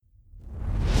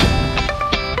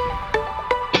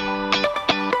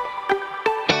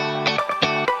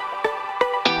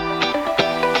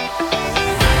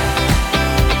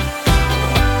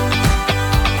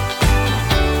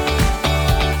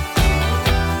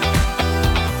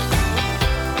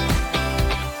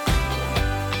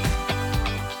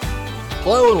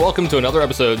Hello and welcome to another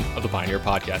episode of the Pioneer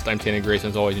Podcast. I'm Tanner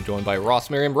Grayson, as always, and joined by Ross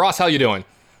Merriam. Ross, how you doing?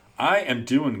 I am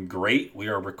doing great. We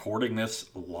are recording this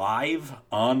live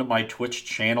on my Twitch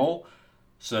channel,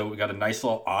 so we got a nice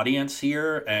little audience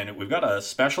here, and we've got a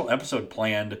special episode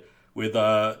planned with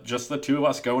just the two of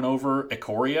us going over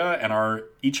Ikoria and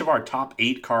each of our top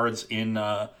 8 cards in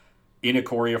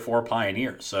Ikoria for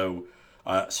Pioneer. So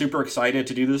super excited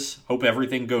to do this. Hope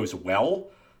everything goes well.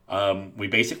 We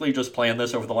basically just planned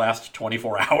this over the last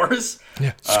 24 hours.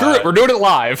 Yeah. Screw it, we're doing it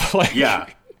live. Yeah.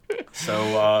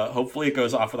 So hopefully it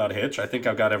goes off without a hitch. I think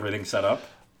I've got everything set up.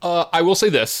 I will say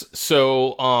this.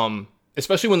 So,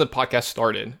 especially when the podcast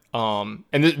started, and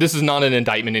this is not an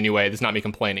indictment anyway. This is not me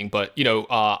complaining, but,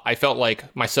 I felt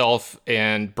like myself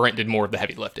and Brent did more of the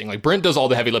heavy lifting. Like, Brent does all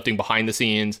the heavy lifting behind the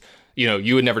scenes.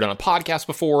 You had never done a podcast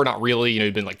before, not really.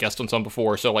 You'd been like guest on some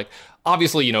before. So, like,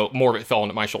 obviously, more of it fell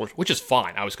onto my shoulders, which is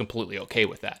fine. I was completely okay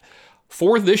with that.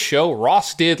 For this show,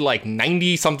 Ross did like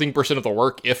 90-something% of the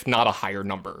work, if not a higher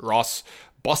number. Ross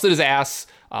busted his ass,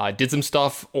 did some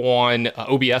stuff on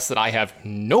OBS that I have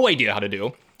no idea how to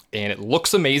do, and it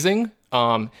looks amazing.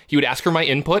 He would ask for my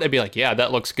input. I'd be like, yeah,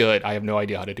 that looks good. I have no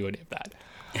idea how to do any of that.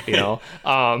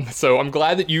 So I'm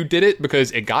glad that you did it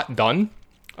because it got done.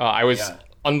 I was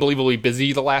unbelievably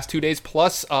busy the last 2 days.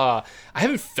 Plus, I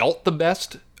haven't felt the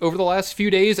best over the last few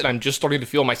days, and I'm just starting to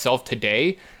feel myself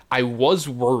today. I was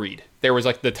worried. There was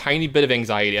like the tiny bit of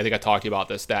anxiety. I think I talked to you about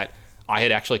this, that I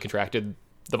had actually contracted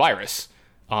the virus.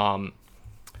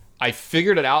 I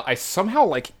figured it out. I somehow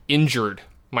like injured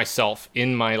myself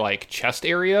in my like chest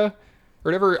area or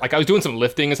whatever. Like I was doing some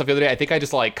lifting and stuff the other day. I think I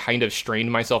just like kind of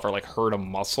strained myself or like hurt a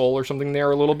muscle or something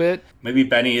there a little bit. Maybe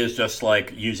Benny is just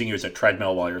like using you as a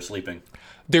treadmill while you're sleeping.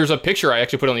 There's a picture I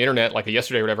actually put on the internet like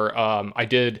yesterday or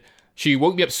whatever. She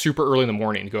woke me up super early in the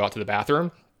morning to go out to the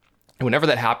bathroom. And whenever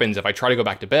that happens, if I try to go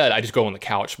back to bed, I just go on the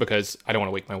couch because I don't want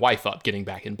to wake my wife up getting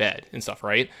back in bed and stuff,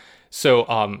 right? So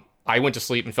I went to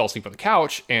sleep and fell asleep on the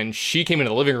couch, and she came into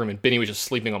the living room, and Benny was just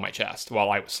sleeping on my chest while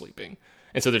I was sleeping.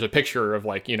 And so there's a picture of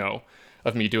like,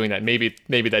 of me doing that. Maybe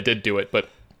that did do it, but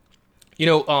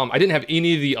I didn't have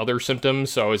any of the other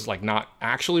symptoms, so I was like not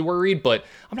actually worried. But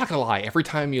I'm not gonna lie, every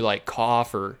time you like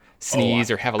cough or sneeze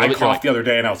or have a little bit, I coughed the other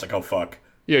day, and I was like, oh fuck.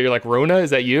 Yeah, you're like, Rona, is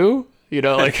that you?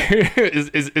 Like,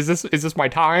 is this my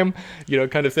time?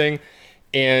 Kind of thing.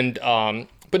 And,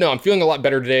 but no, I'm feeling a lot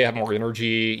better today. I have more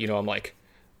energy. I'm like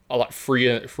a lot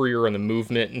freer on the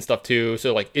movement and stuff too.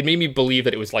 So like, it made me believe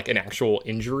that it was like an actual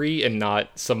injury and not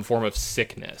some form of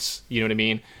sickness. You know what I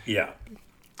mean? Yeah.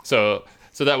 So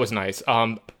that was nice.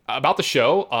 About the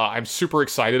show, I'm super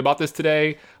excited about this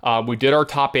today. We did our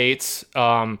top 8s.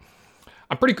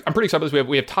 I'm pretty excited about this.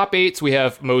 We have top 8s. We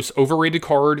have most overrated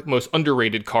card, most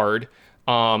underrated card.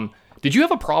 Did you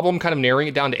have a problem kind of narrowing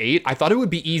it down to 8? I thought it would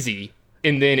be easy,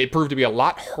 and then it proved to be a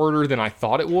lot harder than I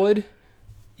thought it would.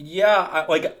 Yeah,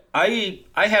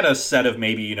 I had a set of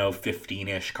maybe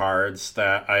 15-ish cards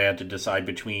that I had to decide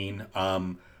between.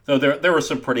 Though there were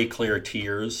some pretty clear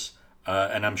tiers,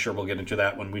 and I'm sure we'll get into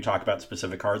that when we talk about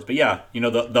specific cards. But yeah,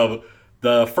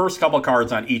 the first couple of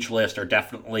cards on each list are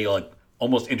definitely like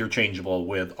almost interchangeable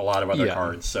with a lot of other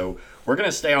cards. So we're going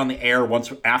to stay on the air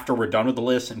after we're done with the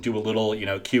list and do a little,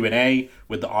 Q&A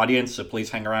with the audience. So please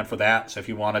hang around for that. So if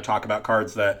you want to talk about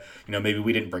cards that, maybe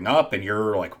we didn't bring up and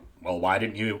you're like, well, why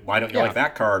don't you like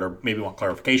that card? Or maybe want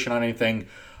clarification on anything.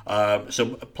 So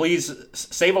please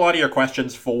save a lot of your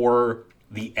questions for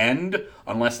the end,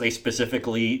 unless they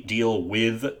specifically deal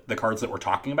with the cards that we're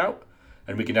talking about.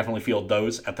 And we can definitely field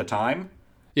those at the time.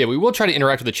 Yeah, we will try to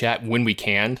interact with the chat when we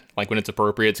can, like when it's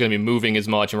appropriate. It's going to be moving as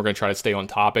much, and we're going to try to stay on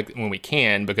topic when we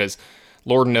can, because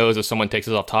Lord knows if someone takes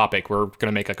us off topic, we're going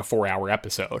to make like a 4-hour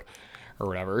episode or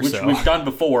whatever. Which we've done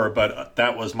before, but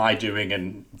that was my doing,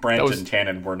 and Brent and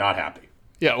Tannen were not happy.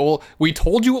 Yeah, well, we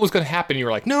told you what was going to happen, and you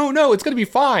were like, no, it's going to be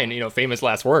fine. Famous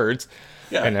last words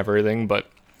and everything. But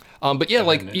yeah,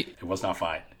 like... It was not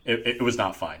fine. It was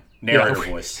not fine. Narrator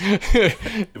voice.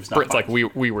 It was not Brent's fine.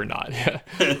 like, we were not. I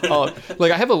thought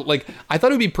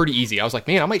it would be pretty easy. I was like,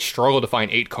 man, I might struggle to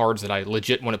find 8 cards that I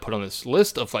legit want to put on this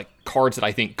list of like cards that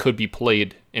I think could be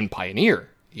played in Pioneer.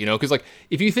 Because like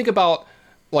if you think about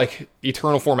like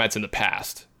Eternal formats in the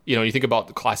past, you think about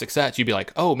the classic sets, you'd be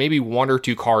like, oh, maybe 1 or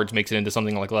 2 cards makes it into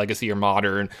something like Legacy or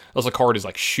Modern. Unless a card is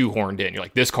like shoehorned in. You're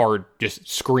like, this card just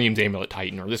screams Amulet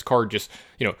Titan, or this card just,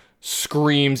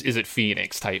 screams Is It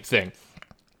Phoenix type thing.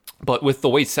 But with the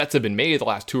way sets have been made the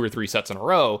last 2 or 3 sets in a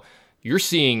row, you're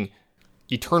seeing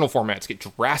Eternal formats get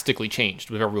drastically changed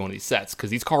with every one of these sets,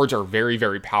 because these cards are very,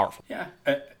 very powerful. Yeah,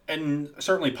 and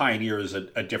certainly Pioneer is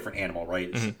a different animal, right?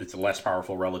 It's less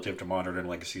powerful relative to Modern and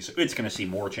Legacy, so it's going to see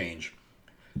more change.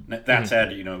 That said,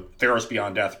 Theros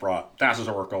Beyond Death brought Thassa's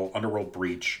Oracle, Underworld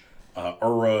Breach,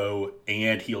 Uro,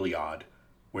 and Heliod,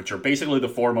 which are basically the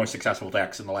 4 most successful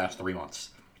decks in the last 3 months.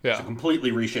 Yeah. So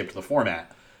completely reshaped the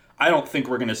format. I don't think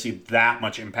we're going to see that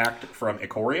much impact from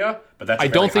Ikoria, but that's a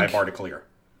very high bar to clear.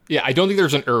 Yeah, I don't think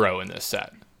there's an Uro in this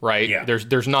set, right? Yeah.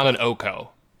 There's not an Oko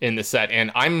in this set,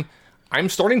 and I'm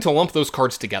starting to lump those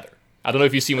cards together. I don't know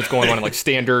if you see what's going on in like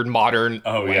Standard, Modern,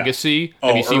 Legacy.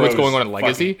 Have you seen what's going on in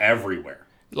Legacy? Everywhere.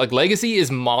 Like Legacy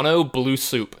is mono blue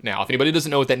soup now. If anybody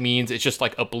doesn't know what that means, it's just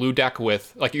like a blue deck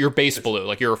with like your base blue,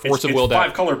 like your Force of Will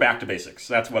deck. 5-color back to basics.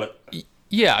 That's what it.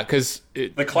 Yeah, because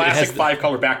the classic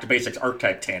 5-color back to basics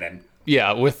archetype Tannen.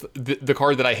 Yeah, with the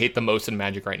card that I hate the most in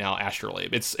Magic right now,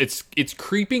 Astrolabe. It's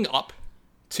creeping up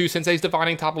to Sensei's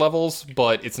Divining top levels,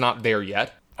 but it's not there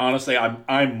yet. Honestly,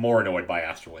 I'm more annoyed by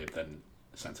Astrolabe than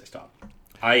Sensei's top.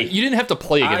 You didn't have to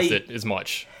play against it as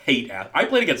much. I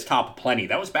played against top plenty.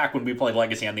 That was back when we played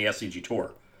Legacy on the SCG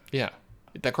Tour. Yeah,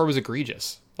 that card was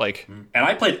egregious. Like, and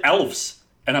I played Elves,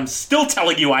 and I'm still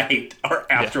telling you I hate our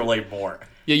Astrolabe more.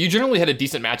 Yeah, you generally had a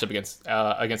decent matchup against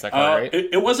that card, right?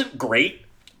 It wasn't great.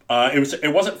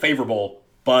 It wasn't favorable,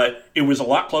 but it was a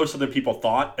lot closer than people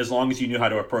thought. As long as you knew how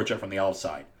to approach it from the Elves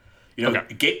side.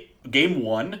 Game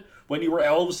 1 when you were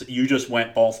Elves, you just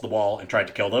went balls to the wall and tried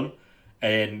to kill them,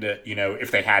 and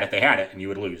if they had it, they had it, and you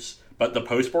would lose. But the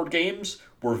post-board games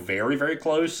were very, very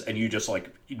close, and you just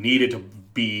needed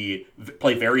to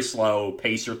play very slow,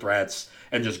 pace your threats,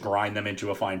 and just grind them into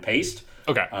a fine paste.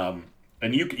 Okay.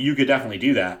 And you could definitely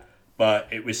do that, but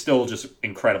it was still just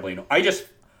incredibly.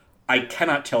 I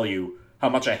cannot tell you how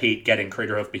much I hate getting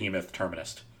Craterhoof Behemoth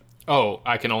Terminus. Oh,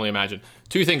 I can only imagine.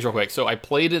 2 things real quick. So I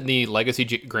played in the Legacy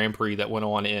Grand Prix that went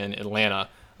on in Atlanta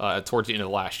towards the end of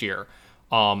last year.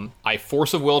 I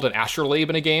Force of Willed an Astrolabe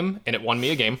in a game, and it won me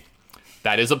a game.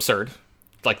 That is absurd.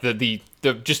 Like the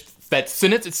just that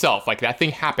sentence itself, like that thing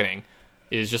happening,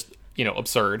 is just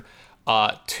absurd.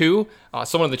 2,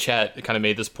 someone in the chat kind of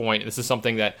made this point. This is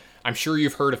something that I'm sure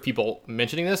you've heard of people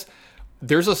mentioning this.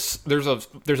 There's a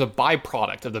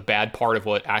byproduct of the bad part of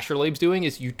what Astrolabe's doing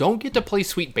is you don't get to play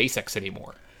Sweet Basics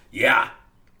anymore. Yeah,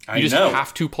 you just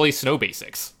have to play Snow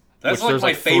Basics. That's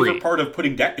my favorite part of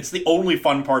putting deck. It's the only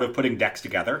fun part of putting decks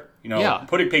together.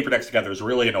 Putting paper decks together is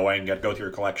really annoying. You got to go through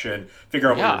your collection,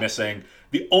 figure out what you're missing.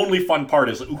 The only fun part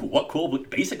is, what cool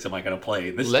basics am I going to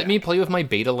play? Let me play with my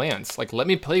beta lands. Like, let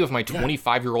me play with my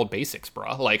 25-year-old basics,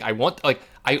 bro. Like,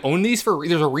 I own these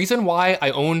there's a reason why I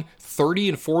own $30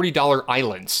 and $40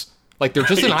 islands. Like, they're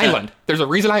just an island. There's a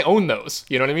reason I own those.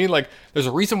 You know what I mean? Like, there's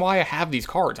a reason why I have these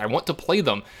cards. I want to play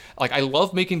them. Like, I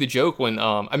love making the joke when,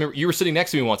 I remember you were sitting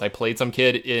next to me once. I played some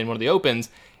kid in one of the opens,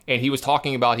 and he was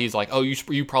talking about, he's like, oh,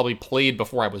 you probably played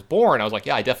before I was born. I was like,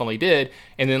 yeah, I definitely did.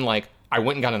 And then, like, I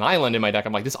went and got an island in my deck.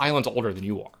 I'm like, this island's older than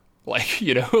you are. Like,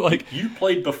 like... You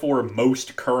played before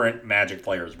most current Magic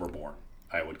players were born,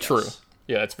 I would guess. True.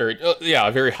 Yeah, it's very,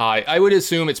 very high. I would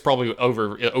assume it's probably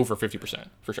over 50%,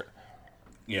 for sure.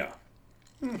 Yeah.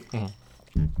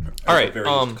 Mm-hmm. All right. Very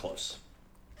close.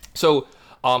 So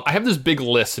I have this big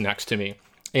list next to me,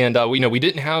 and we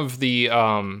didn't have the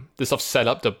stuff set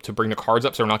up to bring the cards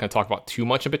up, so we're not going to talk about too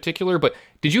much in particular. But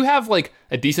did you have like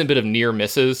a decent bit of near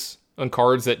misses on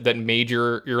cards that made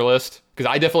your list? Because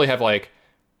I definitely have like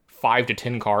 5 to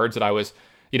 10 cards that I was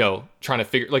trying to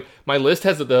figure. Like my list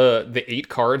has the 8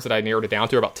 cards that I narrowed it down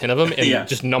to, about 10 of them, and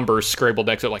just numbers scribbled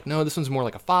next to it. Like, no, this one's more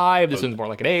like a 5. This one's more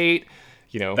like an 8.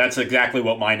 That's exactly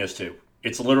what mine is too.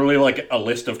 It's literally like a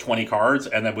list of 20 cards,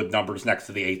 and then with numbers next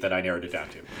to the 8 that I narrowed it down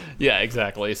to. Yeah,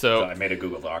 exactly. So I made a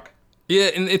Google Doc. Yeah,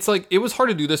 and it's like, it was hard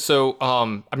to do this. So,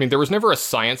 there was never a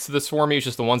science to this for me. It's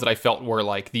just the ones that I felt were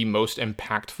like the most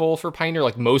impactful for Pioneer,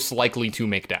 like most likely to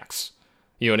make decks.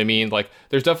 You know what I mean? Like,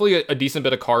 there's definitely a decent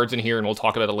bit of cards in here, and we'll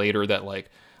talk about it later, that like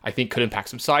I think could impact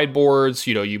some sideboards.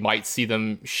 You might see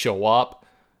them show up.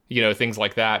 Things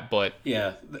like that, but...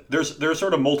 Yeah, there's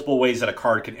sort of multiple ways that a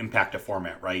card can impact a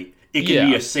format, right? It can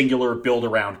be a singular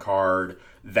build-around card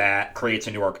that creates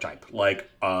a new archetype, like,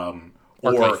 or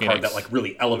a card that, like,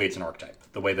 really elevates an archetype,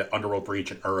 the way that Underworld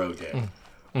Breach and Uro did.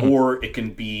 Mm-hmm. Or it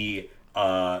can be,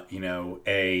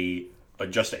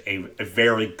 just a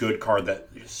very good card that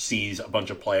sees a bunch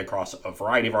of play across a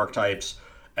variety of archetypes,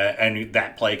 and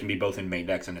that play can be both in main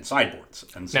decks and in sideboards.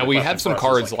 And so now, we have some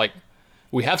cards like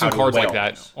we have some cards like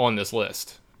that on this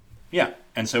list. Yeah,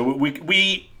 and so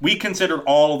we considered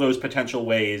all of those potential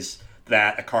ways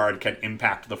that a card can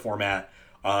impact the format,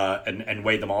 and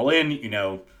weighed them all in.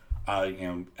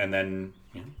 And then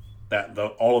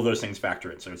all of those things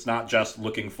factor in. So it's not just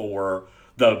looking for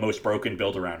the most broken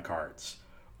build around cards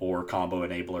or combo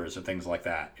enablers and things like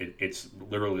that. It's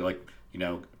literally like,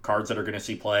 cards that are going to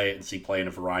see play and see play in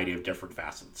a variety of different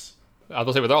facets. I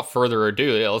will say, without further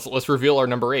ado, yeah, let's reveal our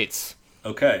number 8s.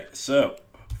 Okay, so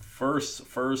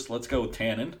first, let's go with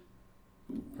Tannen.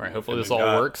 All right, hopefully this all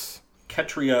works.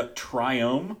 Ketria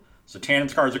Triome. So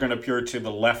Tannen's cards are going to appear to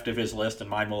the left of his list, and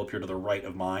mine will appear to the right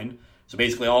of mine. So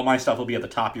basically, all my stuff will be at the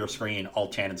top of your screen,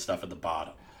 all Tannen stuff at the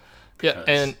bottom. Yeah,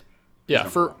 and yeah,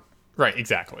 right,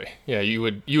 exactly. Yeah, you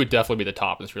would definitely be the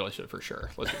top in this relationship for sure.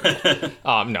 Let's be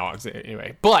real. No,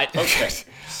 anyway, but okay.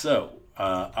 So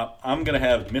I'm gonna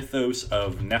have Mythos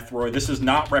of Nethroi. This does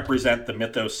not represent the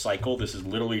Mythos cycle. This is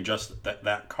literally just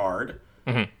that card.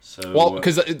 Mm-hmm. So well,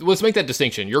 because let's make that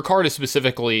distinction. Your card is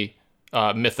specifically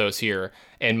Mythos here,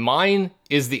 and mine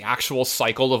is the actual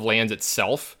cycle of lands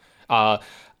itself.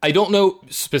 I don't know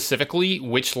specifically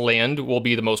which land will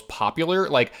be the most popular.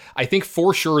 Like, I think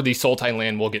for sure the Sultai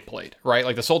land will get played, right?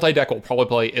 Like, the Sultai deck will probably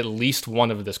play at least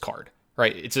one of this card,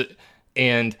 right?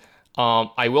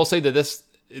 I will say that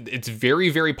it's very,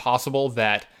 very possible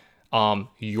that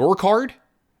your card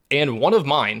and one of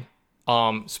mine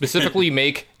specifically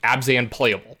make Abzan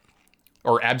playable,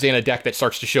 or Abzan a deck that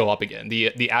starts to show up again. The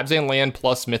Abzan land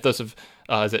plus Mythos of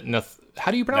is it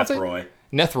how do you pronounce Nethroi. it?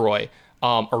 Nethroi.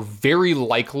 Are very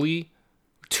likely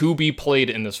to be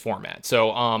played in this format.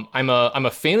 So I'm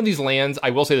a fan of these lands. I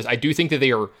will say this: I do think that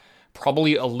they are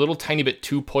probably a little tiny bit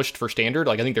too pushed for standard.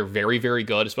 Like, I think they're very, very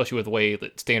good, especially with the way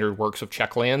that standard works with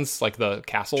check lands, like the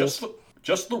castles.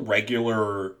 Just the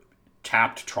regular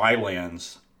tapped tri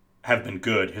lands have been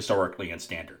good historically in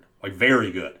standard, like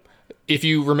very good. If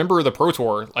you remember the Pro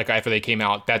Tour, like after they came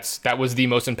out, that was the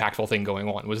most impactful thing going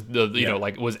on. Was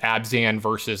was Abzan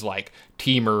versus like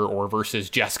Temur or versus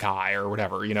Jeskai or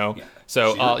whatever, Yeah.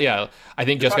 So I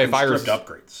think Jeskai Fires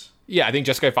upgrades. Yeah, I think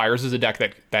Jeskai Fires is a deck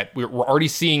that we're already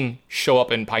seeing show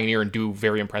up in Pioneer and do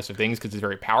very impressive things because it's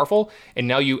very powerful. And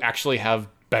now you actually have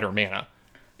better mana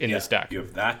in this deck. You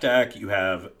have that deck. You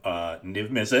have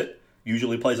Niv Mizzet.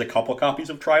 Usually plays a couple copies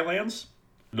of tri lands.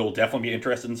 You'll definitely be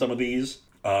interested in some of these.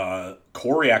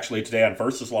 Corey actually today on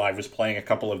Versus Live was playing a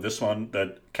couple of this one,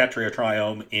 the Ketria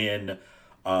Triome in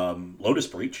Lotus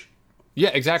Breach. Yeah,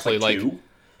 exactly. Like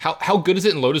how good is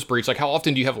it in Lotus Breach? Like, how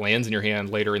often do you have lands in your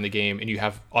hand later in the game and you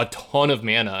have a ton of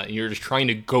mana and you're just trying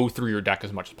to go through your deck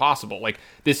as much as possible? Like,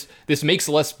 this makes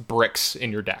less bricks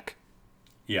in your deck.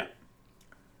 Yeah.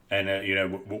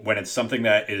 And when it's something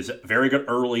that is very good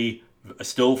early,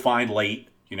 still fine late,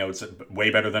 it's way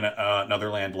better than another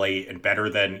land late, and better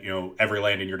than every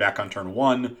land in your deck on turn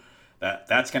one.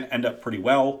 That's going to end up pretty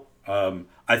well.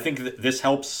 I think that this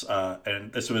helps,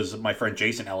 and this was my friend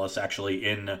Jason Ellis actually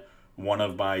in one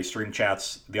of my stream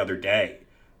chats the other day,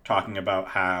 talking about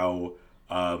how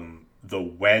the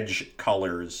wedge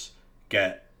colors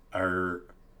are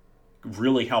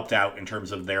really helped out in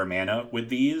terms of their mana with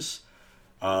these.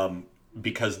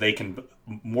 Because they can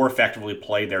more effectively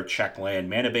play their check land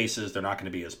mana bases. They're not going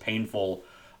to be as painful.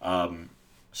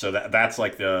 So that's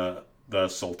like the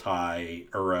Sultai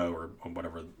Uro or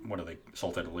whatever. What are they?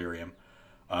 Sultai Delirium.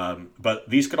 But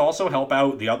these could also help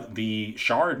out the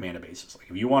Shard mana bases. Like,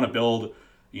 if you want to build,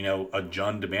 a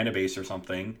Jund mana base or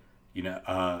something,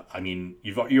 I mean,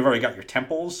 you've already got your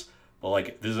temples, but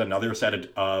like this is another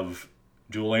set of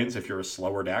dual lanes if you're a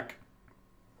slower deck,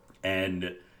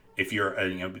 and if you're,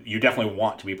 you definitely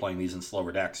want to be playing these in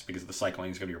slower decks because the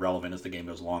cycling is going to be relevant as the game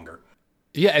goes longer.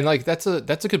 Yeah, and like that's a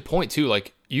good point too.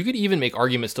 Like, you could even make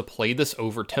arguments to play this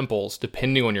over temples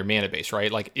depending on your mana base,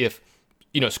 right? Like, if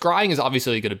scrying is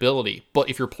obviously a good ability, but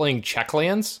if you're playing check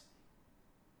lands,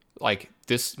 like,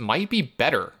 this might be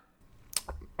better.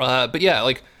 But yeah,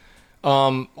 like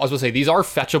I was gonna say, these are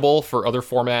fetchable for other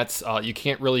formats. You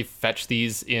can't really fetch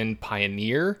these in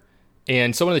Pioneer.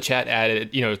 And someone in the chat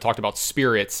added, talked about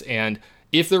spirits, and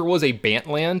if there was a Bant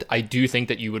land, I do think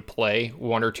that you would play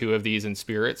one or two of these in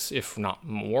spirits, if not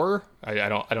more. I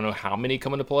don't know how many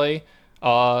come into play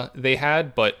they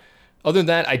had, but other than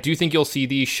that, I do think you'll see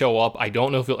these show up. I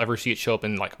don't know if you'll ever see it show up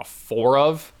in like a 4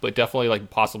 of, but definitely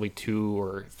like possibly 2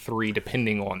 or 3,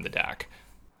 depending on the deck.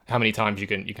 How many times you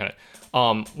kind of.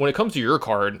 When it comes to your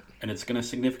card, and it's going to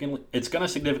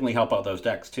significantly help out those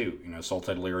decks too.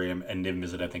 Sultai Delirium and Niv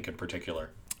Mizzet, I think, in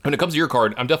particular. When it comes to your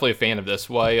card, I'm definitely a fan of this.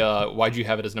 Why'd you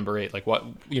have it as number 8? Like, what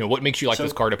makes you like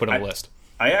this card to put on the list?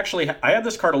 I had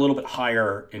this card a little bit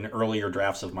higher in earlier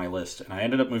drafts of my list, and I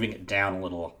ended up moving it down a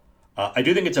little. I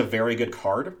do think it's a very good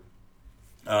card,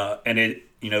 and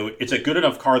it's a good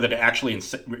enough card that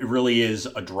it really is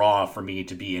a draw for me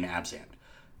to be in Abzan,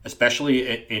 especially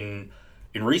in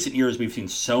recent years. We've seen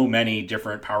so many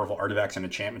different powerful artifacts and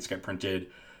enchantments get printed.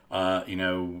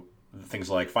 Things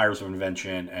like Fires of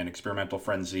Invention and Experimental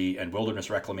Frenzy and Wilderness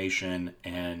Reclamation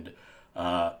and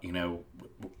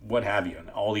what have you, and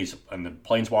all these, and the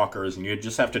planeswalkers, and you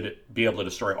just have to be able to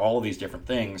destroy all of these different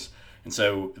things. And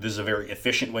so this is a very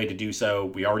efficient way to do so.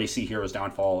 We already see Hero's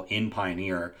Downfall in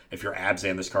Pioneer. If you're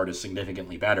Abzan, this card is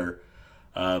significantly better.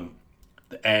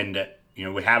 And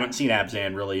we haven't seen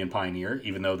Abzan really in Pioneer,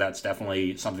 even though that's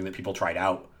definitely something that people tried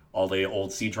out, all the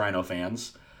old Siege Rhino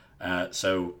fans.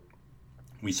 So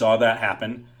we saw that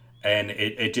happen, and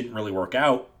it didn't really work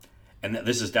out. And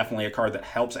this is definitely a card that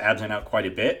helps Abzan out quite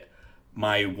a bit.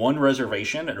 My one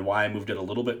reservation, and why I moved it a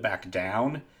little bit back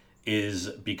down, is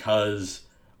because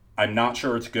I'm not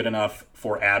sure it's good enough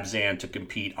for Abzan to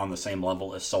compete on the same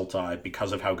level as Sultai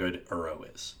because of how good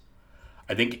Uro is.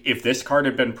 I think if this card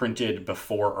had been printed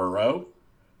before Uro,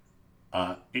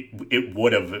 it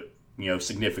would have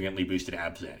significantly boosted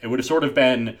Abzan. It would have sort of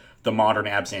been the modern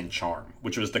Abzan Charm,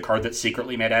 which was the card that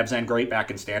secretly made Abzan great back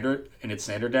in its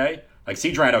standard day. Like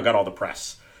Siege Rhino got all the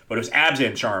press, but it was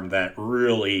Abzan Charm that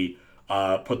really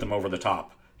put them over the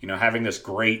top. Having this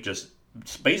great just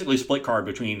basically split card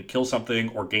between kill something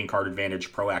or gain card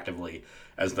advantage proactively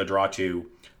as the draw two.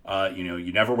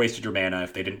 You never wasted your mana.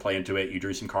 If they didn't play into it, you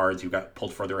drew some cards, you got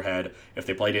pulled further ahead. If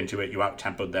they played into it, you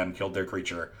out-tempoed them, killed their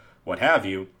creature, what have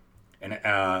you.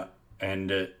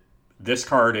 And this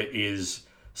card is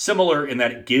similar in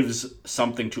that it gives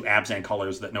something to Abzan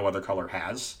colors that no other color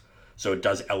has. So it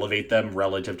does elevate them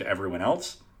relative to everyone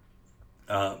else.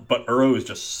 But Uro is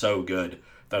just so good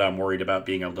that I'm worried about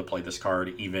being able to play this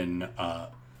card even,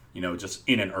 just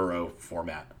in an Uro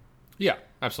format. Yeah,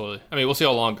 absolutely. I mean, we'll see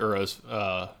how long Uro's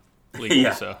legal.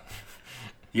 Yeah. So.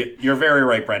 You're very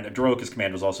right, Brent. Drogoka's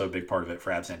Command was also a big part of it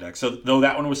for Abzan decks. So, though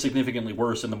that one was significantly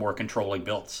worse in the more controlling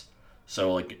builds.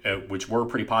 So, which were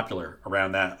pretty popular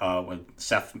around that when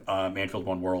Seth Manfield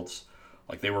won Worlds.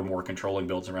 They were more controlling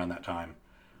builds around that time.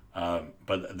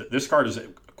 But this card is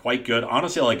quite good.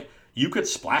 Honestly, you could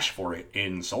splash for it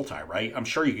in Sultai, right? I'm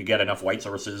sure you could get enough white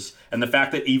sources. And the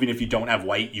fact that even if you don't have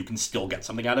white, you can still get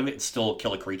something out of it, still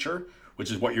kill a creature,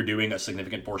 which is what you're doing a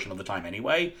significant portion of the time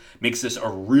anyway, makes this a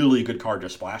really good card to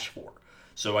splash for.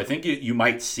 So I think you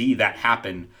might see that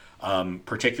happen,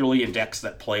 particularly in decks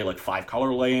that play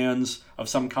 5-color lands of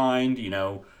some kind.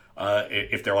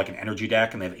 If they're an energy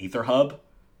deck and they have Aether Hub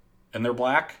and they're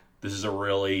black, this is a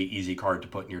really easy card to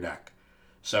put in your deck.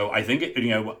 So I think,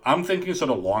 I'm thinking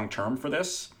sort of long-term for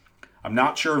this. I'm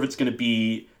not sure if it's going to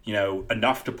be,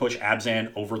 enough to push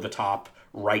Abzan over the top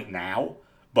right now,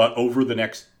 but over the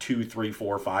next 2, 3,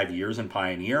 4, 5 years in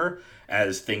Pioneer,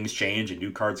 as things change and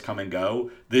new cards come and go,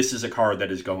 this is a card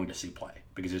that is going to see play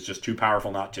because it's just too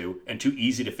powerful not to, and too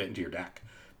easy to fit into your deck.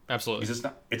 Absolutely. Because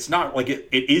it's not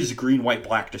it is green, white,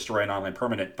 black, destroy an online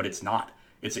permanent, but it's not.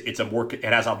 It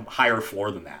has a higher floor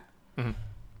than that. Mm-hmm.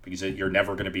 Because you're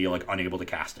never going to be unable to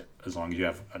cast it as long as you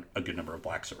have a good number of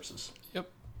black sources. Yep.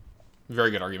 Very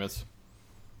good arguments.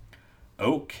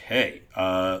 Okay.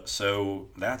 So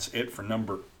that's it for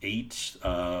number 8.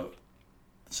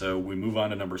 So we move on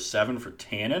to number 7 for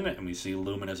Tannen, and we see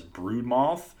Luminous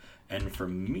Broodmoth. And for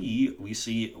me, we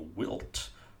see Wilt.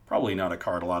 Probably not a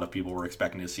card a lot of people were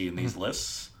expecting to see in these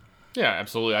lists. Yeah,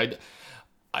 absolutely.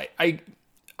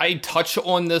 I touch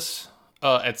on this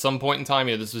at some point in time.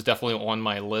 This was definitely on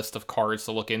my list of cards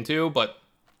to look into, but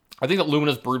I think that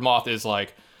Luminous Broodmoth is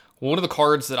one of the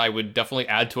cards that I would definitely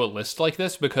add to a list like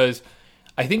this, because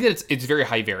I think that it's very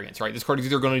high variance, right? This card is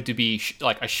either going to be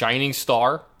a Shining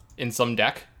Star in some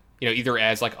deck, either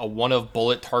as a one-of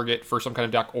bullet target for some kind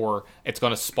of deck, or it's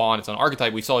going to spawn its own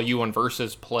archetype. We saw you on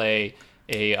Versus play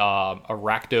a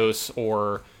Rakdos,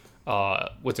 or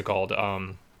what's it called?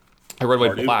 A red,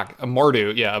 white, black, a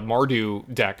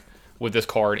Mardu deck with this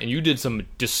card, and you did some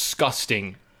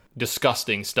disgusting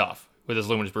stuff with this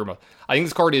Luminous Broodmoth. I think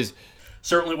this card is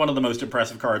certainly one of the most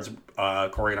impressive cards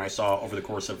Corey and I saw over the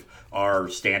course of our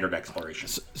standard exploration.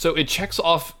 So it checks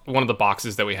off one of the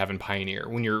boxes that we have in Pioneer.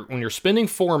 When you're spending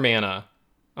 4 mana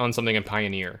on something in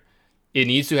Pioneer, it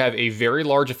needs to have a very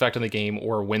large effect on the game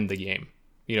or win the game.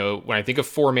 When I think of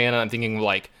 4 mana, I'm thinking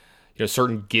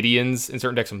certain Gideons in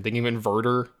certain decks. I'm thinking of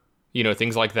Inverter,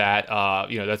 things like that.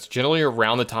 That's generally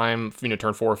around the time,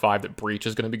 turn 4 or 5 that Breach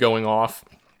is going to be going off.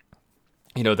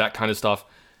 That kind of stuff.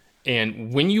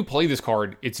 And when you play this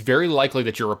card, it's very likely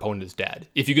that your opponent is dead.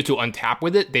 If you get to untap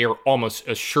with it, they are almost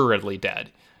assuredly dead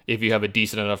if you have a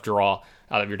decent enough draw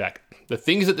out of your deck. The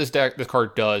things that this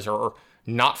card does are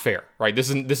not fair, right? This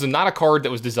is not a card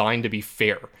that was designed to be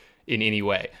fair in any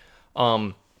way.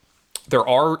 There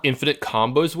are infinite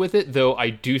combos with it, though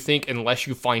I do think unless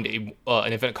you find an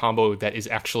infinite combo that is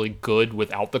actually good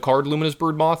without the card Luminous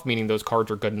Broodmoth, meaning those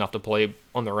cards are good enough to play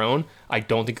on their own, I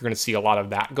don't think you're going to see a lot of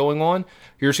that going on.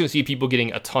 You're just going to see people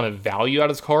getting a ton of value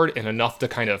out of this card and enough to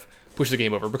kind of push the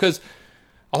game over, because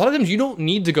a lot of times you don't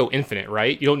need to go infinite,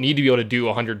 right? You don't need to be able to do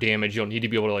 100 damage. You don't need to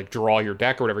be able to like draw your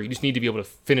deck or whatever. You just need to be able to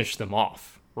finish them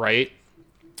off, right?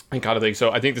 And kind of thing.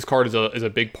 So I think this card is a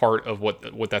big part of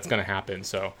what that's going to happen.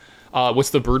 So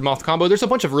what's the Broodmoth combo? There's a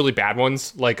bunch of really bad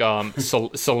ones, like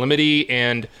Solemnity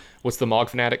and what's the Mog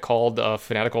Fanatic called?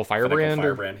 Fanatical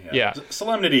Firebrand? Yeah.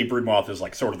 Solemnity, Broodmoth is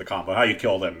like sort of the combo. How you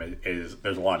kill them is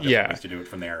there's a lot of different ways to do it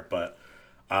from there. But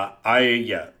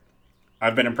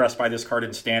I've been impressed by this card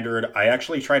in Standard. I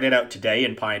actually tried it out today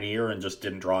in Pioneer and just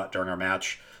didn't draw it during our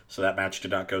match, so that match did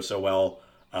not go so well.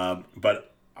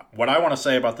 But what I want to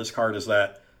say about this card is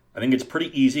that I think it's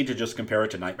pretty easy to just compare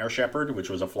it to Nightmare Shepherd, which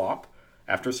was a flop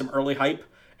after some early hype,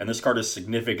 and this card is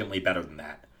significantly better than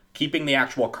that. Keeping the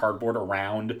actual cardboard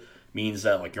around means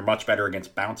that like you're much better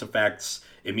against bounce effects.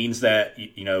 It means that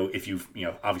if you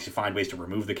obviously find ways to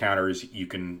remove the counters, you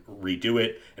can redo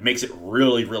it. It makes it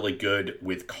really, really good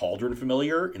with Cauldron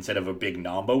Familiar instead of a big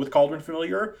Nombo with Cauldron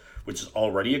Familiar, which is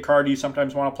already a card you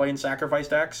sometimes want to play in sacrifice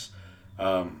decks.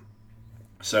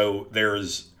 So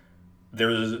there's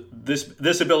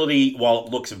this ability, while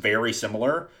it looks very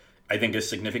similar, I think is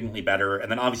significantly better. And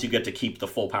then obviously you get to keep the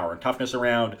full power and toughness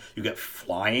around. You get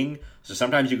flying. So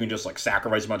sometimes you can just like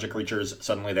sacrifice a bunch of creatures.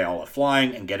 Suddenly they all have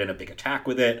flying and get in a big attack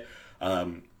with it.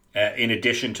 In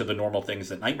addition to the normal things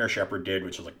that Nightmare Shepherd did,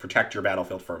 which was like protect your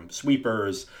battlefield from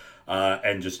sweepers,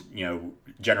 and just,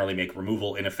 generally make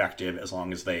removal ineffective as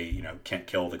long as they, can't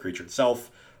kill the creature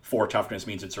itself. 4 toughness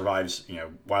means it survives,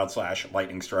 Wild Slash,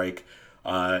 Lightning Strike.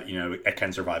 It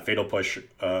can survive Fatal Push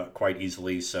quite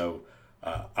easily. So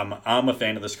I'm a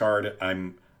fan of this card.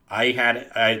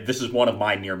 This is one of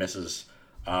my near misses.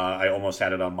 I almost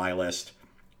had it on my list,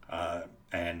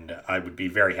 and I would be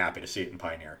very happy to see it in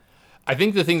Pioneer. I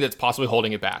think the thing that's possibly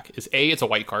holding it back is it's a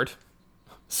white card.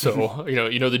 So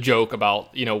the joke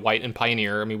about white and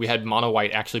Pioneer. I mean, we had mono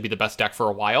white actually be the best deck for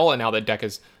a while, and now that deck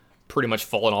has pretty much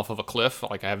fallen off of a cliff.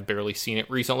 Like I have barely seen it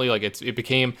recently. Like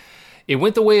it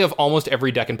went the way of almost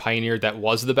every deck in Pioneer that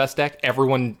was the best deck.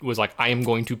 Everyone was like, I am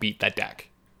going to beat that deck.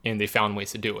 And they found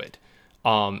ways to do it.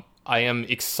 I am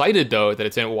excited, though, that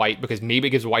it's in white because maybe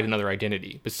it gives white another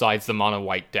identity besides the mono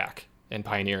white deck in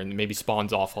Pioneer, and maybe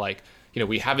spawns off like,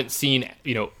 we haven't seen,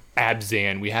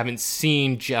 Abzan. We haven't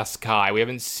seen Jeskai. We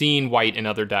haven't seen white in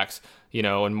other decks, and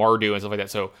Mardu and stuff like that.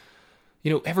 So,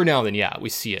 every now and then, we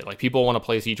see it. Like people want to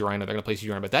play Siege Rhino, they're going to play Siege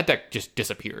Rhino, but that deck just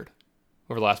disappeared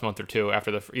over the last month or two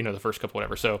after the first couple,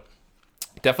 whatever. So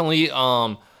definitely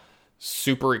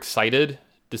super excited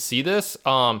to see this.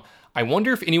 I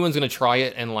wonder if anyone's going to try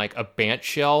it in like a Bant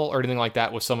Shell or anything like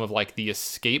that with some of like the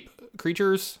escape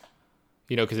creatures,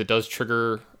 because it does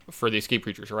trigger for the escape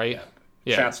creatures, right?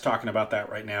 Yeah. Chat's talking about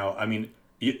that right now. I mean,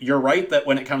 you're right that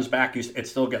when it comes back, it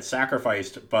still gets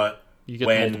sacrificed, but you get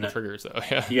multiple triggers though.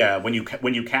 Yeah, when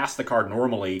you cast the card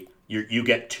normally, you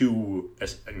get two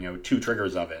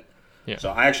triggers of it. Yeah.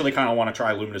 So I actually kind of want to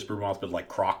try Luminous Broodmoth with like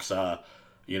Kroxa.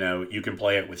 You can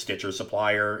play it with Stitcher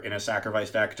Supplier in a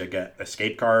sacrifice deck to get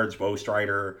escape cards, Woe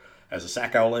Strider as a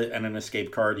sack outlet and an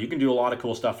escape card. You can do a lot of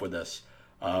cool stuff with this.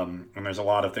 And there's a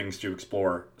lot of things to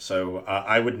explore. So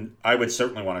I would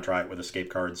certainly want to try it with escape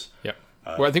cards. Yeah.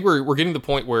 Well, I think we're getting to the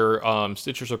point where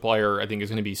Stitcher Supplier, I think, is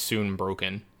going to be soon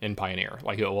broken in Pioneer,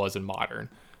 like it was in Modern.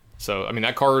 So, I mean,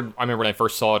 that card, I remember when I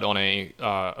first saw it on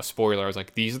a spoiler, I was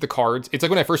like, these are the cards. It's like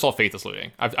when I first saw Faithless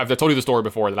Looting. I've told you the story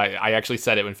before that I actually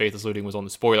said it when Faithless Looting was on the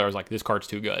spoiler. I was like, this card's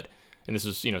too good. And this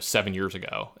was, 7 years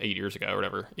ago, 8 years ago, or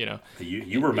whatever,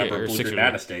 You remember Blue Green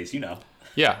Madness days,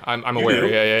 Yeah, I'm aware.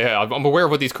 Yeah. I'm aware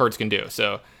of what these cards can do.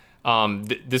 So,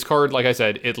 this card, like I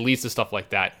said, it leads to stuff like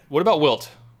that. What about Wilt?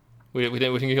 We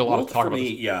didn't get a lot of talk about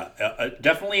this. Yeah,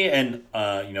 definitely an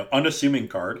unassuming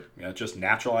card. Just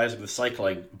naturalized with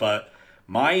cycling. But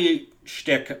my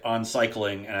shtick on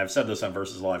cycling, and I've said this on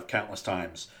Versus Live countless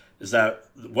times, is that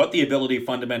what the ability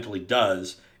fundamentally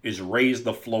does is raise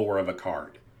the floor of a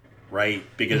card, right?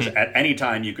 Because at any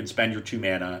time you can spend your 2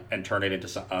 mana and turn it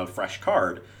into a fresh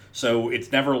card. So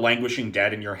it's never languishing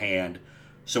dead in your hand.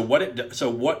 So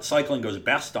what cycling goes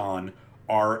best on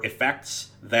are effects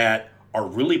that are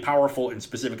really powerful in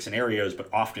specific scenarios, but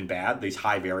often bad, these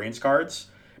high variance cards,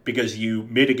 because you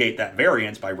mitigate that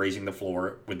variance by raising the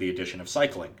floor with the addition of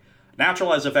cycling.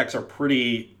 Naturalized effects are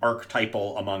pretty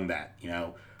archetypal among that.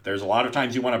 There's a lot of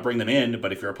times you want to bring them in,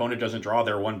 but if your opponent doesn't draw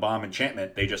their 1 bomb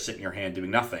enchantment, they just sit in your hand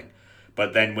doing nothing.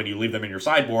 But then when you leave them in your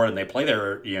sideboard and they play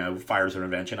their, Fires of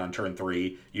Invention on turn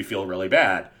 3, you feel really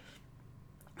bad.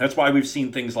 That's why we've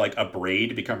seen things like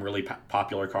Abrade become really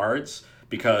popular cards,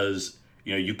 because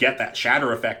you get that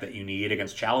shatter effect that you need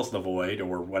against Chalice the Void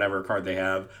or whatever card they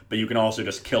have, but you can also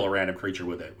just kill a random creature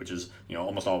with it, which is,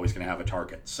 almost always going to have a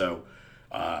target. So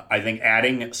I think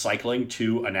adding cycling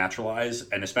to a naturalize,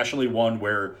 and especially one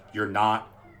where you're not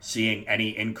seeing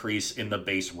any increase in the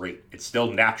base rate. It's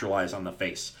still naturalized on the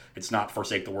face. It's not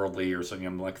Forsake the Worldly or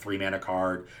something like 3-mana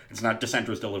card. It's not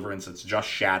Dissenter's Deliverance. It's just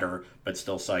Shatter, but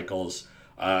still cycles.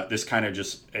 This kind of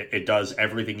just, it does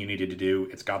everything you needed to do.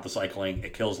 It's got the cycling.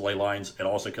 It kills ley lines. It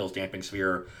also kills Damping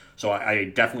Sphere. So I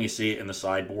definitely see it in the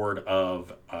sideboard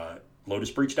of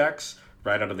Lotus Breach decks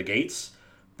right out of the gates,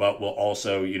 but will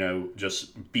also,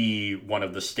 just be one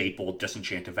of the staple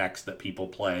disenchant effects that people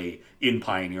play in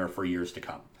Pioneer for years to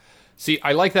come. See,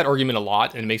 I like that argument a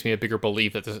lot, and it makes me a bigger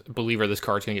believer this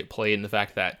card's going to get played, in the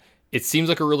fact that it seems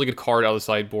like a really good card out of the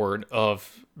sideboard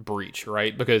of Breach,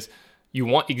 right? Because you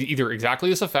want either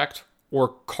exactly this effect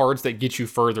or cards that get you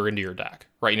further into your deck,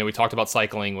 right? We talked about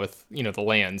cycling with, the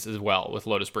lands as well with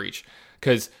Lotus Breach.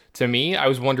 Because to me, I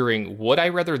was wondering, would I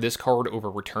rather this card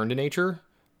over Return to Nature?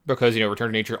 Because, Return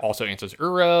to Nature also answers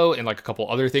Uro and like a couple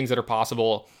other things that are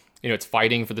possible. It's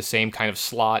fighting for the same kind of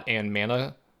slot and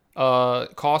mana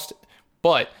cost.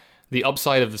 But the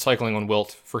upside of the cycling on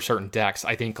Wilt for certain decks,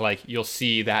 I think like you'll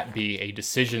see that be a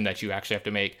decision that you actually have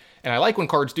to make. And I like when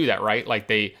cards do that, right? Like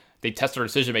they test their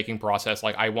decision-making process.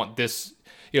 Like, I want this,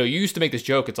 you used to make this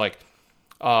joke. It's like,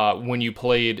 when you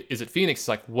played, is it Phoenix? It's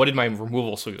like, what did my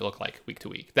removal suite look like week to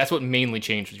week? That's what mainly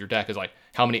changed with your deck, is like,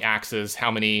 how many axes, how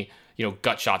many,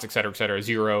 gut shots, et cetera,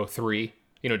 0, 3,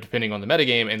 depending on the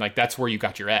metagame. And like, that's where you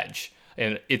got your edge.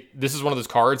 And this is one of those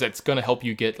cards that's going to help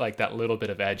you get like that little bit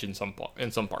of edge in some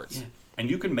parts. Yeah. And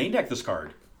you can main deck this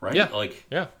card, right? Yeah.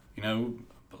 Yeah.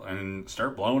 And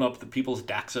start blowing up the people's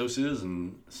Daxoses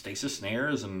and Stasis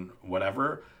Snares and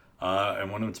whatever.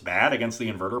 And when it's bad against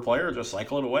the Inverter player, just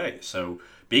cycle it away. So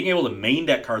being able to main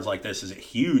deck cards like this is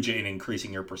huge in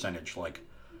increasing your percentage. I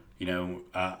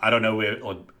don't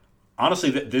know. Honestly,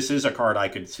 this is a card I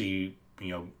could see,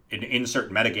 in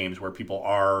certain metagames where people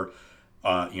are,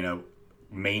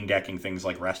 main decking things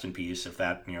like Rest in Peace. If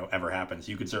that, ever happens,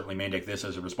 you could certainly main deck this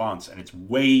as a response. And it's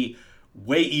way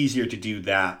easier to do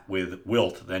that with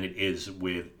Wilt than it is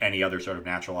with any other sort of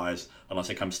naturalized, unless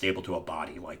it comes stable to a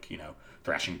body like,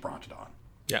 Thrashing Brontodon.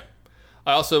 Yeah.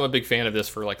 I also am a big fan of this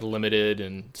for like limited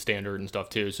and standard and stuff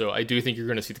too. So I do think you're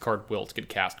going to see the card Wilt get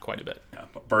cast quite a bit. Yeah.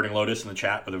 Burning Lotus in the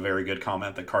chat with a very good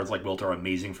comment that cards like Wilt are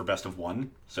amazing for best of one.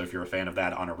 So if you're a fan of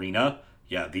that on Arena,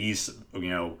 yeah, these,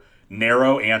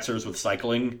 narrow answers with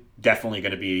cycling, definitely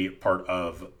going to be part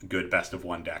of good best of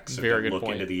one decks. So very good look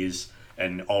point. Into these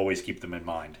and always keep them in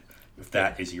mind if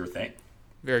that is your thing.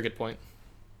 Very good point.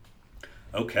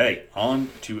 Okay, on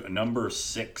to number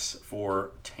 6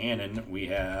 for Tannen. We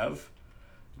have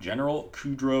General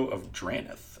Kudro of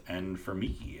Drannith. And for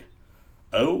me,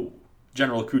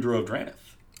 General Kudro of Drannith.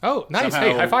 Oh, nice. Somehow,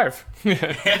 hey, high five.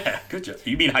 Yeah, good job.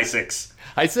 You mean high 6.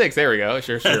 High 6, there we go.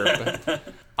 Sure.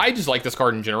 I just like this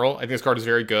card in general. I think this card is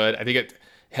very good. I think it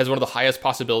has one of the highest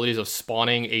possibilities of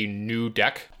spawning a new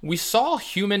deck. We saw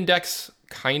human decks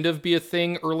kind of be a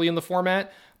thing early in the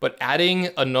format, but adding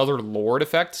another Lord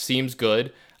effect seems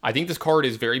good. I think this card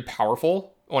is very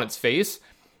powerful on its face.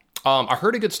 I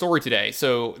heard a good story today.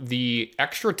 So the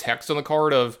extra text on the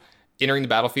card of entering the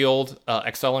battlefield,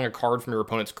 exiling a card from your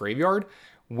opponent's graveyard,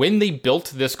 when they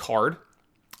built this card,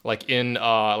 like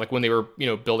when they were,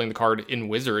 building the card in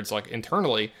Wizards, like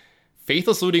internally,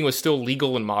 Faithless Looting was still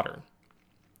legal in Modern.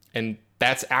 And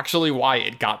that's actually why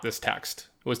it got this text,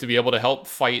 was to be able to help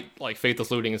fight like Faithless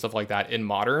Looting and stuff like that in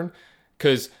Modern.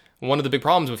 Because one of the big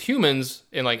problems with humans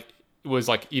was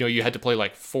you had to play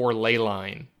like 4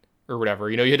 Leyline or whatever.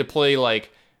 You had to play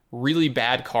like really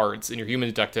bad cards in your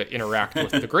human deck to interact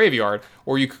with the graveyard,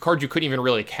 or cards you couldn't even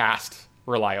really cast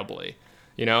reliably.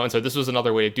 And so this was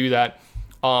another way to do that.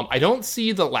 I don't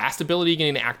see the last ability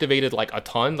getting activated like a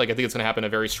ton. Like I think it's going to happen a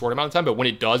very short amount of time, but when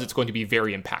it does, it's going to be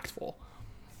very impactful.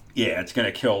 Yeah, it's going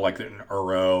to kill like an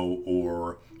Uro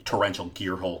or Torrential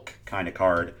Gearhulk kind of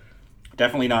card.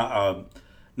 Definitely not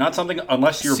something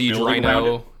unless you're Siege building Rhino,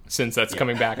 around it. Since that's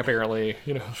coming back apparently.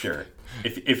 Sure.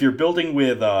 If you're building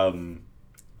with Hero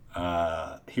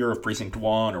of Precinct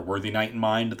 1 or Worthy Knight in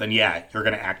mind, then yeah, you're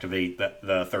going to activate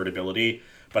the third ability.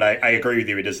 But I agree with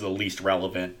you, it is the least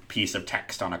relevant piece of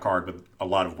text on a card with a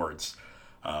lot of words.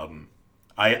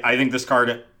 I think this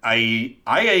card, I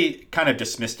kind of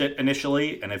dismissed it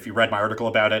initially, and if you read my article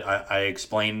about it, I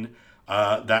explained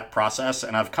that process,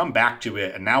 and I've come back to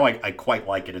it, and now I quite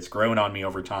like it. It's grown on me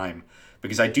over time,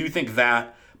 because I do think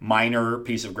that minor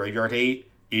piece of graveyard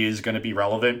hate is going to be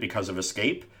relevant because of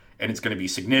Escape, and it's going to be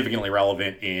significantly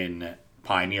relevant in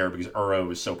Pioneer because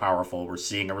Uro is so powerful. We're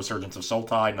seeing a resurgence of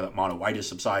Sultai now that Mono White has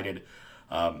subsided.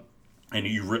 And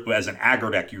as an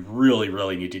aggro deck, you really,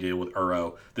 really need to deal with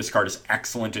Uro. This card is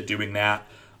excellent at doing that.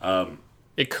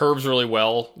 It curves really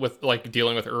well with like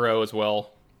dealing with Uro as well.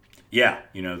 Yeah,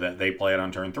 that they play it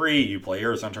on turn 3, you play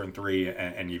yours on turn 3,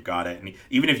 and you've got it. And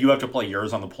even if you have to play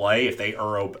yours on the play, if they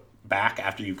Uro back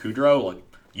after you Kudro, like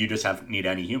you just need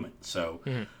any human. So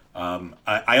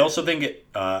I also think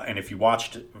and if you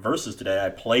watched Versus today, I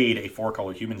played a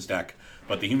 4-color humans deck,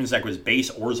 but the humans deck was base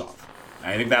Orzhov.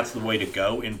 And I think that's the way to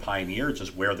go in Pioneer. It's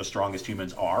just where the strongest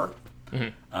humans are.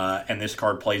 And this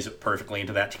card plays perfectly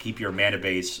into that to keep your mana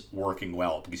base working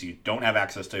well, because you don't have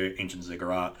access to Ancient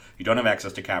Ziggurat, you don't have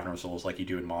access to Cavern of Souls like you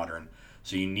do in Modern,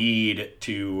 so you need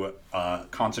to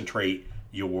concentrate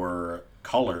your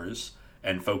colors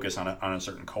and focus on a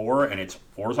certain core, and it's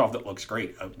Orzhov that looks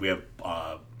great. We have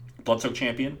Bloodsoak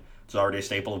Champion, it's already a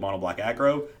staple of Mono Black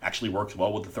aggro, actually works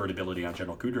well with the third ability on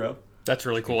General Kudro. That's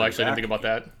really cool, actually, I didn't think about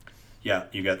that. Yeah,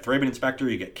 you get Thraben Inspector,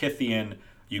 you get Kythian,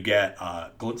 you get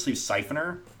Glint-Sleeve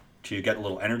Siphoner to get a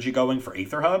little energy going for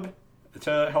Aether Hub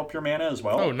to help your mana as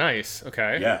well. Oh, nice.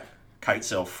 Okay. Yeah.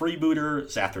 Kitesail Freebooter,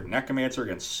 Zathrid Necromancer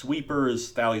against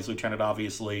Sweepers, Thalia's Lieutenant,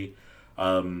 obviously.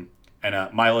 And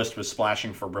my list was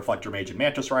splashing for Reflector Mage and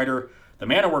Mantis Rider. The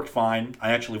mana worked fine.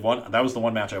 I actually won. That was the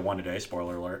one match I won today,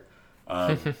 spoiler alert.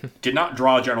 Did not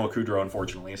draw General Kudro,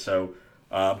 unfortunately. So,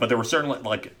 but there were certainly,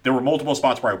 there were multiple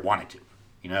spots where I wanted to.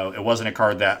 It wasn't a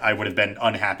card that I would have been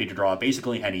unhappy to draw at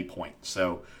basically any point.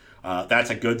 So that's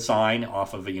a good sign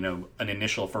off of, an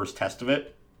initial first test of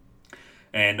it.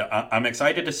 And I'm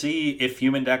excited to see if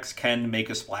human decks can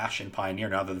make a splash in Pioneer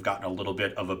now that they've gotten a little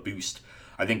bit of a boost.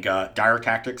 I think Dire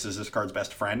Tactics is this card's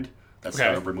best friend. That's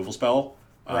a removal spell.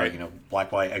 Right.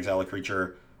 Black-white, exile a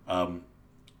creature.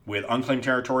 With Unclaimed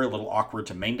Territory, a little awkward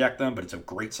to main deck them, but it's a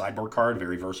great sideboard card,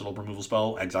 very versatile removal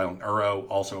spell. Exiling Uro,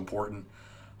 also important.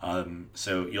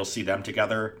 So you'll see them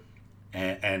together,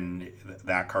 and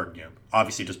that card,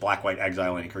 obviously just black-white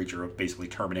exile any creature, basically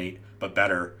terminate, but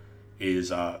better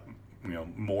is,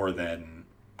 more than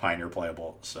Pioneer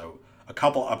playable. So a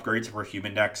couple upgrades for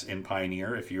human decks in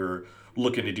Pioneer if you're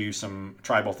looking to do some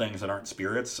tribal things that aren't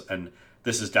spirits, and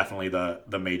this is definitely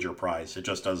the major prize. It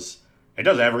does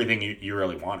everything you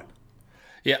really wanted.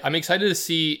 Yeah, I'm excited to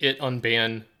see it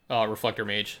unban Reflector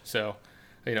Mage. So,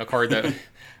 a card that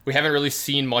we haven't really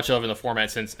seen much of in the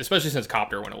format especially since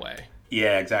Copter went away.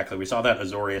 Yeah, exactly. We saw that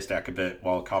Azorius deck a bit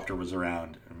while Copter was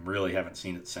around, and really haven't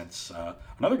seen it since.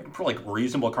 Another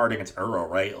reasonable card against Uro,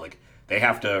 right? They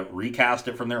have to recast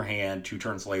it from their hand 2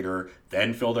 turns later,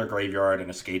 then fill their graveyard and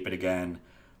escape it again.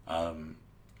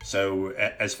 So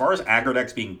as far as aggro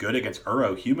decks being good against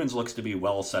Uro, Humans looks to be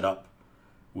well set up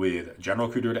with General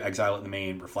Kudro to exile it in the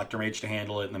main, Reflector Mage to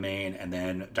handle it in the main, and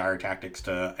then Dire Tactics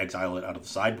to exile it out of the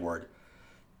sideboard.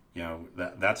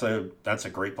 That's a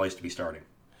great place to be starting.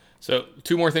 So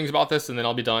 2 more things about this, and then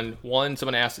I'll be done. One,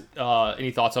 someone asked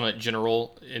any thoughts on it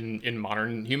general in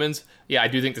Modern Humans. Yeah, I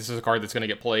do think this is a card that's going to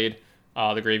get played.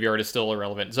 The Graveyard is still a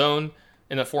relevant zone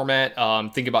in that format.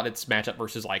 Think about its matchup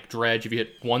versus Dredge. If you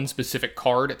hit one specific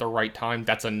card at the right time,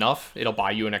 that's enough. It'll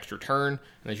buy you an extra turn, and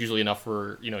that's usually enough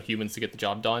for humans to get the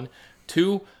job done.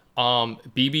 2,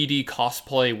 BBD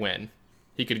cosplay win.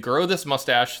 He could grow this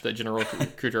mustache that General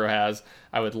Kudro has.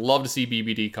 I would love to see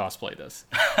BBD cosplay this.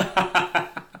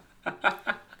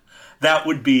 That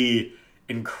would be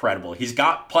incredible. He's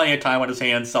got plenty of time on his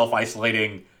hands,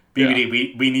 self-isolating. BBD,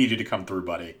 yeah. we need you to come through,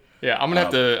 buddy. Yeah, I'm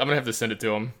gonna have to send it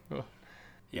to him.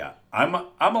 Yeah, I'm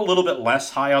a little bit less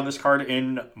high on this card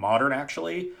in Modern,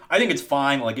 actually. I think it's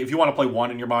fine. If you want to play 1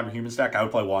 in your Modern Humans deck, I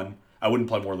would play 1. I wouldn't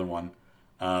play more than 1.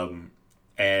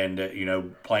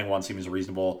 And playing 1 seems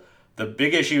reasonable. The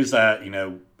big issue is that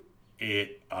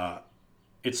it's a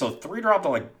 3-drop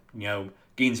that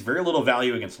gains very little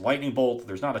value against Lightning Bolt.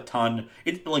 There's not a ton.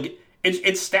 Its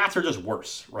stats are just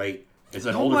worse, right? It's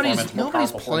an older format.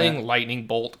 Nobody's playing format. Lightning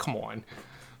Bolt. Come on.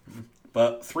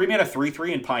 But 3-mana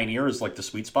 3/3 in Pioneer is the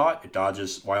sweet spot. It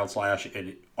dodges Wild Slash.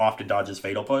 It often dodges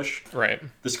Fatal Push. Right.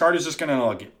 This card is just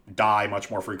going to die much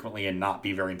more frequently and not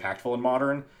be very impactful in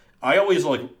Modern. I always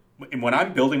when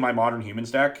I'm building my Modern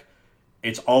Humans deck,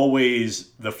 it's always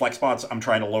the flex spots. I'm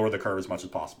trying to lower the curve as much as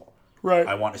possible. Right.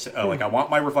 I want to I want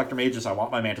my Reflector Mages. I want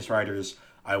my Mantis Riders.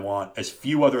 I want as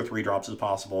few other 3-drops as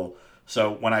possible.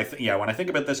 So when I think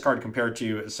about this card compared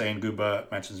to, say, and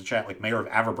Goomba mentions in chat, Mayor of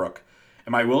Averbrook,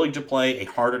 am I willing to play a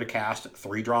harder to cast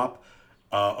 3-drop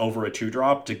over a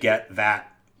 2-drop to get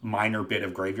that minor bit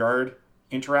of graveyard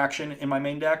interaction in my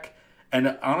main deck?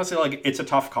 And honestly, it's a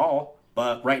tough call.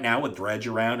 But right now with Dredge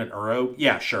around and Uro,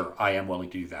 yeah, sure, I am willing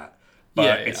to do that.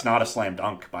 But it's not a slam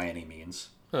dunk by any means.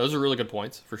 Those are really good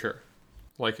points, for sure.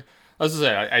 As I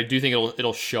say, I do think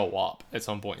it'll show up at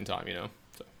some point in time,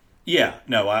 So. Yeah,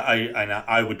 no,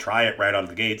 I would try it right out of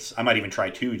the gates. I might even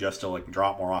try 2 just to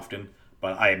drop more often.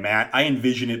 But I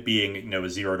envision it being, a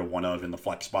 0 to 1 of in the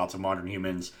flex spots of Modern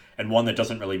Humans, and one that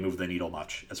doesn't really move the needle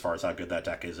much as far as how good that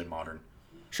deck is in Modern.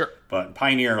 Sure. But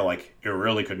Pioneer, it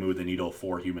really could move the needle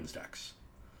for Humans decks.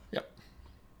 Yep.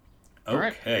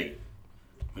 Okay.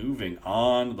 Moving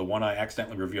on, the one I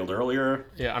accidentally revealed earlier.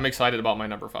 Yeah, I'm excited about my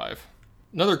number 5.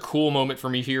 Another cool moment for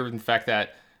me here in the fact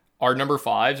that our number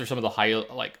 5s are some of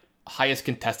the highest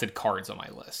contested cards on my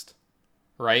list.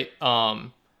 Right?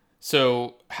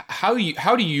 So how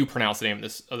do you pronounce the name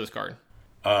of this card?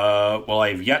 Well,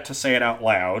 I've yet to say it out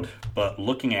loud, but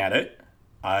looking at it,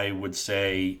 I would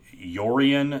say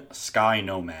Yorion Sky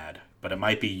Nomad, but it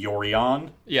might be Yorion.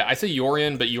 Yeah, I say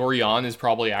Yorion, but Yorion is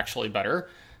probably actually better.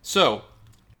 So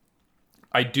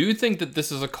I do think that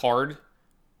this is a card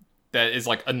that is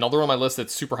another on my list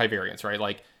that's super high variance,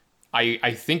 right?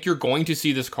 I think you're going to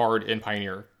see this card in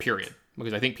Pioneer, period.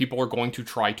 Because I think people are going to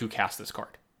try to cast this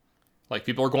card.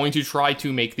 People are going to try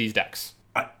to make these decks.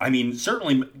 I mean,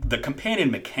 certainly the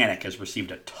companion mechanic has received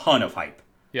a ton of hype.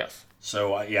 Yes.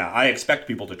 So, I expect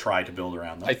people to try to build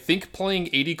around them. I think playing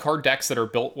 80 card decks that are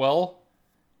built well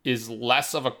is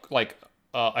less of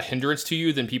a hindrance to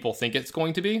you than people think it's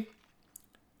going to be.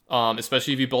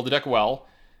 Especially if you build the deck well.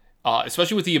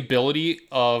 Especially with the ability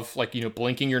of,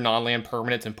 blinking your non-land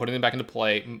permanents and putting them back into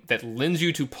play, that lends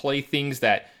you to play things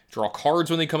that draw cards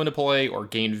when they come into play or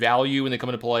gain value when they come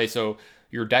into play. So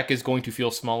your deck is going to feel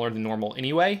smaller than normal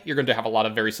anyway. You're going to have a lot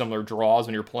of very similar draws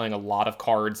when you're playing a lot of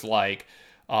cards like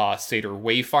Satyr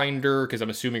Wayfinder, because I'm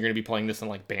assuming you're going to be playing this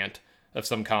in Bant of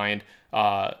some kind,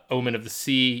 Omen of the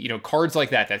Sea, cards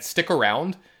like that stick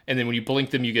around, and then when you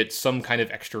blink them, you get some kind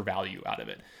of extra value out of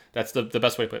it. That's the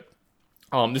best way to put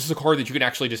it. This is a card that you can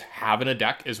actually just have in a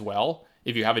deck as well,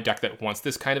 if you have a deck that wants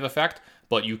this kind of effect,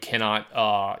 but you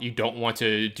cannot, you don't want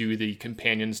to do the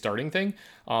companion starting thing.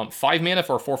 5 mana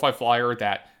for a 4/5 flyer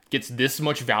that gets this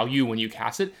much value when you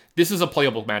cast it. This is a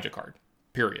playable Magic card,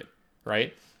 period,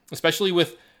 right? Especially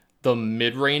with the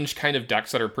mid-range kind of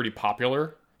decks that are pretty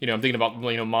popular. I'm thinking about,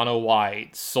 Mono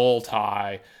White,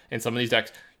 Sultai, and some of these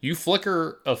decks. You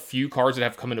flicker a few cards that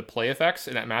have come into play effects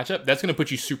in that matchup, that's going to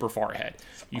put you super far ahead.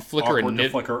 You flicker awkward to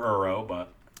flicker Uro,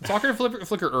 but... It's awkward to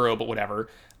flicker Uro, but whatever.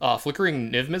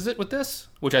 Flickering Niv Mizzet with this,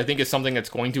 which I think is something that's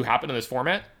going to happen in this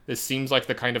format. This seems like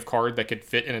the kind of card that could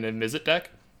fit in a Niv Mizzet deck.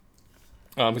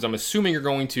 Because I'm assuming you're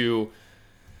going to,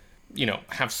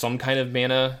 have some kind of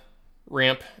mana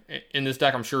ramp in this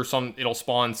deck. I'm sure it'll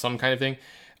spawn some kind of thing.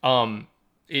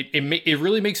 It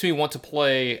really makes me want to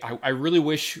play. I really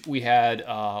wish we had,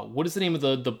 what is the name of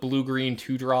the blue-green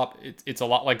 2-drop? It's a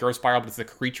lot like Growth Spiral, but it's the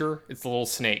creature. It's the little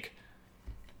snake.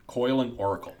 Coiling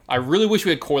Oracle. I really wish we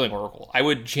had Coiling Oracle. I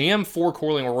would jam 4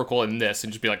 Coiling Oracle in this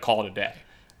and just be call it a day.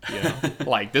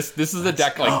 This is a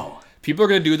deck, people are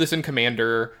going to do this in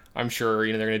Commander, I'm sure.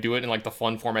 They're going to do it in the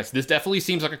fun formats. This definitely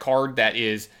seems like a card that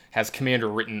has Commander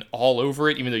written all over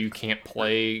it, even though you can't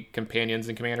play companions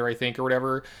in Commander, I think, or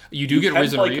whatever. You get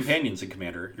Risen Reef. Reef. Companions in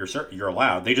Commander. You're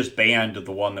allowed. They just banned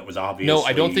the one that was obviously... No,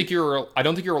 I don't think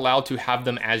you're allowed to have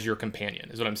them as your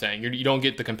companion, is what I'm saying. You don't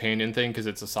get the companion thing because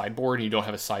it's a sideboard, and you don't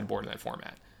have a sideboard in that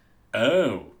format.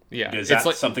 Oh. Yeah. Is that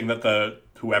something that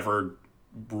whoever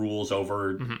rules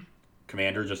over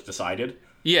Commander just decided?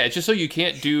 Yeah, it's just so you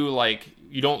can't do,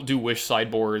 you don't do wish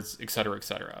sideboards, etc.,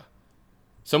 etc.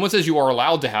 Someone says you are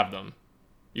allowed to have them.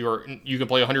 You can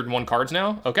play 101 cards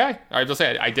now? Okay. I have to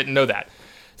say, I didn't know that.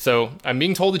 So I'm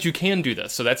being told that you can do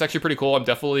this. So that's actually pretty cool. I'm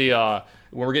definitely, when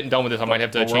we're getting done with this, I might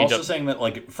have to change up. We're also saying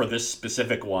that, for this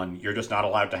specific one, you're just not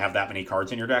allowed to have that many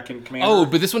cards in your deck in Commander? Oh,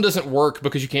 but this one doesn't work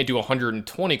because you can't do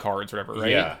 120 cards or whatever,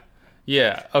 right? Yeah.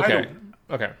 Yeah, okay.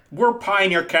 Okay. We're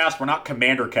Pioneer Cast, we're not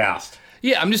Commander Cast.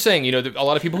 Yeah, I'm just saying, a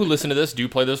lot of people who listen to this do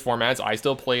play those formats. I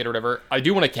still play it or whatever. I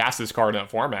do want to cast this card in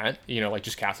that format.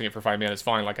 Just casting it for 5 mana is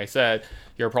fine. Like I said,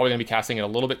 you're probably going to be casting it a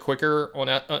little bit quicker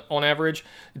on average.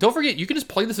 Don't forget, you can just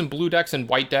play this in blue decks and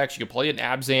white decks. You can play it in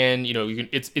Abzan.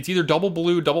 It's either double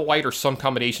blue, double white, or some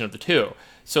combination of the two.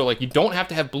 So, you don't have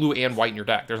to have blue and white in your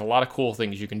deck. There's a lot of cool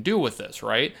things you can do with this,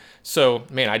 right? So,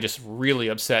 man, I just really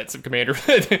upset some Commander.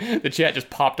 The chat just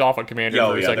popped off on Commander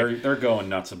for a second. They're going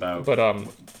nuts about. But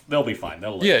they'll be fine.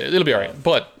 It'll be all right.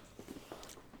 But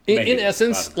in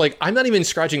essence, I'm not even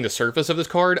scratching the surface of this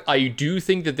card. I do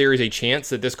think that there is a chance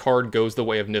that this card goes the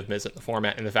way of Niv Mizzet in the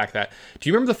format, and the fact that, do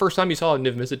you remember the first time you saw a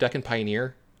Niv Mizzet deck in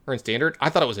Pioneer or in Standard? I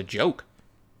thought it was a joke.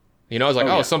 I was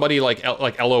like, somebody like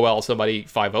LOL, somebody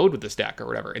 5-0'd with this deck or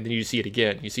whatever. And then you see it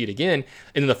again.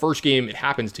 And then the first game, it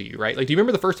happens to you, right? Do you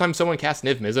remember the first time someone cast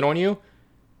Niv Mizzet on you?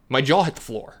 My jaw hit the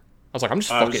floor. I was like,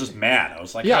 I was just mad. I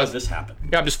was like, how did this happen?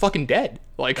 Yeah, I'm just fucking dead.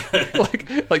 They just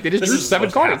drew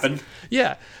 7 cards. Happened.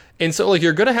 Yeah. And so like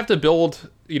you're gonna have to build,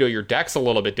 your decks a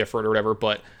little bit different or whatever,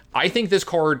 but I think this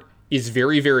card is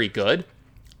very, very good.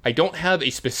 I don't have a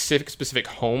specific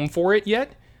home for it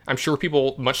yet. I'm sure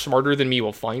people much smarter than me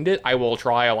will find it. I will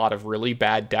try a lot of really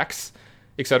bad decks,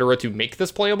 etc., to make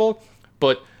this playable.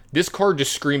 But this card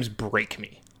just screams break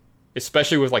me,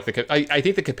 especially with like I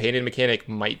think the companion mechanic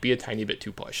might be a tiny bit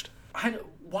too pushed.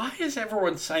 Why is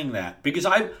everyone saying that? Because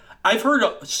I've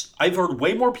heard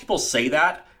way more people say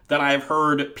that than I've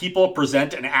heard people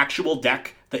present an actual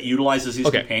deck that utilizes these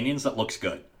companions that looks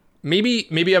good.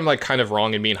 Maybe I'm like kind of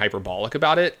wrong and being hyperbolic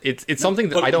about it. It's something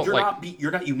that I don't like.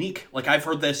 You're not unique. Like I've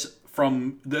heard this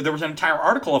from. There was an entire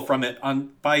article from it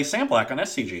by Sam Black on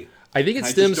SCG. I think it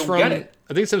stems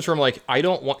from like I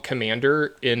don't want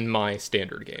Commander in my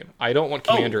standard game. I don't want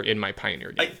Commander in my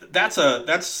Pioneer game.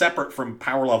 That's separate from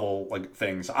power level like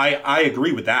things. I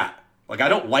agree with that. Like I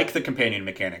don't like the companion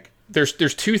mechanic. There's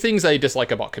two things I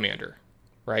dislike about Commander,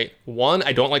 right? One,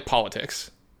 I don't like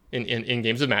politics in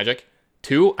games of Magic.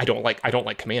 Two, I don't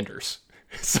like commanders.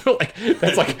 So like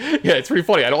that's like yeah, it's pretty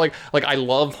funny. I don't like I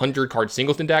love 100 card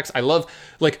singleton decks. I love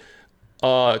like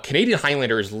Canadian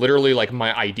Highlander is literally like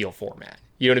my ideal format.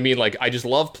 You know what I mean? Like I just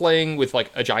love playing with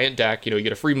like a giant deck, you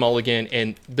get a free mulligan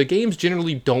and the games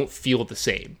generally don't feel the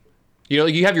same.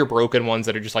 Like you have your broken ones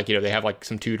that are just like, they have like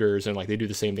some tutors and like they do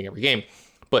the same thing every game.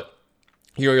 But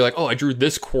you're like, "Oh, I drew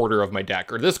this quarter of my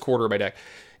deck or this quarter of my deck."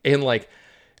 And like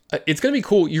it's going to be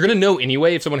cool. You're going to know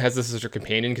anyway if someone has this as their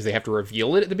companion because they have to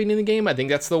reveal it at the beginning of the game. I think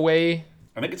that's the way.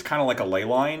 I think it's kind of like a ley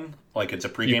line. Like it's a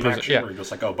pregame action where you're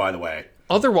just like, oh, by the way.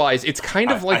 Otherwise, it's kind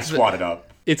of like... I swatted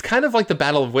up. It's kind of like the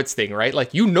Battle of Wits thing, right?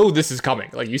 Like, this is coming.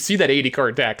 Like, you see that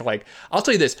 80-card deck. Like, I'll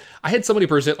tell you this. I had somebody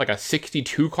present like a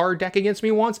 62-card deck against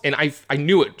me once, and I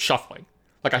knew it shuffling.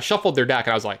 Like, I shuffled their deck,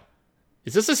 and I was like,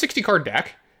 is this a 60-card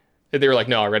deck? And they were like,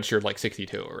 no, I registered like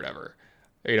 62 or whatever.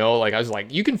 Like, I was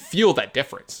like, you can feel that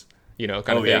difference. Kind of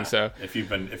thing. Yeah. So if you've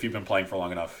been playing for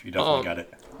long enough, you definitely got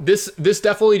it. This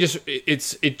definitely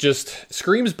it just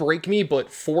screams break me.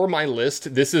 But for my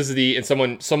list, this is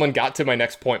and someone got to my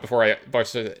next point before I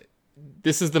said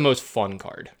this is the most fun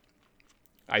card.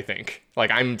 I think like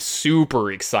I'm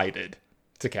super excited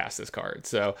to cast this card.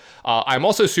 So I'm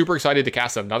also super excited to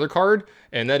cast another card,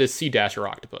 and that is Sea Dasher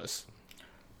Octopus.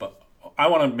 But I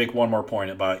want to make one more point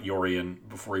about Yorion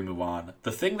before we move on.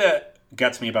 The thing that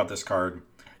gets me about this card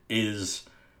is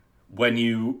when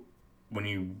you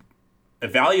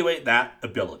evaluate that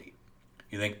ability,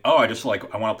 you think, oh, I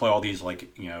want to play all these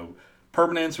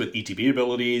permanents with ETB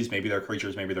abilities. Maybe they're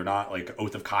creatures, maybe they're not. Like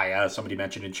Oath of Kaya, somebody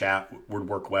mentioned in chat, would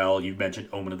work well. You mentioned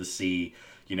Omen of the Sea.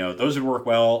 Those would work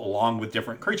well along with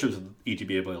different creatures with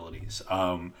ETB abilities.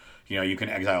 You can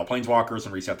exile planeswalkers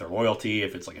and reset their loyalty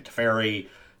if it's like a Teferi,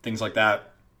 things like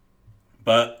that.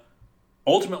 But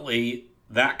ultimately,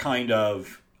 that kind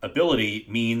of ability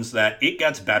means that it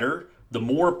gets better the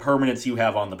more permanents you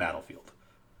have on the battlefield.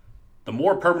 The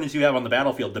more permanents you have on the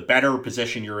battlefield, the better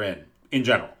position you're in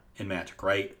general, in Magic,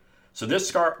 right? So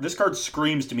this card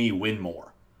screams to me win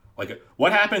more. Like,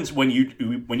 what happens when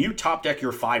you top deck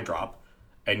your 5-drop,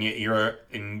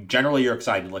 and generally you're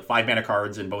excited, like 5 mana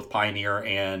cards in both Pioneer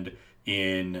and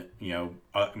in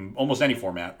almost any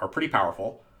format are pretty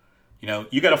powerful. You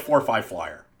get a 4/5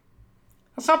 flyer.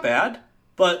 That's not bad.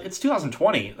 But it's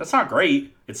 2020. That's not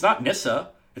great. It's not Nissa.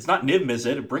 It's not Niv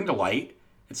Mizzet, Bring to Light.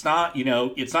 It's not,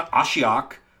 it's not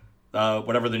Ashiok,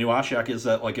 whatever the new Ashiok is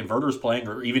that like Inverter's playing,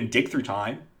 or even Dig Through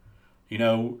Time.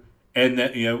 And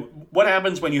that, what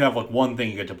happens when you have like one thing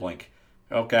you get to blink?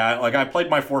 Okay, I played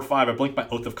my 4/5, I blinked my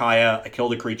Oath of Kaya, I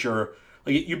killed a creature.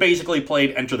 Like you basically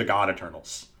played Enter the God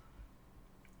Eternals.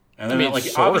 And then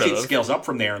obviously it scales up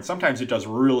from there, and sometimes it does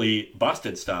really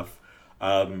busted stuff.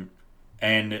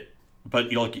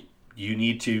 But you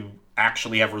need to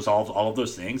actually have resolved all of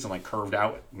those things and like curved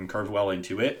well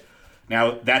into it.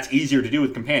 Now that's easier to do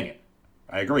with Companion.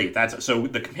 I agree. So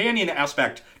the Companion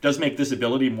aspect does make this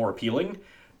ability more appealing,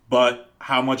 but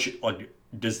how much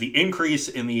does the increase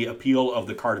in the appeal of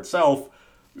the card itself?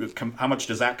 How much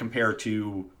does that compare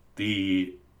to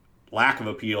the lack of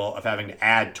appeal of having to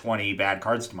add 20 bad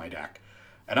cards to my deck?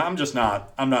 And I'm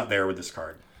not there with this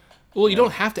card. Well, you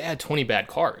don't have to add 20 bad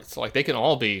cards. Like they can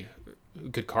all be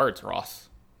good cards, Ross,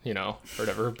 or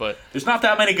whatever, but there's not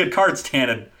that many good cards,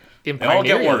 Tannen. They all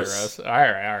get worse. All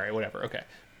right, whatever, okay.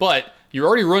 But you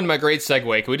already ruined my great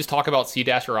segue. Can we just talk about Sea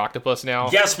Dasher Octopus now?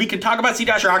 Yes, we can talk about Sea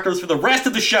Dasher Octopus for the rest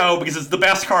of the show because it's the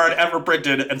best card ever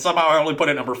printed, and somehow I only put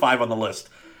it number 5 on the list.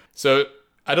 So,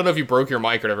 I don't know if you broke your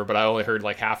mic or whatever, but I only heard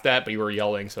like half that, but you were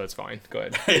yelling, so it's fine. Go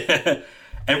ahead.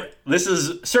 And this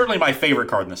is certainly my favorite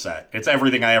card in the set. It's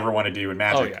everything I ever want to do in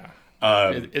Magic.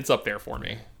 Oh, yeah. It's up there for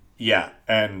me. Yeah,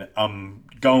 and I'm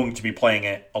going to be playing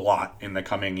it a lot in the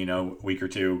coming, week or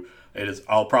two.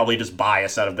 I'll probably just buy a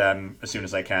set of them as soon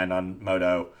as I can on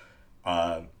Moto.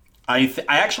 I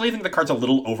actually think the card's a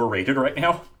little overrated right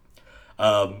now.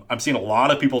 I'm seeing a lot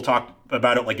of people talk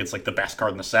about it like it's like the best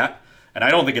card in the set, and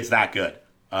I don't think it's that good.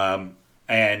 But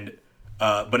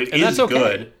it is okay.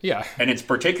 good. Yeah, and it's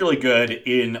particularly good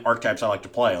in archetypes I like to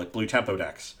play, like blue tempo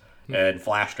decks and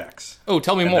flash decks. Oh,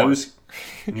 tell me more.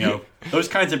 Those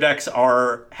kinds of decks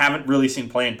haven't really seen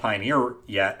play in Pioneer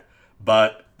yet,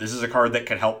 but this is a card that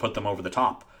can help put them over the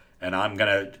top. And I'm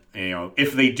gonna,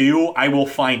 if they do, I will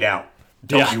find out.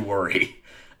 Don't you worry.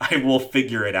 I will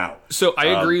figure it out. So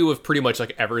I agree with pretty much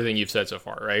like everything you've said so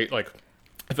far, right? Like,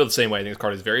 I feel the same way. I think this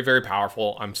card is very, very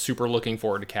powerful. I'm super looking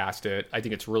forward to cast it. I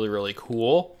think it's really, really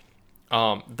cool.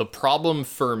 The problem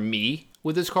for me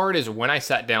with this card is when I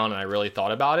sat down and I really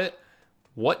thought about it,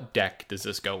 what deck does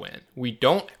this go in? We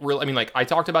don't really, I mean, like, I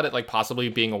talked about it like possibly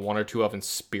being a 1 or 2 of in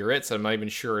Spirits. I'm not even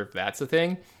sure if that's a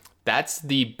thing. That's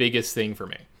the biggest thing for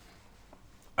me.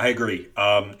 I agree.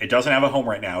 It doesn't have a home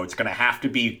right now. It's going to have to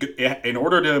be, in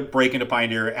order to break into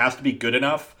Pioneer, it has to be good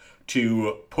enough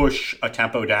to push a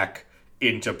tempo deck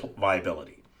into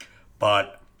viability.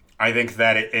 But I think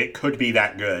that it could be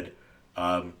that good.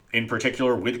 In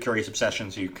particular, with Curious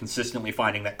Obsession, so you're consistently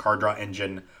finding that card draw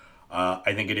engine.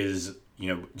 I think it is,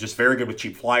 just very good with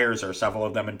cheap flyers. There are several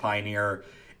of them in Pioneer.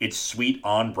 It's sweet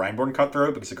on Brineborn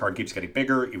Cutthroat because the card keeps getting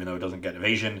bigger, even though it doesn't get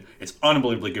evasion. It's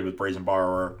unbelievably good with Brazen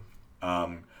Borrower.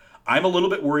 I'm a little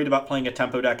bit worried about playing a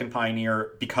tempo deck in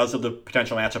Pioneer because of the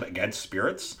potential matchup against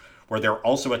Spirits, where they're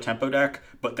also a tempo deck,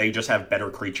 but they just have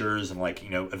better creatures and,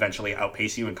 eventually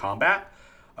outpace you in combat.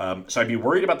 So I'd be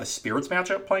worried about the Spirits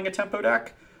matchup playing a tempo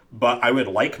deck, but I would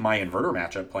like my Inverter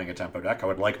matchup playing a tempo deck. I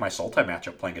would like my Sultai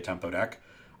matchup playing a tempo deck,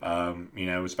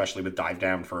 especially with Dive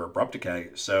Down for Abrupt Decay.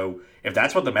 So if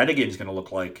that's what the metagame is going to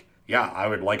look like, yeah, I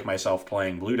would like myself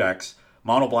playing blue decks.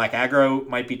 Mono black aggro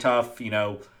might be tough, you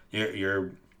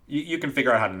can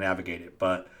figure out how to navigate it,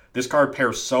 but this card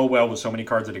pairs so well with so many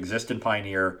cards that exist in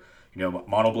Pioneer.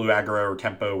 Mono blue aggro or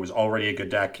tempo was already a good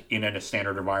deck in a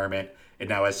standard environment. It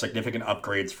now has significant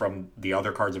upgrades from the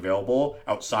other cards available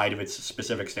outside of its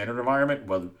specific standard environment,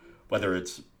 whether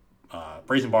it's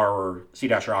Brazen Borrower, Sea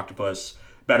Dasher Octopus,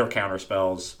 better counter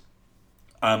spells.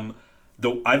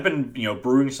 Though I've been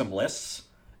brewing some lists,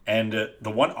 and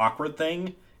the one awkward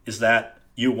thing is that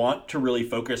you want to really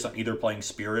focus on either playing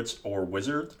Spirits or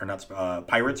Wizards, or not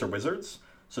Pirates or Wizards,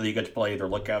 so that you get to play either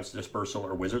Lookouts, Dispersal,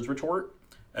 or Wizard's Retort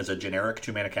as a generic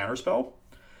 2-mana counterspell.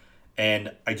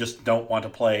 And I just don't want to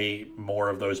play more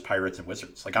of those Pirates and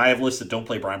Wizards. Like, I have lists that don't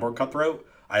play Brineborn Cutthroat.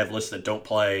 I have lists that don't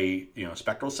play,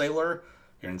 Spectral Sailor.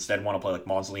 You instead want to play, like,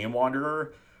 Mausoleum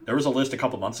Wanderer. There was a list a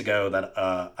couple months ago that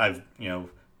I've,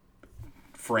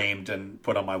 framed and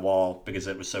put on my wall because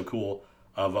it was so cool,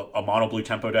 of a mono blue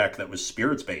tempo deck that was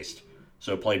Spirits based.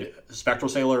 So it played Spectral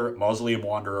Sailor, Mausoleum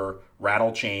Wanderer,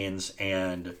 Rattle Chains,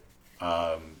 and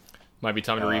might be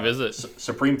time to revisit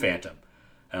Supreme Phantom.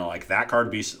 And that card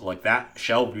would be that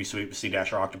shell would be sweet with Sea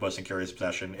Dasher Octopus and Curious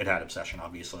Obsession. It had Obsession,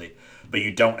 obviously, but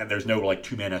you don't. And there's no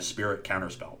 2-mana Spirit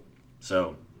counterspell.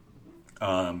 So,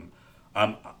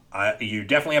 you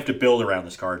definitely have to build around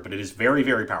this card, but it is very,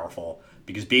 very powerful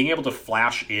because being able to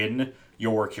flash in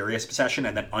your Curious Obsession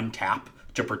and then untap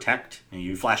to protect, and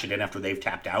you flash it in after they've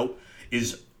tapped out,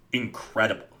 is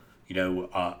incredible. You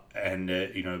don't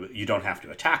have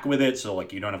to attack with it, so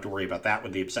you don't have to worry about that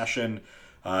with the Obsession.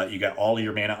 You got all of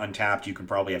your mana untapped. You can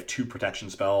probably have 2 protection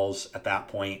spells at that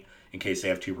point in case they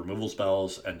have 2 removal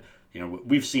spells. And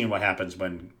we've seen what happens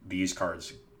when these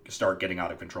cards start getting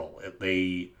out of control.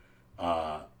 They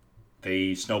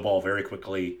snowball very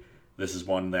quickly. This is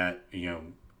one that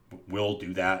will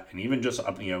do that, and even just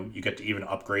you get to even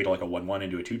upgrade a 1/1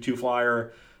 into a 2/2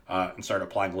 flyer. And start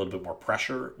applying a little bit more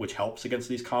pressure, which helps against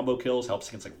these combo kills, helps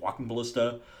against Walking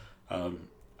Ballista.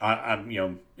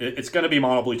 It's going to be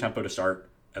mono blue tempo to start,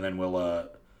 and then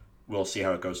we'll see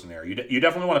how it goes from there. You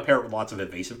definitely want to pair it with lots of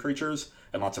evasive creatures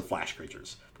and lots of flash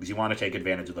creatures because you want to take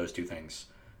advantage of those 2 things,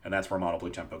 and that's where mono blue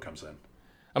tempo comes in.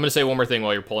 I'm going to say one more thing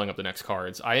while you're pulling up the next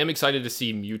cards. I am excited to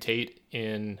see Mutate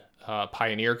in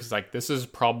Pioneer because this is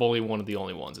probably one of the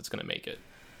only ones that's going to make it.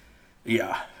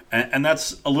 Yeah. And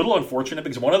that's a little unfortunate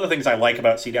because one of the things I like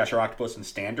about Sea Dasher Octopus in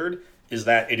Standard is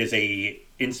that it is a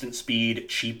instant speed,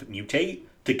 cheap mutate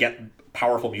to get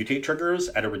powerful mutate triggers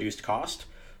at a reduced cost.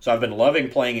 So I've been loving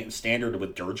playing it in Standard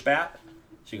with Dirgebat.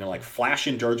 So you can flash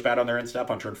in Dirgebat on their end step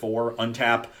on turn 4,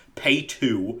 untap, pay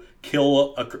 2,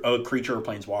 kill a creature or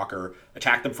planeswalker,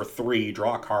 attack them for 3,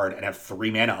 draw a card, and have 3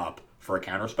 mana up for a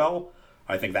counterspell.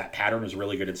 I think that pattern is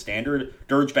really good in Standard.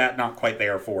 Dirgebat not quite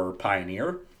there for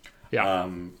Pioneer. Yeah.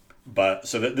 But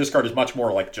so this card is much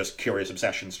more like just Curious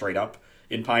Obsession straight up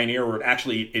in Pioneer, where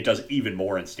it does even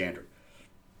more in Standard.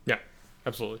 Yeah,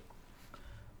 absolutely.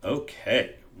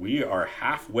 Okay, we are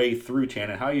halfway through,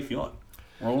 Tannen. How are you feeling?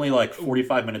 We're only like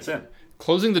 45 minutes in.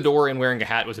 Closing the door and wearing a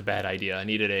hat was a bad idea. I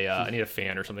need a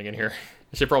fan or something in here.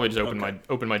 I should probably just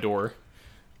open my door.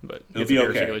 But it'll be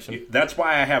okay. That's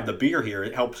why I have the beer here.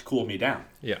 It helps cool me down.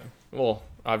 Yeah. Well,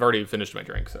 I've already finished my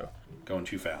drink, so going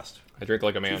too fast. I drink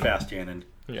like a man. Too fast, Tannen.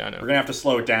 Yeah, I know. We're gonna have to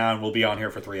slow it down. We'll be on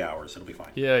here for 3 hours. It'll be fine.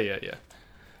 Yeah.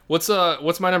 What's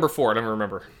my number 4? I don't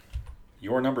remember.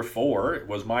 Your number 4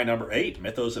 was my number 8,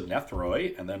 Mythos of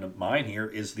Nethroi, and then mine here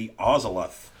is the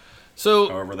Ozolith. So,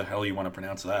 however the hell you want to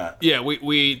pronounce that. Yeah,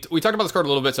 we talked about this card a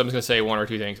little bit, so I'm just going to say one or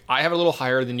two things. I have it a little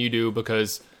higher than you do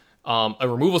because a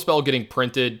removal spell getting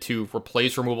printed to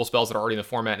replace removal spells that are already in the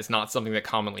format is not something that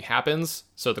commonly happens.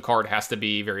 So the card has to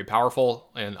be very powerful,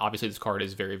 and obviously this card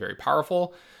is very, very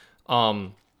powerful.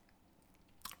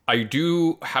 I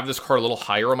do have this card a little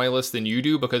higher on my list than you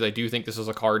do because I do think this is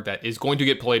a card that is going to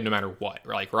get played no matter what.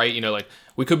 Like, right?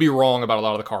 We could be wrong about a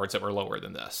lot of the cards that were lower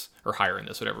than this or higher than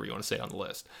this, whatever you want to say on the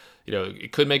list.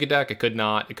 It could make a deck, it could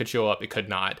not, it could show up, it could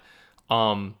not.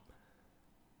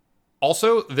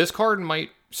 Also, this card might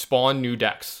spawn new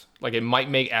decks. Like, it might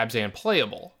make Abzan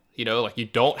playable. You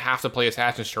don't have to play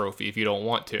Assassin's Trophy if you don't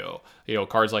want to.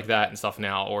 Cards like that and stuff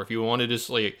now. Or if you want to just,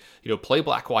 play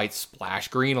black-white, splash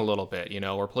green a little bit,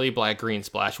 or play black-green,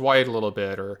 splash white a little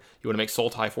bit, or you want to make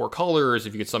Sultai 4 colors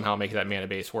if you could somehow make that mana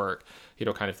base work,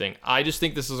 kind of thing. I just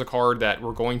think this is a card that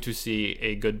we're going to see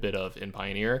a good bit of in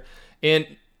Pioneer. And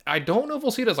I don't know if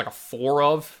we'll see it as like a 4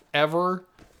 of ever,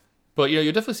 but you'll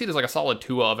definitely see it as like a solid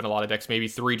 2 of in a lot of decks, maybe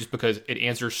 3, just because it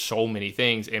answers so many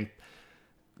things. And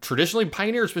traditionally,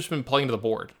 Pioneer has just been playing to the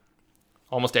board.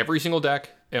 Almost every single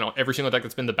deck, every single deck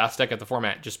that's been the best deck at the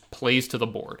format just plays to the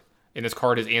board. And this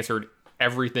card has answered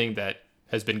everything that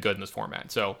has been good in this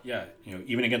format. So yeah,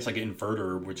 even against like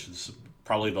Inverter, which is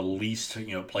probably the least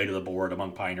play to the board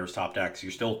among Pioneer's top decks,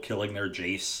 you're still killing their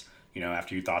Jace.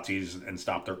 After you Thoughtseize and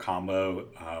stop their combo,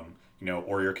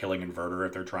 or you're killing Inverter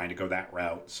if they're trying to go that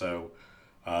route. So,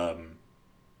 I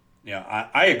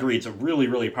agree. It's a really,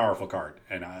 really powerful card,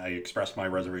 and I expressed my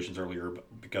reservations earlier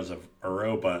because of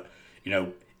Uro. But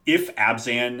if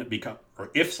Abzan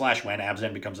when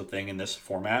Abzan becomes a thing in this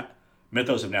format,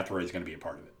 Mythos of Nethroi is going to be a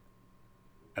part of it,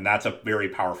 and that's a very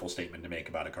powerful statement to make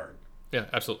about a card. Yeah,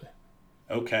 absolutely.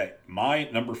 Okay, my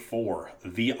number 4,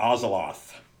 the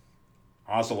Ozolith.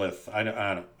 Ozolith. I don't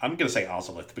know. I'm going to say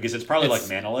Ozolith because it's probably like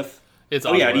Manolith. It's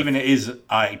Ozolith. Yeah, it even is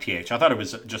ITH. I thought it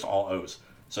was just all O's.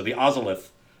 So the Ozolith.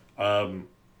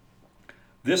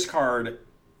 This card,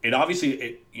 it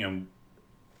obviously,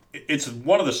 it's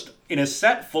one of the, in a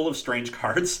set full of strange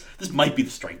cards, this might be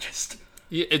the strangest.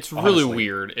 Yeah, it's really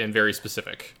weird and very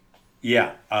specific.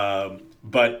 Yeah,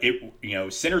 but it,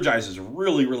 synergizes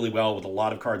really, really well with a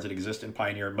lot of cards that exist in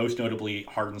Pioneer, most notably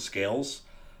Hardened Scales.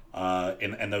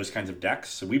 And those kinds of decks.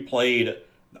 So we played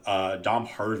Dom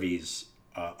Harvey's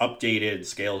updated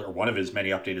scales, or one of his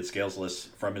many updated scales lists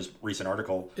from his recent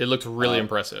article. It looked really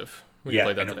impressive. Yeah,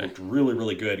 and it looked really,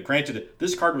 really good. Granted,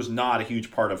 this card was not a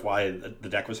huge part of why the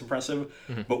deck was impressive,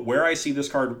 but where I see this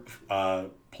card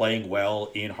playing well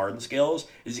in Hardened Scales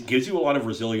is it gives you a lot of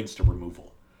resilience to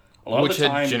removal. Which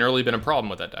had generally been a problem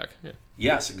with that deck. Yeah.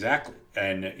 Yes, exactly.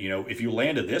 And, if you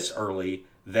landed this early,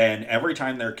 then every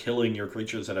time they're killing your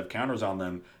creatures that have counters on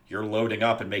them, you're loading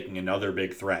up and making another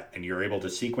big threat. And you're able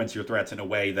to sequence your threats in a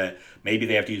way that maybe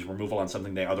they have to use removal on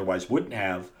something they otherwise wouldn't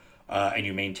have, and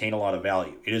you maintain a lot of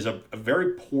value. It is a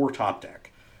very poor top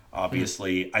deck,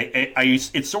 obviously.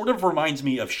 It sort of reminds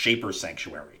me of Shaper's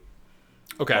Sanctuary.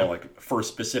 Okay. Like for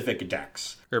specific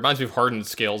decks. It reminds me of Hardened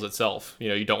Scales itself.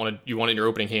 You want it in your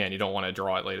opening hand. You don't want to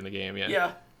draw it late in the game. Yeah.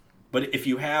 Yeah. But if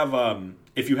you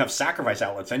have sacrifice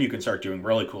outlets, then you can start doing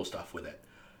really cool stuff with it.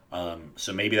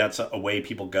 So maybe that's a way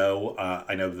people go.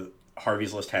 I know that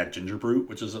Harvey's list had Gingerbrute,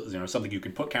 which is something you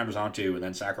can put counters onto and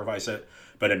then sacrifice it.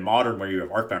 But in Modern, where you have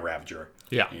Arcbound Ravager,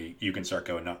 yeah, you can start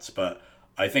going nuts. But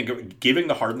I think giving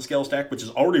the Hardened Scales deck, which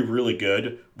is already really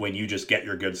good when you just get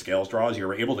your good Scales draws,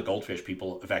 you're able to Goldfish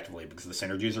people effectively because the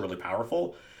synergies are really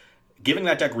powerful. Giving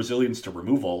that deck resilience to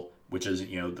removal, which is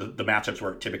the matchups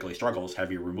where it typically struggles,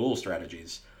 heavy removal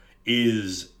strategies,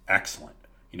 is excellent.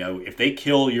 If they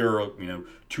kill your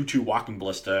 2/2 Walking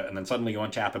Ballista and then suddenly you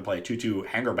untap and play a 2/2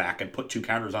 Hangerback and put 2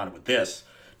 counters on it with this,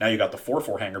 now you got the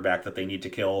 4/4 Hangerback that they need to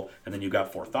kill, and then you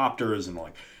got 4 Thopters, and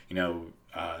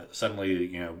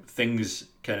suddenly things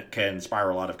can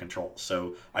spiral out of control.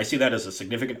 So I see that as a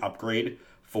significant upgrade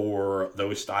for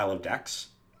those style of decks,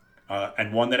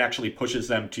 and one that actually pushes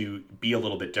them to be a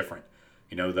little bit different.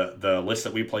 The list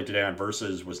that we played today on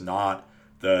Versus was not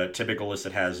the typical list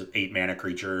that has 8 mana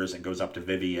creatures and goes up to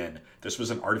Vivian. This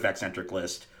was an artifact-centric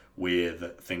list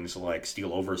with things like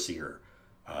Steel Overseer,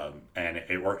 and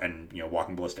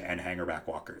Walking Ballista and Hangerback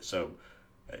Walker. So,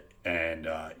 and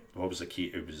what was the key?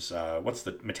 It was what's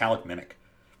the Metallic Mimic.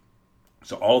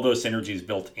 So all those synergies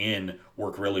built in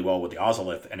work really well with the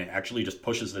Ozolith, and it actually just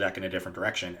pushes the deck in a different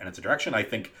direction. And it's a direction I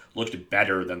think looked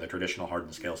better than the traditional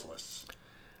Hardened Scales lists.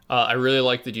 I really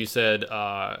like that you said,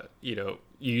 you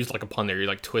used like a pun there, you're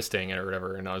like twisting it or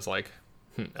whatever, and I was like,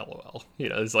 LOL.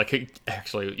 It's like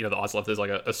actually, the Ozolith is like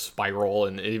a spiral,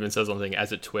 and it even says something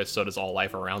as it twists, so does all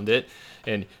life around it.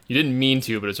 And you didn't mean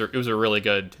to, but it was a really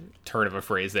good turn of a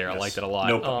phrase there. Yes. I liked it a lot.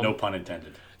 No pun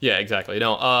intended. Yeah, exactly.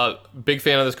 Big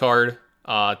fan of this card.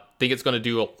 Think it's going to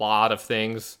do a lot of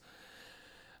things.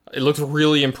 It looks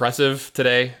really impressive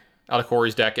today out of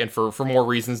Corey's deck, and for more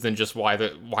reasons than just why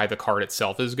the card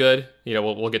itself is good.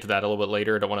 We'll get to that a little bit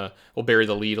later. We'll bury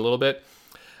the lead a little bit.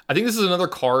 I think this is another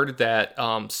card that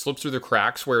slips through the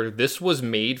cracks where this was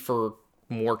made for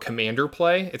more commander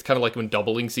play. It's kind of like when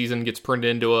Doubling Season gets printed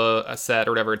into a set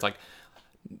or whatever. It's like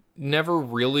never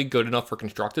really good enough for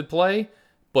constructed play,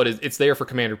 but it's there for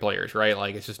commander players, right?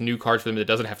 Like it's just new cards for them that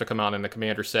doesn't have to come out in the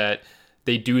commander set.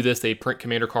 They do this, they print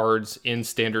commander cards in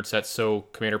standard sets so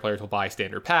commander players will buy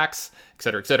standard packs, et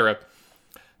cetera, et cetera.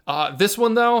 This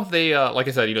one, though, they, like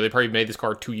I said, they probably made this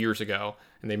card 2 years ago,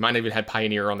 and they might not even had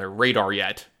Pioneer on their radar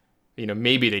yet.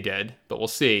 Maybe they did, but we'll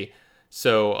see.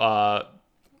 So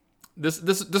this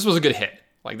was a good hit.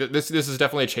 Like this is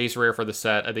definitely a chase rare for the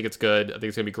set. I think it's good. I think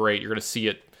it's gonna be great. You're gonna see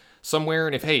it somewhere,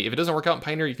 and if it doesn't work out in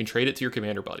Pioneer, you can trade it to your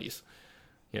commander buddies,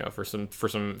 for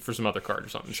some other card or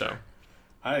something. Sure. So.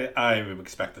 I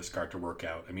expect this card to work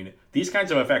out. I mean, these kinds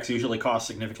of effects usually cost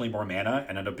significantly more mana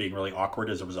and end up being really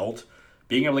awkward as a result.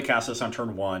 Being able to cast this on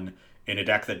turn 1 in a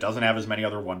deck that doesn't have as many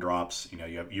other 1-drops,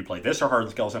 you play this or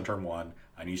Hardened Scales on turn 1,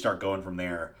 and you start going from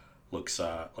there, looks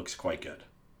quite good.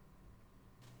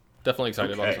 Definitely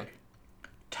excited about this.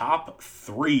 Top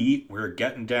 3, we're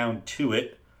getting down to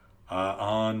it.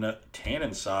 On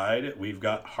Tannen's side, we've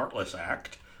got Heartless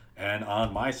Act, and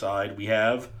on my side, we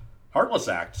have Heartless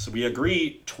Act. So we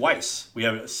agree twice. We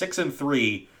have 6 and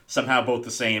 3, somehow both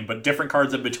the same, but different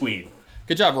cards in between.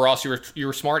 Good job, Ross. You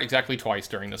were smart exactly twice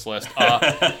during this list.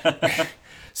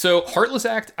 So Heartless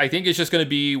Act, I think, is just going to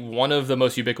be one of the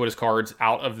most ubiquitous cards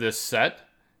out of this set.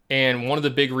 And one of the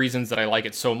big reasons that I like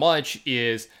it so much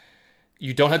is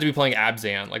you don't have to be playing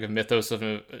Abzan, like a Mythos,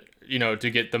 to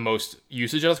get the most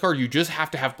usage out of this card. You just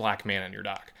have to have black mana in your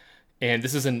deck. And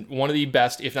this is one of the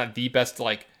best, if not the best,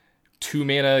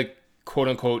 2-mana,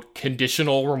 quote-unquote,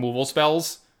 conditional removal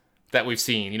spells that we've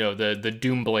seen. The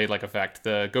Doomblade-like effect,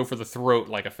 the Go for the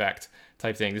Throat-like effect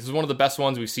type thing. This is one of the best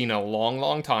ones we've seen in a long,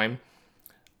 long time.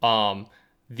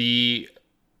 The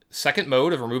second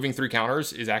mode of removing 3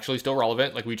 counters is actually still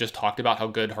relevant. Like we just talked about how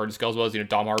good Hardened Scales was.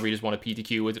 Dom Harvey just won a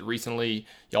PTQ with it recently.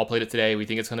 Y'all played it today. We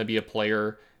think it's going to be a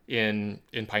player in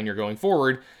Pioneer going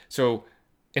forward. So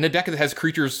in a deck that has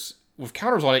creatures with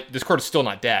counters on it, this card is still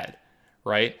not dead,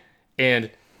 right?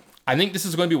 And I think this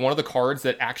is going to be one of the cards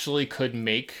that actually could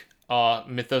make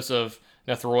Mythos of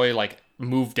Nethroi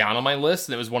move down on my list.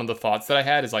 And it was one of the thoughts that I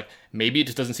had is maybe it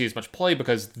just doesn't see as much play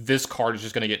because this card is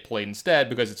just going to get played instead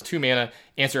because it's 2 mana,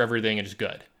 answer everything, and it's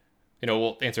good.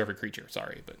 We'll answer every creature.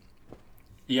 Sorry, but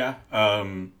yeah.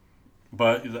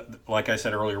 But like I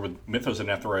said earlier, with Mythos of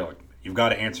Nethroi, you've got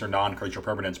to answer non-creature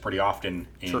permanents pretty often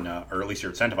in, sure. Or at least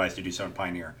you're incentivized to do so in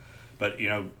Pioneer. But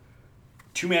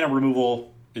 2 mana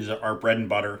removal is our bread and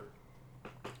butter,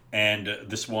 and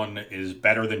this one is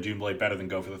better than Doomblade, better than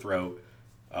Go for the Throat.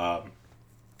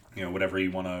 Whatever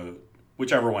you want to,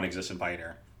 whichever one exists in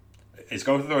Pioneer. Is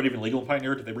Go for the Throat even legal in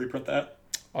Pioneer? Did they reprint that?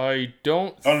 I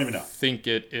don't even know. Think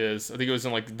it is. I think it was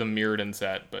in the Mirrodin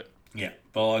set, but yeah.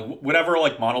 But whatever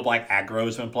mono black aggro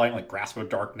has been playing, Grasp of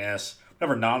Darkness,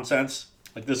 whatever nonsense,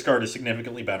 this card is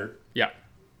significantly better. Yeah.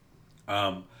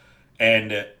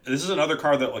 And this is another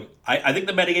card that I think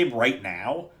the metagame right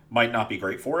now might not be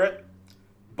great for it,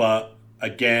 but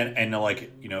again, and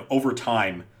over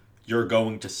time, you're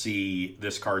going to see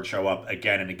this card show up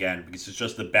again and again because it's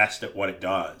just the best at what it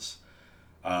does.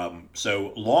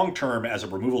 So long term, as a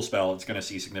removal spell, it's going to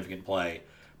see significant play.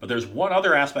 But there's one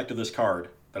other aspect of this card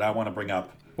that I want to bring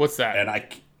up. What's that? And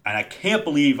I can't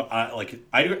believe I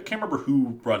can't remember who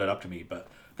brought it up to me, but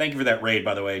thank you for that raid,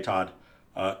 by the way, Todd,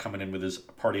 coming in with his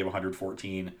party of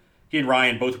 114. He and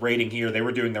Ryan both raiding here. They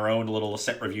were doing their own little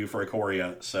set review for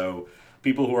Ikoria. So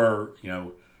people who are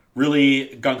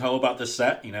really gung-ho about this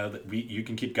set, you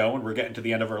can keep going. We're getting to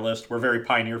the end of our list. We're very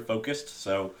Pioneer focused,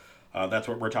 so that's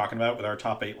what we're talking about with our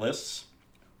top 8 lists.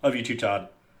 Love you too, Todd.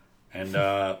 And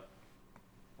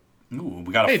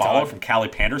we got a Hey, follow Todd. from Callie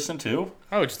Panderson too.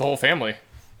 Oh, just the whole family.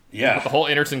 Yeah, The whole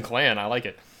Anderson clan. I like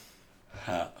it.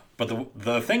 but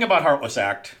the thing about Heartless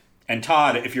Act, and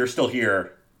Todd, if you're still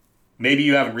here, maybe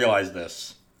you haven't realized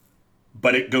this,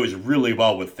 but it goes really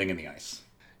well with Thing in the Ice.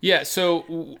 Yeah,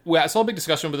 so I saw a big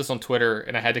discussion about this on Twitter,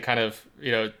 and I had to kind of,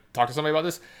 talk to somebody about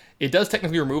this. It does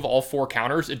technically remove all 4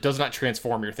 counters. It does not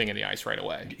transform your Thing in the Ice right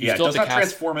away. Yeah, it does not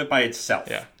transform it by itself.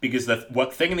 Yeah. Because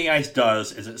what Thing in the Ice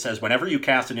does is it says whenever you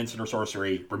cast an instant or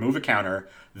sorcery, remove a counter,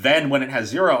 then when it has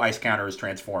 0 ice counters,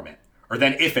 transform it. Or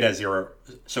then if it has 0.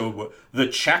 So the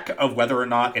check of whether or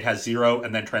not it has 0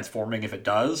 and then transforming if it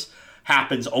does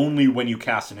happens only when you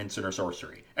cast an instant or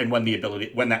sorcery and when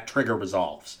that trigger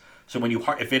resolves. So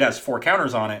if it has 4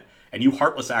 counters on it and you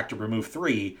Heartless Act to remove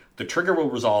 3, the trigger will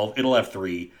resolve, it'll have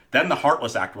 3, then the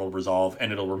Heartless Act will resolve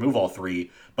and it'll remove all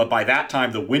 3, but by that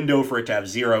time the window for it to have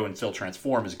 0 and still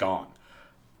transform is gone.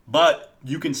 But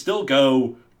you can still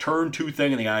go turn 2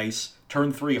 Thing in the Ice,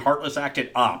 turn 3 Heartless Act and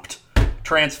Opt,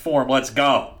 transform, let's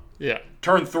go. Yeah.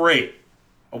 Turn 3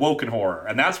 Awoken Horror,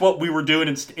 and that's what we were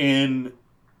doing in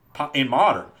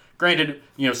Modern. Granted,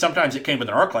 sometimes it came with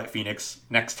an Arclight Phoenix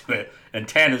next to it, and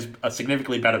 10 is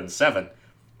significantly better than 7.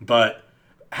 But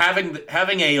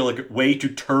having a way to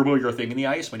turbo your Thing in the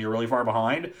Ice when you're really far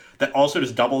behind that also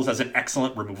just doubles as an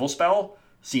excellent removal spell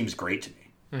seems great to me.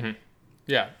 Mm-hmm.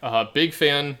 Yeah, big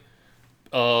fan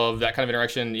of that kind of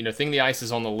interaction. Thing in the Ice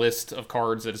is on the list of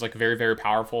cards that is very, very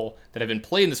powerful that have been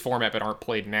played in this format but aren't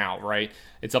played now, right?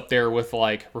 It's up there with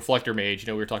Reflector Mage,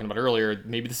 we were talking about earlier.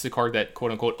 Maybe this is a card that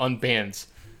quote unquote unbans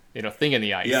Thing in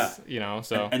the Ice. Yeah.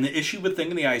 So and the issue with Thing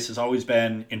in the Ice has always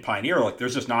been in Pioneer,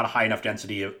 there's just not a high enough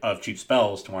density of cheap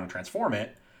spells to want to transform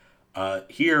it.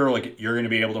 Here, you're going to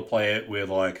be able to play it with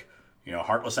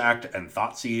Heartless Act and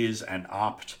Thoughtseize and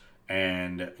Opt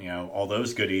and all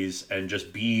those goodies and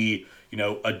just be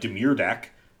a Dimir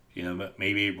deck.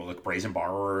 Maybe Brazen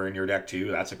Borrower in your deck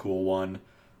too. That's a cool one.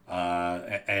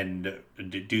 And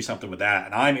do something with that.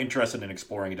 And I'm interested in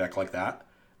exploring a deck like that.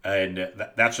 And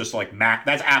that's just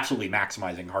that's absolutely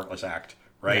maximizing Heartless Act,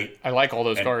 right? Yeah, I like all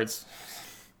those cards.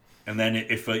 And then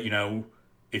if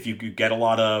you could get a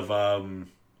lot of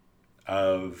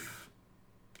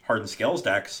Hardened Scales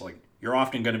decks, you're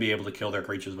often going to be able to kill their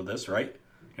creatures with this, right?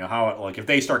 If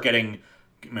they start getting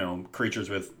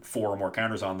creatures with 4 or more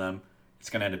counters on them,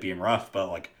 it's going to end up being rough.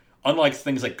 But unlike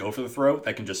things like Go for the Throat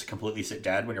that can just completely sit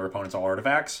dead when your opponent's all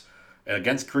artifacts,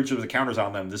 against creatures with counters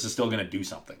on them, this is still going to do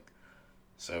something.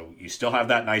 So you still have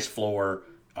that nice floor.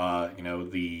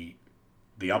 The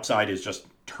upside is just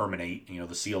terminate.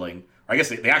 The ceiling. Or I guess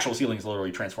the actual ceiling is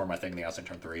literally transform my Thing in the Ice in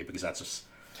turn 3 because that's just.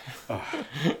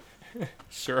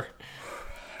 Sure.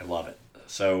 I love it.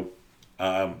 So,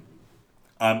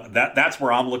 that's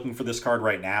where I'm looking for this card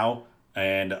right now,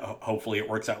 and hopefully it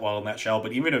works out well in that shell.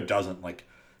 But even if it doesn't,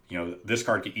 this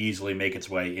card could easily make its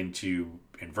way into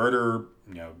Inverter,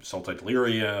 Sultai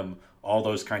Delirium, all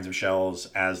those kinds of shells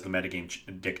as the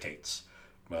metagame dictates.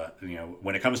 But,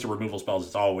 when it comes to removal spells,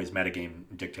 it's always metagame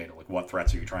dictated. What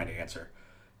threats are you trying to answer?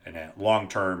 And long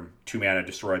term, 2 mana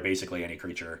destroy basically any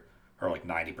creature, or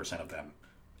 90% of them.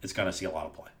 It's going to see a lot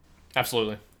of play.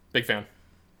 Absolutely. Big fan.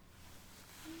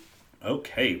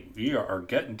 Okay, we are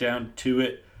getting down to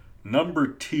it. Number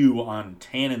 2 on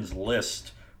Tannen's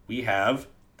list, we have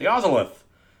the Ozolith.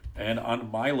 And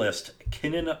on my list,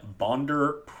 Kinnan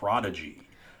Bonder Prodigy.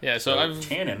 Yeah, so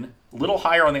Tannen, a little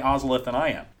higher on the Ozolith than I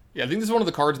am. Yeah, I think this is one of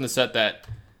the cards in the set that,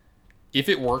 if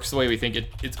it works the way we think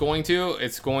it's going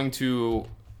to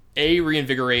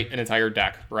reinvigorate an entire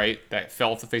deck, right? That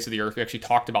fell off the face of the earth. We actually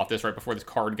talked about this right before this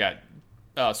card got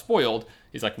spoiled.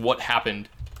 Is what happened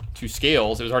to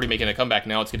Scales. It was already making a comeback.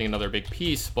 Now it's getting another big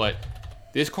piece, but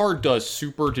this card does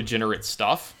super degenerate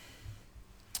stuff,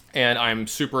 and I'm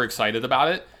super excited about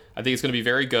it. I think it's going to be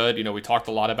very good. We talked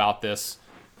a lot about this,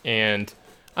 and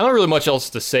I don't really much else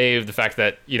to say. The fact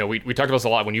that we talked about this a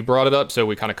lot when you brought it up, so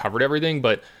we kind of covered everything.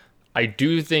 But I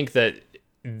do think that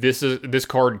this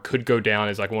card could go down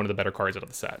as one of the better cards out of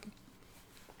the set.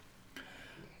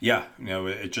 Yeah,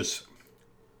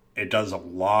 it does a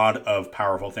lot of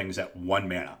powerful things at 1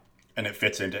 mana, and it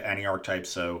fits into any archetype.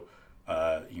 So,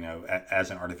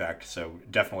 as an artifact, so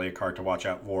definitely a card to watch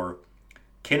out for.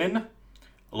 Kinnan,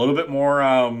 a little bit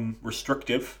more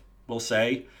restrictive, we'll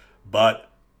say, but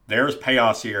there's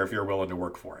payoffs here if you're willing to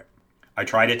work for it. I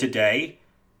tried it today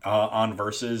on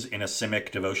Versus in a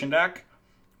Simic Devotion deck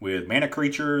with mana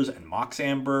creatures and Mox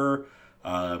Amber,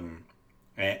 and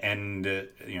and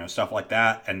stuff like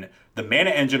that. And the mana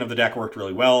engine of the deck worked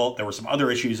really well. There were some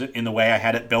other issues in the way I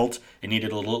had it built. It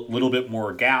needed a little bit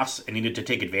more gas. It needed to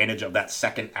take advantage of that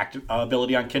second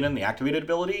ability on Kinnan, the activated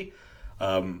ability.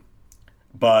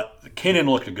 But Kinnan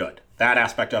looked good. That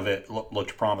aspect of it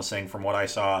looked promising from what I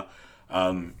saw.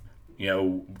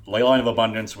 Leyline of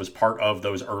Abundance was part of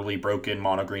those early broken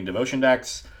mono green devotion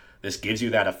decks. This gives you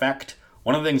that effect.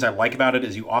 One of the things I like about it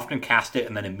is you often cast it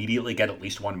and then immediately get at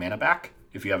least one mana back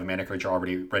if you have a mana creature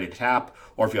already ready to tap,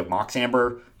 or if you have Mox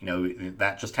Amber,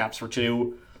 that just taps for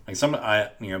 2. Like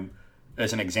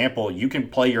as an example, you can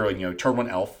play your turn 1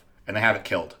 elf and they have it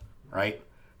killed, right?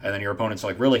 And then your opponent's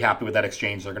like really happy with that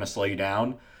exchange. They're going to slow you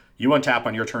down. You untap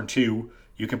on your turn 2.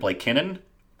 You can play Kinnan,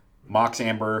 Mox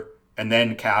Amber, and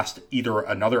then cast either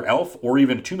another elf or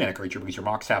even a 2-mana creature because your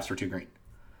Mox taps for 2 green.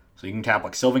 So you can tap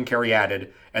like Sylvan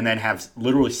Caryatid and then have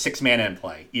literally 6 mana in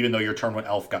play, even though your turn 1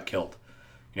 elf got killed.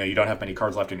 You don't have many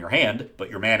cards left in your hand, but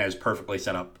your mana is perfectly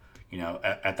set up,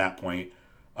 at that point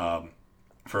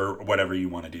for whatever you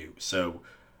want to do. So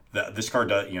this card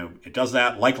does, it does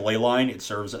that. Like Leyline, it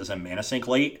serves as a mana sink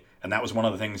late, and that was one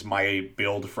of the things my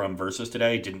build from Versus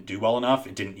today didn't do well enough.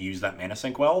 It didn't use that mana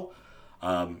sink well.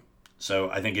 So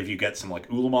I think if you get some like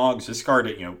Ulamogs, this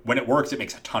card, when it works, it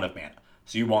makes a ton of mana.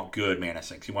 So you want good mana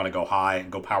sinks. You want to go high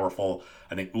and go powerful.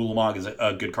 I think Ulamog is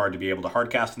a good card to be able to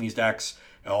hardcast in these decks.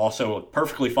 It'll also look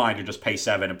perfectly fine to just pay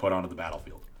 7 and put onto the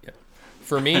battlefield. Yeah.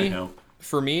 For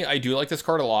me, I do like this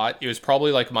card a lot. It was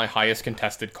probably like my highest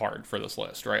contested card for this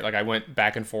list, right? Like I went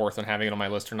back and forth on having it on my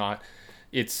list or not.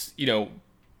 It's,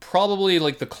 probably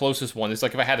like the closest one. It's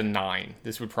like if I had a 9,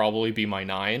 this would probably be my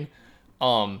 9.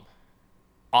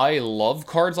 I love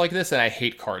cards like this, and I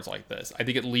hate cards like this. I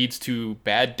think it leads to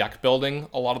bad deck building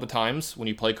a lot of the times when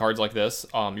you play cards like this.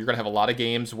 You're going to have a lot of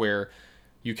games where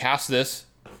you cast this,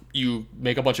 you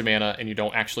make a bunch of mana, and you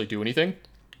don't actually do anything.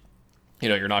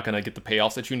 You're not going to get the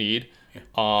payoffs that you need. Yeah.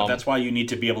 But that's why you need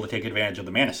to be able to take advantage of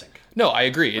the mana sink. No, I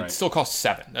agree. It still costs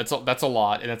 7. That's a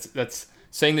lot, and that's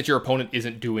saying that your opponent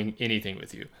isn't doing anything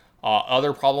with you.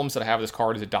 Other problems that I have with this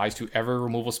card is it dies to every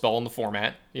removal spell in the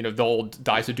format. The old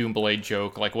dies to Doomblade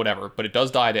joke, like whatever. But it does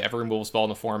die to every removal spell in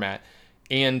the format.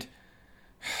 And,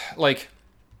 like,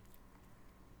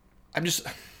 I'm just...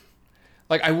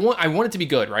 Like, I want it to be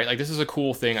good, right? Like, this is a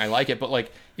cool thing. I like it. But,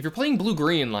 like, if you're playing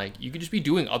blue-green, like, you could just be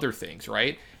doing other things,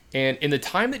 right? And in the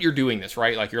time that you're doing this,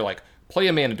 right? Like, you're like, play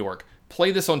a Mana Dork.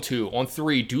 Play this on 2. On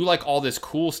 3, do, like, all this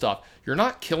cool stuff. You're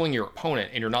not killing your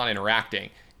opponent, and you're not interacting.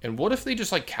 And what if they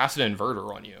just like cast an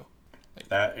inverter on you?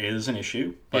 That is an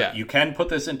issue, but you can put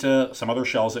this into some other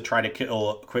shells that try to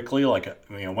kill quickly. Like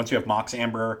once you have Mox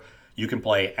Amber, you can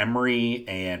play Emery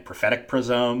and Prophetic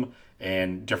Prism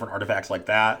and different artifacts like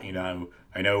that.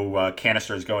 I know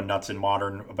Canister is going nuts in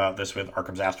Modern about this with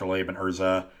Arkham's Astrolabe and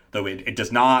Urza, though it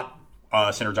does not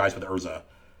synergize with Urza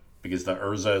because the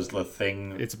Urza is the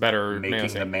thing. It's better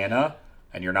making the mana.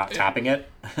 And you're not tapping it.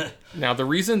 Now, the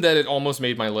reason that it almost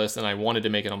made my list, and I wanted to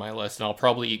make it on my list, and I'll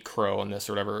probably eat crow on this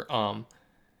or whatever,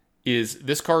 is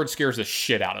this card scares the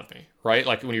shit out of me, right?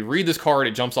 Like, when you read this card,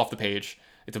 it jumps off the page.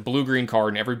 It's a blue-green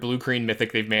card, and every blue-green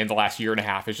mythic they've made the last year and a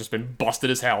half has just been busted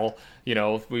as hell.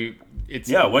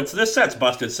 What's this set's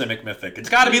busted Simic Mythic? It's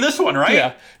got to be this one, right?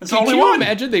 Yeah. It's the only one. Can you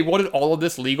imagine they wanted all of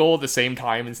this legal at the same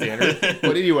time in Standard?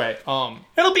 But anyway.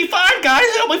 It'll be fine, guys.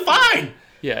 It'll be fine.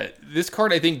 Yeah, this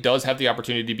card I think does have the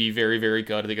opportunity to be very, very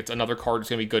good. I think it's another card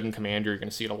that's going to be good in Commander. You're going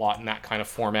to see it a lot in that kind of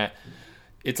format.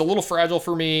 It's a little fragile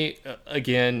for me.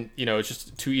 Again, it's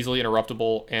just too easily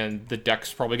interruptible, and the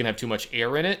deck's probably going to have too much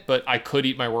air in it, but I could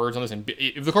eat my words on this, and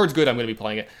if the card's good, I'm going to be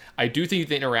playing it. I do think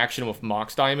the interaction with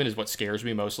Mox Diamond is what scares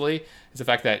me mostly, is the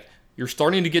fact that you're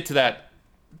starting to get to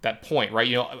that point,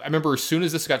 right? I remember as soon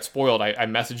as this got spoiled, I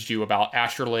messaged you about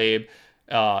Astrolabe,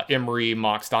 Emery,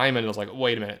 Mox Diamond, and I was like,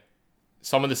 wait a minute.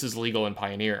 Some of this is legal in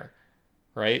Pioneer,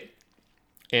 right?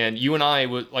 And you and I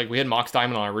we had Mox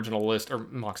Diamond on our original list, or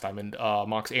Mox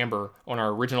Amber on our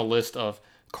original list of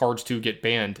cards to get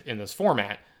banned in this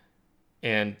format.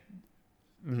 And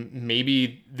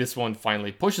maybe this one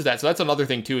finally pushes that. So that's another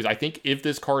thing too, is I think if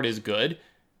this card is good,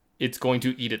 it's going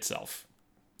to eat itself.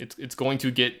 It's going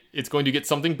to get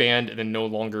something banned and then no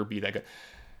longer be that good.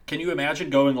 Can you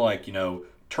imagine going like,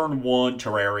 turn 1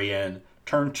 Terrarian,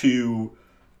 turn 2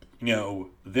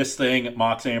 this thing,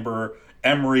 Mox Amber,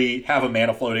 Emery, have a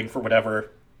mana floating for whatever,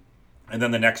 and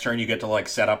then the next turn you get to like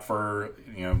set up for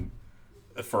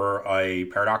a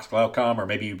paradoxical outcome, or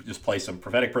maybe you just play some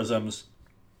Prophetic Prisms.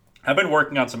 I've been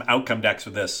working on some outcome decks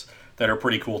with this that are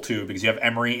pretty cool too, because you have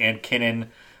Emery and Kinnan,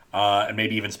 and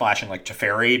maybe even splashing like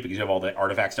Teferi because you have all the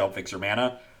artifacts to help fix your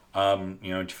mana.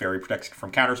 Teferi protects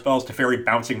from counter spells. Teferi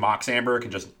bouncing Mox Amber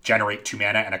can just generate 2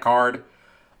 mana and a card.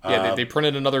 Yeah, they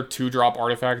printed another 2-drop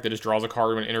artifact that just draws a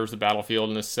card when it enters the battlefield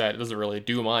in this set. It doesn't really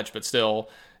do much, but still,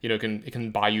 it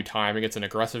can buy you time against an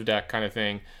aggressive deck kind of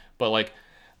thing. But like,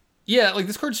 yeah, like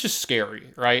this card's just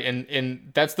scary, right?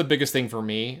 And that's the biggest thing for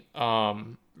me.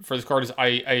 For this card is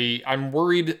I'm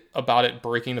worried about it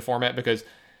breaking the format because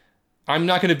I'm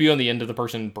not going to be on the end of the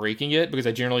person breaking it because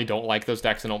I generally don't like those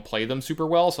decks and don't play them super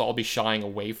well, so I'll be shying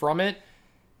away from it.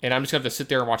 And I'm just going to have to sit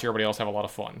there and watch everybody else have a lot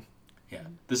of fun. Yeah,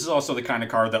 this is also the kind of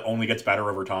card that only gets better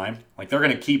over time. Like, they're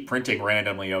going to keep printing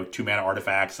randomly, 2-mana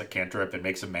artifacts that cantrip and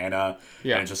make some mana,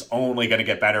 and it's just only going to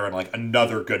get better and, like,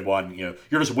 another good one. You're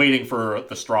just waiting for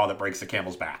the straw that breaks the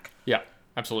camel's back. Yeah,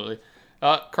 absolutely.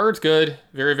 Card's good.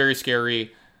 Very, very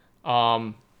scary.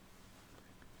 We'll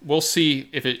see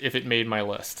if it made my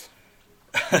list.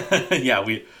 Yeah,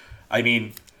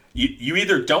 you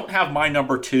either don't have my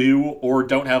number 2 or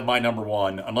don't have my number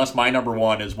 1, unless my number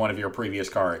 1 is one of your previous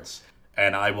cards.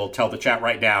 And I will tell the chat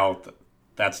right now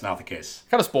that's not the case.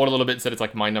 Kind of spoiled a little bit and said it's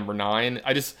like my number 9.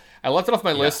 I left it off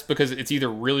my list because it's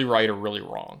either really right or really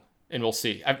wrong. And we'll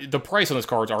see. The price on this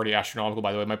card is already astronomical,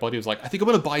 by the way. My buddy was like, I think I'm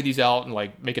going to buy these out and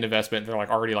like make an investment. They're like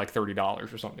already like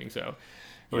 $30 or something. So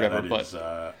whatever.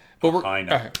 But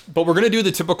we're gonna do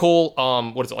the typical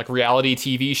what is it, like reality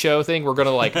TV show thing. We're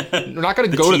gonna like we're not gonna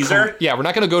go teaser? We're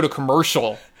not gonna go to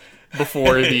commercial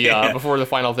before the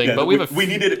final thing. But we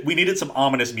needed some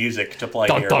ominous music to play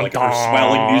here, like or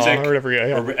swelling music, or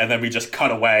whatever, and then we just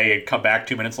cut away and come back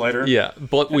 2 minutes later. Yeah,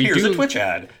 but here's a Twitch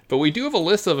ad. But we do have a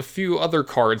list of a few other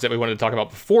cards that we wanted to talk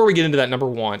about before we get into that number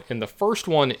 1. And the first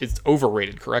one is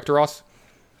overrated, correct, Ross?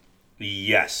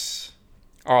 Yes.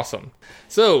 Awesome.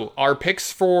 So, our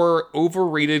picks for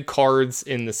overrated cards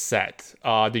in the set.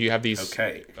 Did you have these?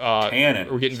 Okay.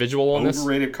 We're getting visual on this.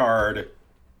 Overrated card.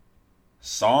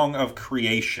 Song of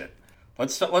Creation.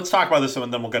 Let's talk about this one,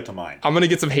 and then we'll get to mine. I'm gonna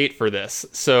get some hate for this.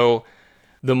 So,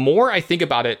 the more I think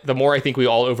about it, the more I think we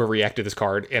all overreact to this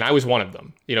card, and I was one of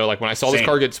them. Like when I saw this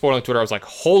card get spoiled on Twitter, I was like,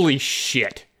 "Holy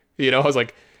shit!" I was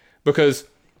like, because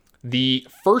the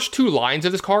first 2 lines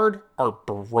of this card are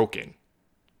broken.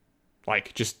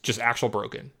 Like, just actual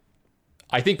broken.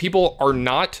 I think people are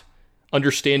not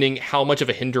understanding how much of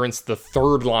a hindrance the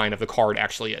third line of the card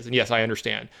actually is. And yes, I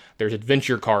understand. There's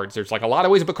adventure cards. There's like a lot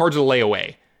of ways to put cards to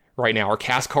layaway right now, or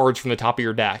cast cards from the top of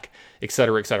your deck, et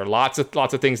cetera, et cetera. Lots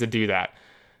of things that do that.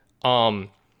 The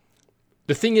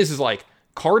thing is like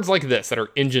cards like this that are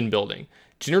engine building,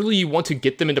 generally you want to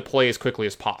get them into play as quickly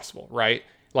as possible, right?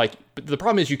 Like, but the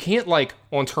problem is you can't like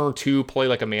on turn 2 play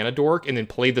like a mana dork and then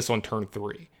play this on turn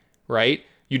 3. Right?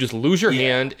 You just lose your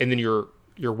hand, and then you're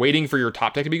waiting for your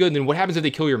top deck to be good. And then what happens if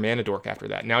they kill your mana dork after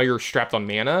that? Now you're strapped on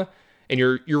mana, and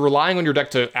you're relying on your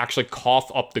deck to actually cough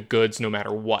up the goods no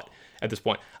matter what at this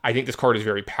point. I think this card is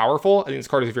very powerful. I think this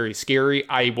card is very scary.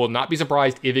 I will not be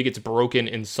surprised if it gets broken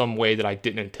in some way that I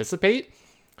didn't anticipate.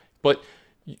 But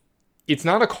it's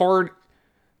not a card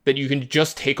that you can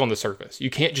just take on the surface. You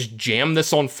can't just jam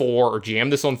this on 4 or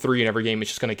jam this on 3 in every game.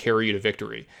 It's just going to carry you to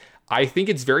victory. I think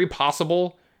it's very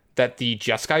possible that the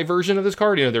Jeskai version of this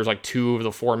card, there's like 2 of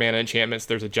the 4 mana enchantments.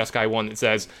 There's a Jeskai one that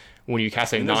says when you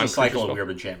cast a there's a cycle of weird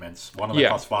enchantments. One of them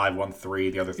costs 5, 1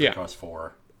 3, the other 3 costs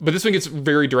 4. But this one gets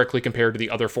very directly compared to the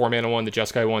other 4 mana one, the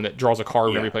Jeskai one that draws a card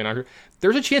whenever you play an.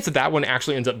 There's a chance that one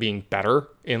actually ends up being better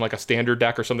in like a standard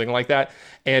deck or something like that.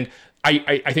 And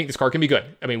I think this card can be good.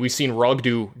 I mean, we've seen Rug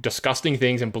do disgusting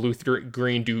things and Blue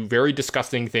Green do very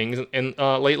disgusting things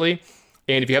lately.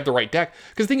 And if you have the right deck,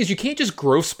 because the thing is, you can't just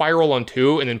Growth Spiral on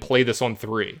 2 and then play this on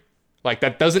 3. Like,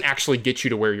 that doesn't actually get you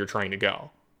to where you're trying to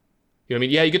go. You know what I mean?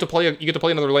 Yeah, you get to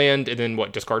play another land and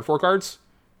then discard 4 cards.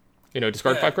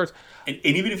 Discard 5 cards. And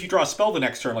even if you draw a spell the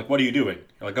next turn, like, what are you doing?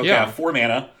 You're like, okay, I have 4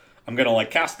 mana. I'm gonna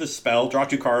like cast this spell, draw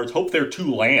 2 cards, hope they're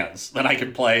 2 lands. Then I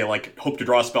can play hope to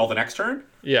draw a spell the next turn.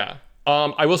 Yeah.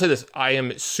 I will say this: I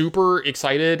am super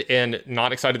excited and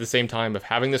not excited at the same time of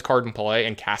having this card in play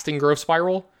and casting Growth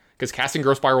Spiral. Because casting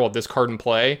Growth Spiral of this card in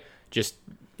play, just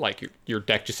like your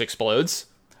deck just explodes.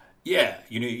 Yeah,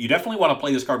 you definitely want to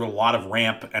play this card with a lot of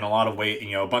ramp and a lot of weight.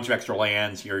 A bunch of extra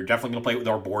lands. You're definitely going to play it with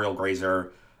Arboreal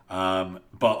Grazer.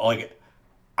 But like,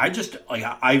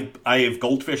 I have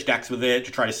Goldfish decks with it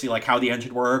to try to see like how the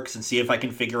engine works and see if I can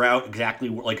figure out exactly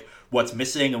like what's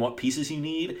missing and what pieces you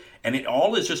need. And it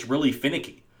all is just really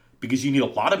finicky because you need a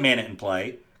lot of mana in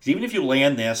play. Because even if you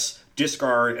land this,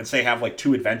 discard, and say have like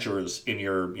 2 adventures in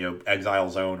your exile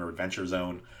zone or adventure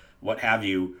zone, what have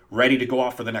you, ready to go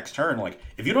off for the next turn, like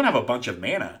if you don't have a bunch of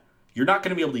mana, you're not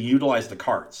going to be able to utilize the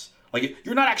cards. Like,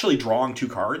 you're not actually drawing 2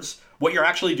 cards. What you're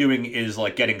actually doing is,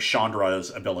 like, getting Chandra's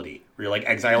ability, where you're, like,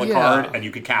 exile a card, and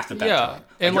you can cast it that turn. Like,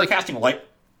 and you're casting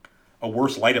a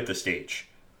worse light up the stage.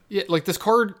 Yeah, like, this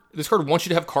card wants you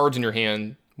to have cards in your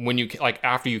hand when you, like,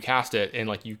 after you cast it, and,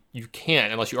 like, you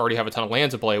can't unless you already have a ton of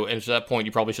lands to play, and at that point,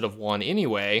 you probably should have won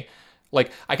anyway.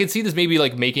 Like, I could see this maybe,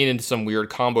 like, making it into some weird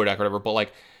combo deck or whatever, but,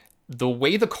 like, the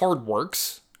way the card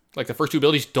works, like, the first 2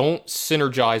 abilities don't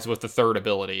synergize with the third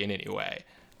ability in any way.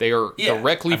 They are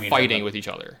directly fighting with each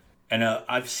other. And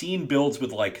I've seen builds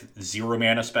with, like, 0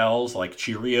 mana spells, like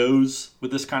Cheerios,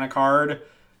 with this kind of card.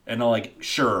 And, like,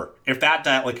 sure, if that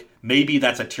like, maybe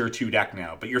that's a tier 2 deck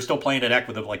now, but you're still playing a deck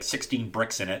with, like, 16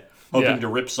 bricks in it, hoping to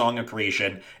rip Song of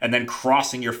Creation, and then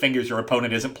crossing your fingers your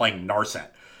opponent isn't playing Narset.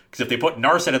 Because if they put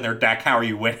Narset in their deck, how are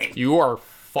you winning? You are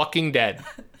fucking dead.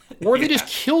 Or they just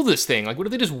kill this thing. Like, what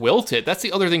if they just wilt it? That's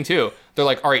the other thing, too. They're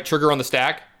like, all right, trigger on the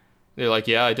stack. They're like,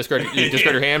 yeah, I discard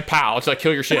your hand, pow. It's like,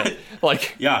 kill your shit.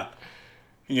 Like, yeah.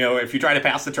 You know, if you try to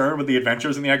pass the turn with the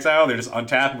Adventures in the Exile, they just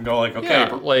untap and go like, okay,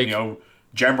 like, you know,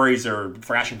 Gembraze or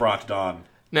Thrashing Brought to Dawn.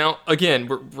 Now, again,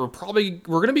 we're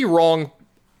going to be wrong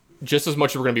just as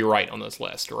much as we're going to be right on this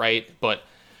list, right? But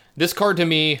this card, to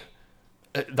me,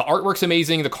 the artwork's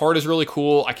amazing. The card is really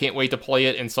cool. I can't wait to play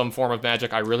it in some form of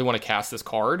Magic. I really want to cast this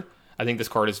card. I think this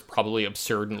card is probably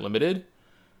absurd and limited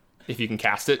if you can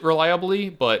cast it reliably,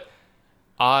 but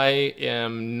I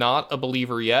am not a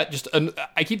believer yet.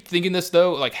 I keep thinking this,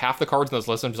 though. Like, half the cards in this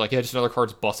list, I'm just like, yeah, just another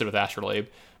card's busted with Astrolabe.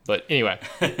 But anyway.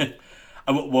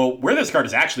 Well, where this card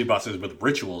is actually busted is with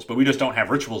Rituals, but we just don't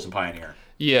have Rituals in Pioneer.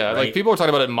 Yeah, right? Like, people are talking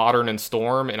about it in Modern and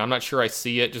Storm, and I'm not sure I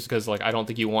see it just because, like, I don't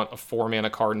think you want a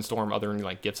 4-mana card in Storm other than,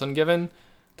 like, Gifts Ungiven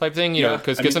type thing, you know,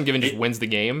 because Gifts Ungiven just wins the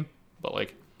game. But,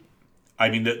 like, I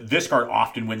mean, this card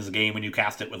often wins the game when you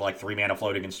cast it with, like, 3 mana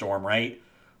floating in Storm, right?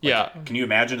 Like, yeah. Can you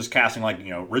imagine just casting, like, you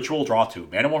know, Ritual, draw 2,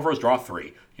 Manamorphose, draw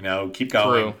 3, you know, keep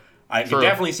going. True. I can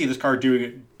definitely see this card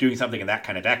doing something in that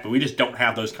kind of deck, but we just don't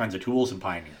have those kinds of tools in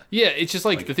Pioneer. Yeah, it's just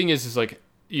like the thing is like,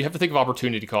 you have to think of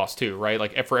opportunity cost too, right?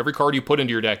 Like, for every card you put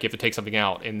into your deck, you have to take something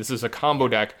out. And this is a combo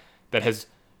deck that has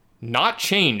not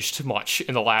changed much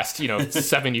in the last,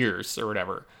 7 years or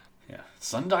whatever. Yeah.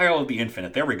 Sundial of the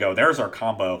Infinite. There we go. There's our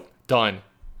combo. Done.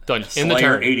 In Slayer the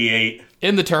turn. 88.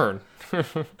 In the turn.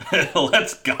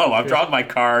 Let's go. I've drawn my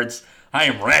cards. I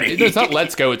am ready. It's not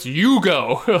let's go. It's you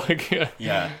go.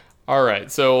 Yeah. All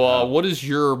right. So what is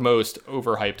your most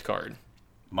overhyped card?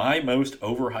 My most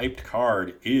overhyped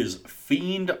card is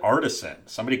Fiend Artisan.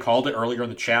 Somebody called it earlier in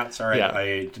the chat. Sorry,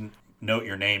 I didn't note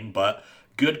your name, but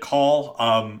good call.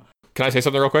 Can I say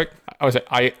something real quick?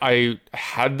 I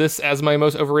had this as my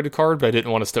most overrated card, but I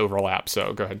didn't want us to overlap,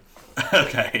 so go ahead.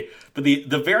 Okay. But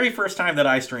the very first time that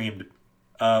I streamed,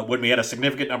 when we had a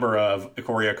significant number of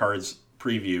Ikoria cards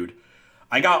previewed,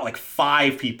 I got like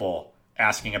 5 people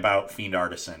asking about Fiend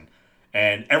Artisan.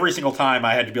 And every single time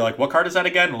I had to be like, what card is that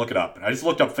again? And look it up. And I just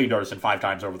looked up Fiend Artisan 5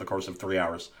 times over the course of 3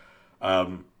 hours.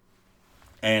 Every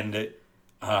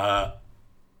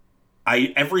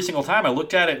single time I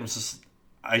looked at it,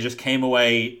 I just came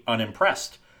away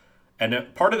unimpressed.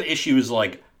 And part of the issue is,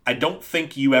 like, I don't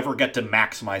think you ever get to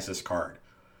maximize this card.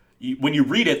 When you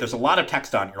read it, there's a lot of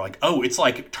text on it. You're like, oh, it's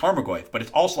like Tarmogoyf, but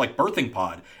it's also like Birthing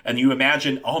Pod. And you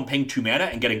imagine, oh, I'm paying 2 mana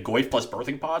and getting Goyf plus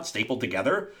Birthing Pod stapled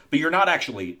together. But you're not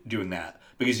actually doing that,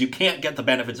 because you can't get the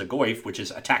benefits of Goyf, which is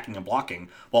attacking and blocking,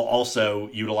 while also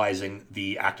utilizing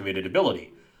the activated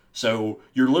ability. So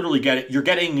you're literally getting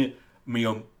the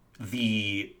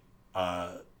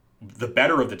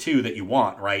better of the two that you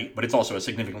want, right? But it's also a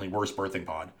significantly worse Birthing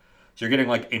Pod. So you're getting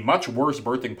like a much worse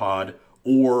Birthing Pod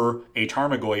or a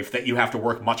Tarmogoyf that you have to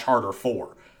work much harder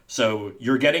for. So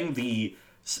you're getting the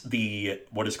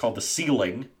what is called the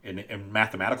ceiling in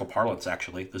mathematical parlance.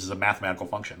 Actually, this is a mathematical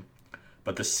function,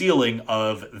 but the ceiling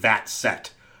of that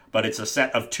set. But it's a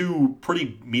set of 2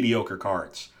 pretty mediocre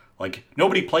cards. Like,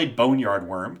 nobody played Boneyard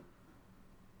Worm.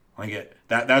 Like,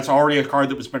 that's already a card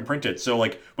that was been printed. So,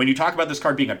 like, when you talk about this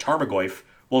card being a Tarmogoyf,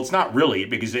 well, it's not really,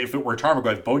 because if it were a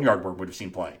Tarmogoyf, Boneyard Worm would have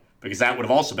seen play, because that would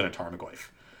have also been a Tarmogoyf.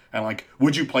 And, like,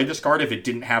 would you play this card if it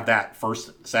didn't have that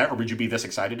first set, or would you be this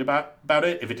excited about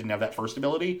it if it didn't have that first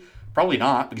ability? Probably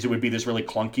not, because it would be this really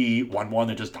clunky 1/1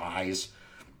 that just dies.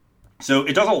 So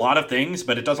it does a lot of things,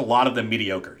 but it does a lot of them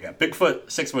mediocre. Yeah, Bigfoot,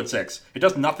 6'6". It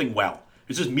does nothing well.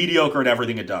 It's just mediocre at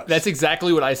everything it does. That's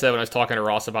exactly what I said when I was talking to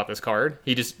Ross about this card.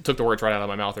 He just took the words right out of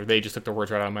my mouth, or they just took the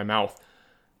words right out of my mouth.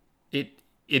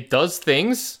 It does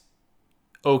things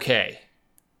okay,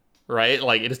 right?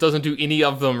 Like, it just doesn't do any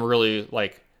of them really,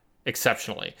 like,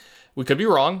 exceptionally. We could be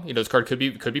wrong. This card could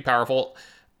be powerful.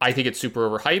 I think it's super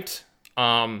overhyped.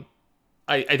 I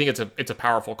think it's a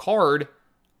powerful card.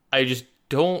 I just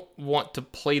don't want to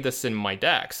play this in my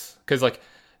decks. Because, like,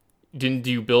 do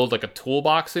you build, like, a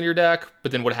toolbox in your deck?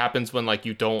 But then what happens when, like,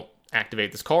 you don't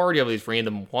activate this card? You have these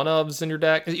random one-ofs in your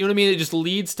deck. You know what I mean? It just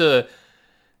leads to...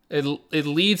 It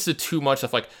leads to too much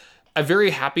stuff. Like, I'm very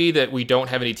happy that we don't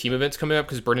have any team events coming up,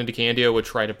 because Brendan DeCandio would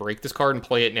try to break this card and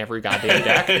play it in every goddamn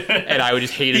deck, and I would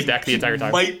just hate his deck the entire time.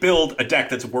 He might build a deck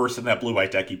that's worse than that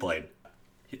blue-white deck he played.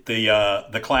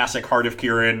 The classic Heart of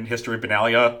Kirin, History of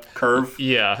Benalia curve.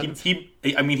 Yeah.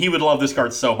 He would love this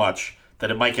card so much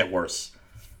that it might get worse.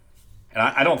 And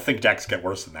I don't think decks get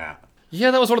worse than that.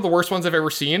 Yeah, that was one of the worst ones I've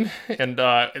ever seen, and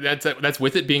that's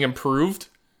with it being improved.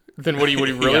 Then what he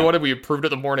really wanted. We approved it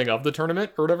the morning of the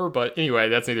tournament or whatever. But anyway,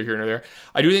 that's neither here nor there.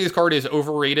 I do think this card is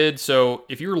overrated. So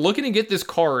if you're looking to get this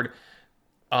card,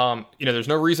 there's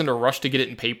no reason to rush to get it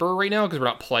in paper right now, because we're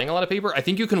not playing a lot of paper. I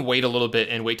think you can wait a little bit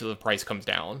and wait till the price comes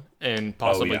down and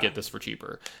possibly get this for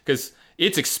cheaper, because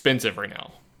it's expensive right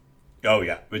now. Oh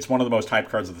yeah, it's one of the most hyped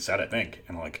cards of the set, I think.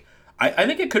 And like, I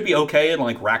think it could be okay in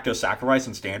like Rakdos Sacrifice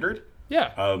and Standard.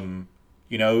 Yeah.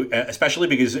 Especially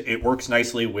because it works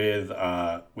nicely with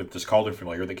this Cauldron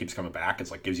Familiar that keeps coming back. It's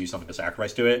like gives you something to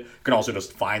sacrifice to it. You can also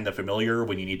just find the Familiar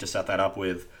when you need to set that up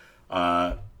with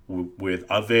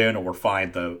Oven, or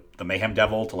find the Mayhem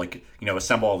Devil to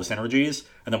assemble all the synergies.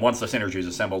 And then once the synergy is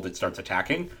assembled, it starts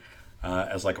attacking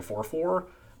as like a 4/4.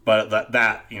 But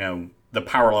that the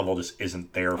power level just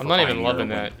isn't there. I'm not even loving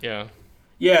that. Yeah.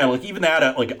 Yeah, like even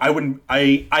that,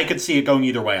 I could see it going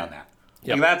either way on that.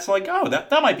 Yep. Like that's like, oh,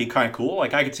 that might be kind of cool.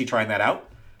 Like I could see trying that out.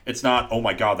 It's not, oh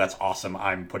my god, that's awesome,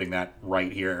 I'm putting that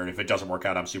right here, and if it doesn't work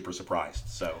out, I'm super surprised.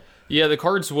 So yeah, the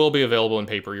cards will be available in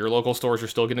paper. Your local stores are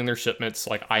still getting their shipments.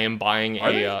 Like I am buying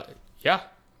yeah.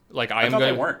 Like I am going.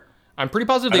 They weren't. I'm pretty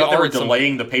positive they were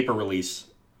delaying the paper release.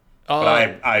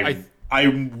 But I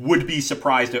would be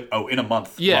surprised if in a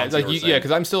month. Yeah,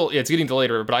 because I'm still it's getting delayed,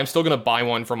 but I'm still gonna buy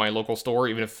one from my local store,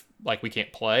 even if like we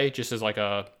can't play, just as like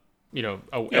a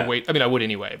wait. I mean, I would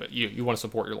anyway, but you want to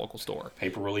support your local store.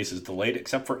 Paper release is delayed,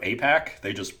 except for APAC.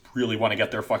 They just really want to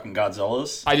get their fucking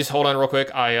Godzillas. I just hold on real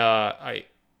quick. I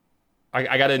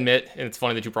gotta admit, and it's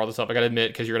funny that you brought this up. I gotta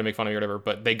admit, because you're gonna make fun of me or whatever,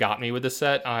 but they got me with this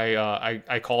set.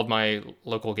 I called my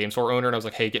local game store owner and I was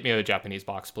like, hey, get me a Japanese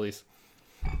box, please.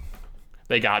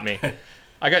 They got me.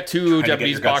 I got 2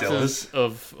 Japanese boxes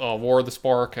of War of the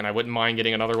Spark, and I wouldn't mind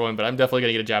getting another one, but I'm definitely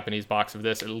gonna get a Japanese box of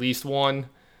this, at least one.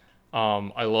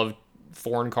 I love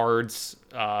foreign cards.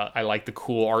 I like the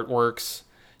cool artworks.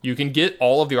 You can get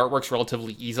all of the artworks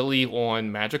relatively easily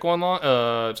on Magic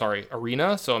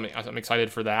Arena. So I'm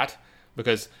excited for that,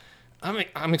 because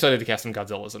I'm excited to cast some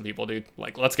Godzillas on people, dude.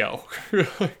 Like, let's go.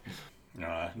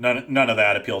 None of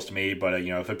that appeals to me, but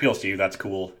if it appeals to you, that's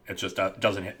cool. It just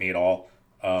doesn't hit me at all.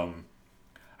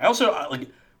 I also like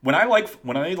when I like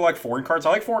foreign cards.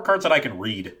 I like foreign cards that I can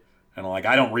read. And like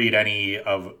I don't read any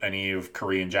of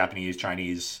Korean, Japanese,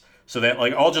 Chinese, so that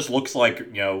like all just looks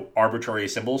like arbitrary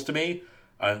symbols to me.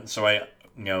 So it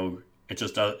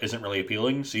just isn't really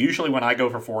appealing. So usually when I go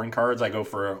for foreign cards, I go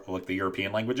for like the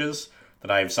European languages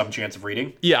that I have some chance of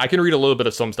reading. Yeah, I can read a little bit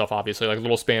of some stuff, obviously, like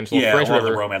little Spanish, little French, or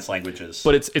the Romance languages.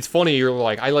 But it's funny. You're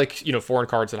like, I like foreign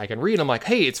cards that I can read. I'm like,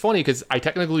 hey, it's funny because I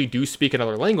technically do speak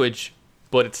another language,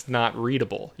 but it's not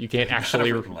readable. You can't actually.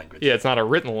 Yeah, it's not a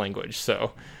written language.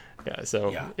 So.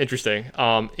 Interesting.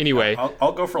 Anyway,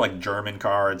 I'll go for like German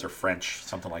cards or French,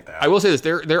 something like that. I will say this: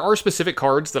 there are specific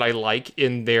cards that I like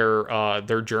in their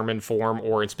German form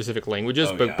or in specific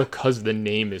languages, because the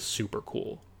name is super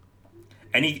cool.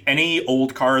 Any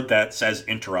old card that says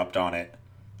interrupt on it,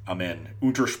 I'm in.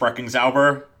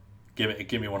 Untersprechungszauber.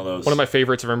 Give me one of those. One of my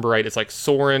favorites, if I remember right, it's like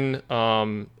Soren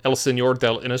El Señor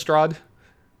del Innistrad.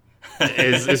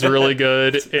 is really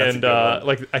good. And good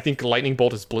like I think Lightning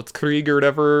Bolt is Blitzkrieg or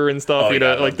whatever and stuff.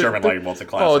 Like German Lightning Bolt's a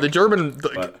classic. Oh, the German.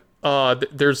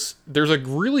 There's a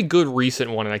really good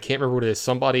recent one, and I can't remember what it is.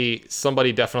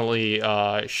 Somebody definitely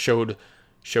showed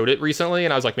it recently,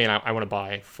 and I was like, man, I want to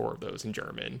buy 4 of those in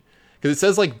German, because it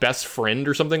says like best friend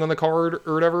or something on the card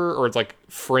or whatever, or it's like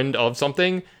friend of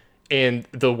something, and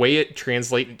the way it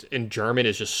translates in German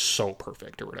is just so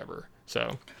perfect or whatever.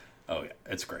 So. Oh yeah,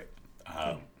 it's great.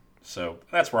 So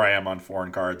that's where I am on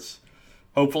foreign cards.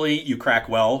 Hopefully you crack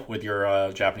well with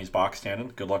your Japanese box,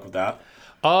 Tannen. Good luck with that.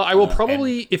 I will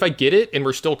probably, if I get it and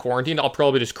we're still quarantined, I'll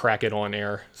probably just crack it on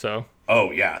air. So.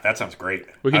 Oh yeah, that sounds great.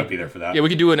 I'd be there for that. Yeah, we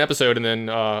could do an episode and then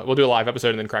we'll do a live episode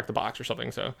and then crack the box or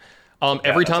something. So,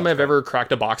 every time I've ever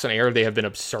cracked a box on air, they have been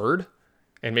absurd,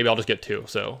 and maybe I'll just get 2,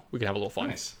 so we can have a little fun.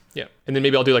 Nice. Yeah, and then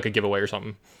maybe I'll do like a giveaway or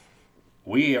something.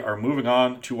 We are moving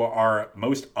on to our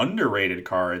most underrated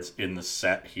cards in the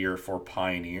set here for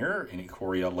Pioneer in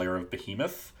Ikoria, Lair of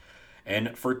Behemoth.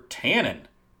 And for Tannen,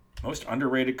 Most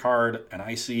underrated card, and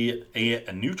I see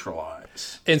a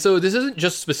Neutralize. And so this isn't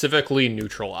just specifically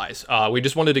Neutralize. We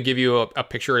just wanted to give you a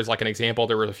picture as like an example.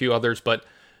 There were a few others, but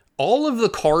all of the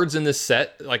cards in this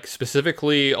set, like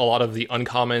specifically a lot of the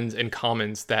uncommons and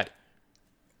commons that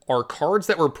are cards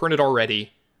that were printed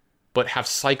already, but have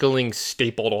cycling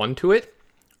stapled onto it,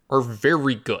 are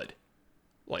very good.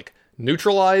 Like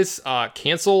Neutralize,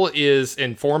 Cancel is,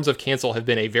 and forms of Cancel have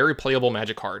been a very playable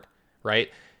Magic card, right?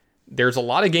 There's a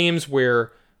lot of games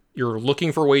where you're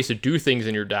looking for ways to do things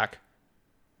in your deck,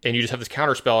 and you just have this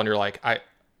counter spell, and you're like,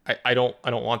 I don't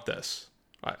want this.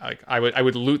 I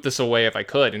would loot this away if I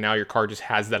could, and now your card just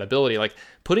has that ability. Like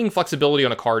putting flexibility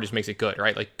on a card just makes it good,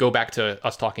 right? Like go back to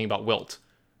us talking about Wilt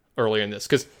earlier in this,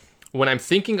 because when I'm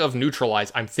thinking of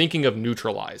Neutralize, I'm thinking of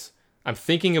Neutralize. I'm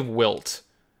thinking of Wilt.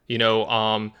 You know,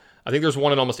 I think there's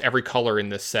one in almost every color in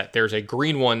this set. There's a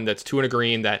green one that's 2 and a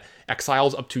green that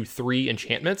exiles up to 3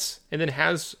 enchantments and then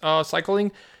has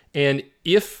cycling. And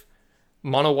if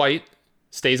mono white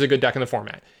stays a good deck in the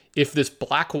format, if this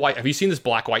black-white... Have you seen this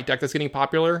black-white deck that's getting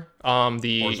popular?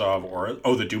 The Orzhov Aura.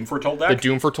 Oh, the Doom Foretold deck? The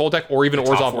Doom Foretold deck, or even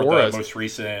Orzhov Auras. Most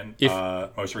recent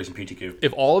PTQ.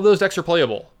 If all of those decks are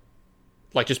playable,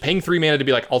 like just paying 3 mana to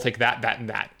be like, I'll take that, that, and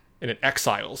that, and it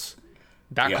exiles,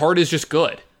 that card is just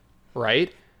good,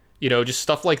 right? You know, just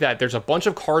stuff like that. There's a bunch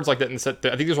of cards like that in the set.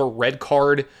 I think there's a red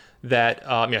card that,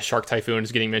 Shark Typhoon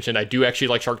is getting mentioned. I do actually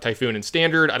like Shark Typhoon in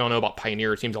Standard. I don't know about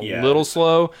Pioneer. It seems a little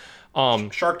slow.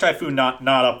 Shark Typhoon not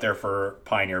up there for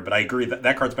Pioneer, but I agree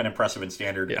that card's been impressive in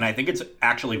Standard, and I think it's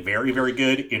actually very, very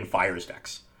good in Fires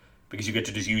decks because you get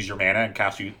to just use your mana and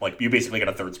cast you basically get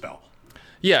a third spell.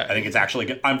 Yeah, I think it's actually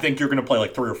good. I think you're going to play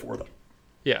like 3 or 4 of them.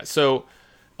 Yeah, so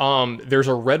there's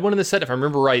a red one in the set. If I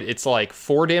remember right, it's like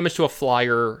 4 damage to a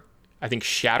flyer. I think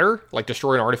Shatter, like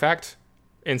destroy an artifact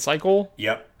in cycle.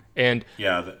 Yep. And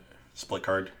the split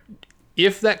card.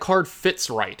 If that card fits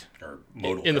right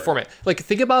in the format. Like,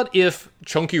 think about if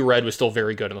Chunky Red was still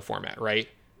very good in the format, right?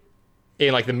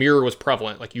 And, like, the mirror was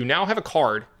prevalent. Like, you now have a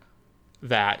card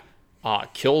that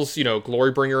kills,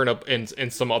 Glorybringer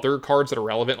and some other cards that are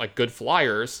relevant, like good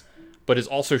flyers, but is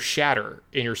also Shatter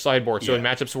in your sideboard. So in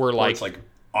matchups where, like... It's like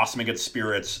awesome against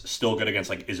Spirits, still good against,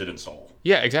 like, Izzet and Soul.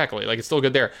 Yeah, exactly. Like, it's still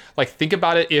good there. Like, think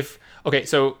about it if... Okay,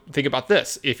 so think about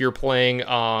this. If you're playing,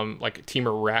 like,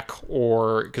 Temur Wreck,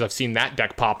 or... Because I've seen that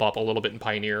deck pop up a little bit in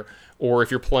Pioneer. Or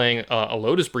if you're playing a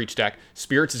Lotus Breach deck,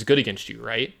 Spirits is good against you,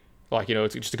 right? Like,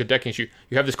 it's just a good deck against you.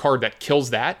 You have this card that kills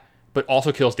that, but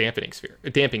also kills Damping Sphere.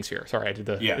 Sorry, I did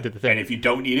the thing. And if you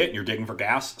don't need it and you're digging for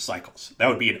gas, Cycles. That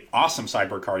would be an awesome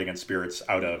sideboard card against Spirits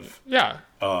out of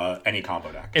any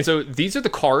combo deck. And so these are the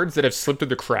cards that have slipped through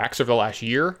the cracks over the last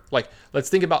year. Like, let's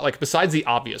think about, like, besides the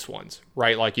obvious ones,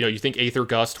 right? Like, you think Aether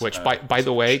Gust, which, by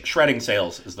the way... Shredding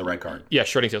Sails is the red card. Yeah,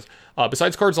 Shredding Sails.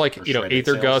 Besides cards like,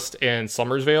 Aether Gust and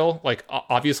Summer's Veil, like,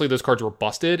 obviously those cards were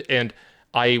busted, and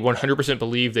I 100%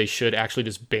 believe they should actually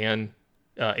just ban...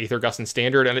 Aether Gust in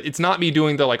Standard, and it's not me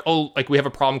doing the we have a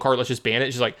problem card, let's just ban it.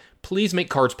 It's just like, please make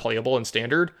cards playable in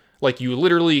Standard. Like, you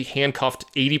literally handcuffed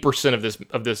 80%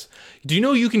 of this. Do you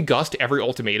know you can gust every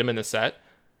ultimatum in the set,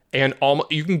 and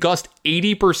you can gust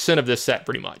 80% of this set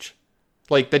pretty much.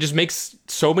 Like, that just makes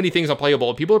so many things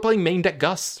unplayable. People are playing main deck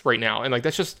gusts right now, and like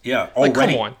that's just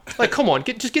already. Come on,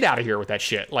 get out of here with that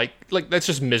shit. Like that's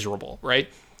just miserable, right?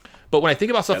 But when I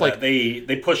think about stuff like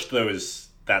they pushed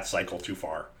that cycle too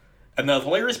far. And the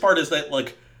hilarious part is that,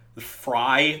 like,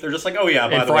 Fry, they're just like, oh yeah,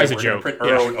 by the way, we're going to print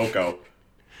Uro and Oko.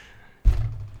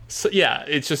 So, yeah,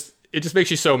 it just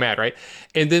makes you so mad, right?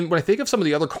 And then when I think of some of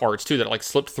the other cards, too, that, like,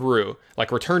 slipped through,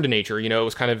 like Return to Nature, it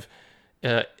was kind of,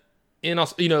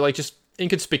 just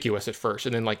inconspicuous at first.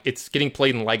 And then, like, it's getting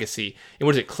played in Legacy. And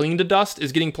what is it? Clean to Dust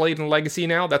is getting played in Legacy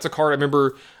now. That's a card I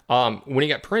remember when it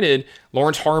got printed,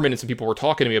 Lawrence Harmon and some people were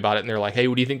talking to me about it. And they're like, hey,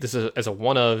 what do you think this is as a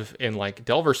one-of in, like,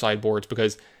 Delver sideboards?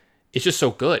 Because... it's just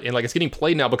so good. And, like, it's getting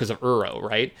played now because of Uro,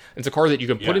 right? It's a card that you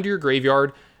can put into your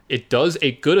graveyard. It does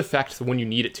a good effect when you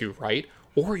need it to, right?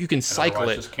 Or you can cycle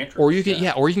it. Or you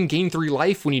can or you can gain 3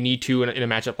 life when you need to in a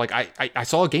matchup. Like, I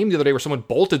saw a game the other day where someone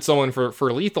bolted someone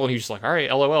for lethal, and he's just like, all right,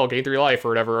 LOL, gain 3 life or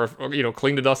whatever. Or,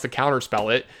 Cling to Dust to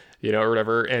counterspell it, or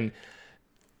whatever. And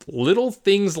little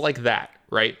things like that,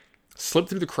 right? Slip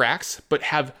through the cracks, but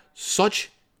have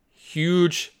such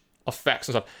huge effects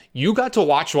and stuff. You got to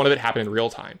watch one of it happen in real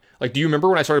time. Like, do you remember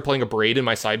when I started playing a Braid in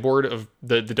my sideboard of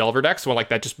the Delver decks, when, like,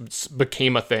 that just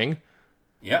became a thing?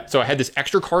 Yeah. So I had this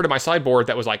extra card in my sideboard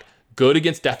that was, like, good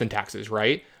against Death and Taxes,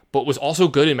 right? But was also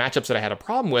good in matchups that I had a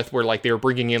problem with, where, like, they were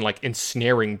bringing in, like,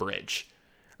 Ensnaring Bridge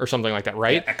or something like that,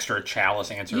 right? Yeah, extra Chalice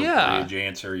answer, Bridge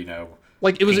answer,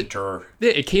 Like it was, Painter.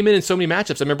 it came in so many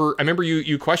matchups. I remember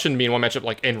you questioned me in one matchup,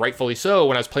 like, and rightfully so,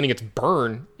 when I was playing against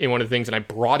Burn in one of the things, and I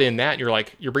brought in that. And you're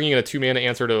like, you're bringing in a 2-mana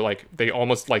answer to like they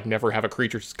almost like never have a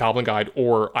creature's Goblin Guide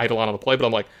or Eidolon on the play. But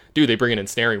I'm like, dude, they bring in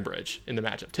Ensnaring Bridge in the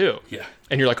matchup too. Yeah,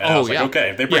 and you're like, and oh like, yeah, okay,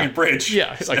 if they bring in Bridge,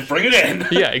 yeah, it's like then bring it in.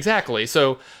 Yeah, exactly.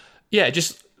 So yeah,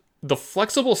 just the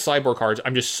flexible sideboard cards,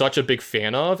 I'm just such a big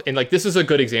fan of, and like this is a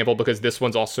good example because this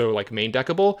one's also like main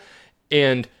deckable,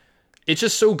 and it's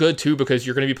just so good too because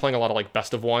you're going to be playing a lot of like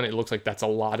best of one. It looks like that's a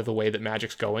lot of the way that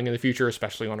Magic's going in the future,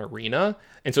 especially on Arena.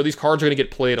 And so these cards are going to get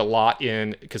played a lot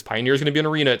in, because Pioneer is going to be in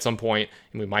Arena at some point,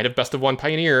 and we might have best of one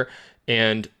Pioneer,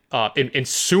 and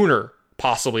sooner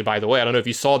possibly. By the way, I don't know if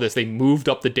you saw this, they moved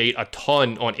up the date a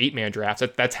ton on 8-man drafts.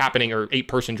 That's happening, or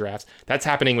 8-person drafts. That's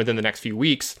happening within the next few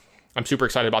weeks. I'm super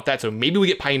excited about that. So maybe we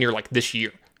get Pioneer like this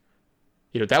year.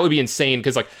 That would be insane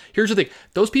because like here's the thing,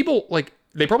 those people like,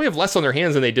 they probably have less on their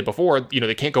hands than they did before.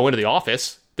 They can't go into the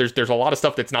office. There's a lot of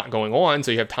stuff that's not going on,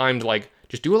 so you have time to like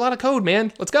just do a lot of code,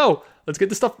 man. Let's go. Let's get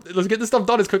this stuff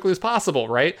done as quickly as possible,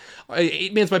 right?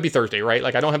 8-man's might be Thursday, right?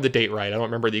 Like I don't have the date right. I don't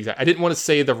remember the exact. I didn't want to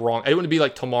say the wrong. I didn't want to be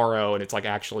like tomorrow and it's like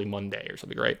actually Monday or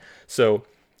something, right? So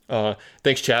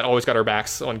thanks, chat. Always got our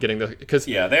backs on getting the, because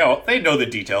yeah, they know the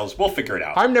details. We'll figure it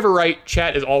out. I'm never right.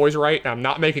 Chat is always right. And I'm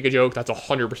not making a joke. That's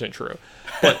 100% true.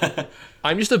 But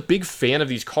I'm just a big fan of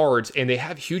these cards, and they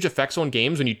have huge effects on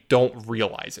games when you don't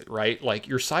realize it, right? Like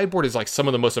your sideboard is like some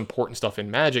of the most important stuff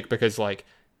in Magic because like,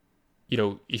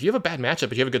 if you have a bad matchup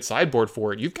but you have a good sideboard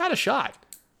for it, you've got a shot.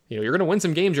 You're going to win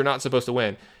some games you're not supposed to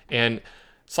win. And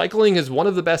cycling is one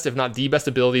of the best, if not the best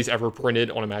abilities ever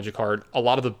printed on a Magic card. A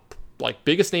lot of the like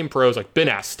biggest name pros, like Ben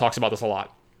S talks about this a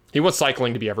lot. He wants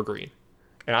cycling to be evergreen.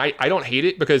 And I don't hate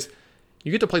it because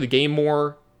you get to play the game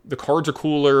more. The cards are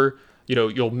cooler.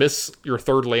 You'll miss your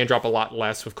third land drop a lot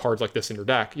less with cards like this in your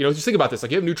deck. Just think about this.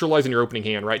 Like you have Neutralize in your opening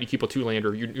hand, right? You keep a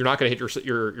 2-lander. You're not going to hit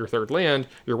your third land.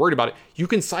 You're worried about it. You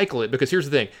can cycle it because here's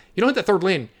the thing. You don't hit that third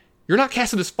land, you're not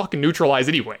casting this fucking Neutralize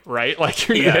anyway, right? Like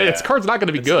its card's not going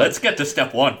to be good. Let's get to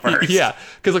step 1 first. Yeah,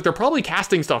 because like they're probably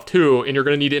casting stuff too, and you're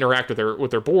going to need to interact with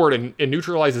their board, and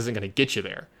Neutralize isn't going to get you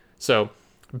there. So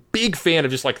big fan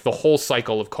of just like the whole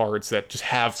cycle of cards that just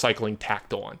have cycling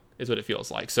tacked on is what it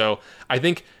feels like. So I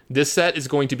think this set is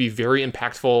going to be very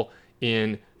impactful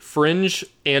in fringe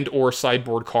and or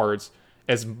sideboard cards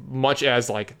as much as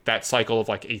like that cycle of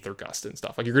like Aether Gust and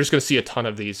stuff. Like you're just going to see a ton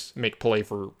of these make play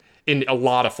for in a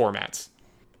lot of formats.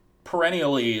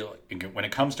 Perennially, when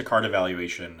it comes to card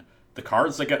evaluation, the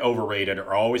cards that get overrated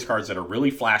are always cards that are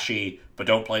really flashy but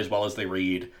don't play as well as they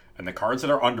read, and the cards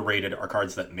that are underrated are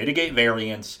cards that mitigate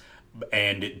variance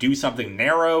and do something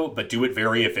narrow but do it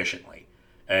very efficiently.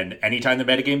 And anytime the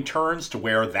metagame turns to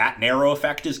where that narrow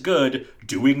effect is good,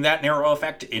 doing that narrow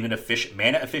effect in an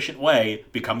mana-efficient way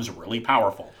becomes really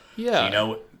powerful. Yeah.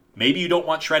 So, maybe you don't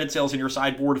want Shredded Sails in your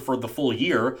sideboard for the full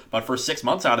year, but for 6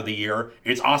 months out of the year,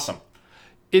 it's awesome.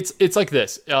 It's like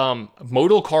this.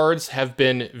 Modal cards have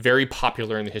been very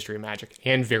popular in the history of Magic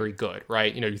and very good,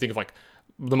 right? You think of like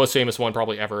the most famous one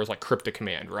probably ever is like Cryptic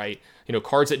Command, right?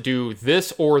 Cards that do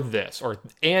this, or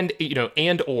and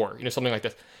something like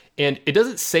this. And it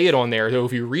doesn't say it on there, though,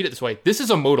 if you read it this way. This is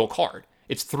a modal card.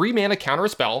 It's 3 mana counter a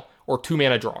spell or 2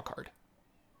 mana draw a card,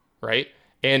 right?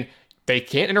 And they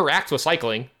can't interact with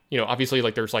cycling. Obviously,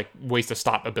 like there's like ways to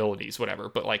stop abilities, whatever.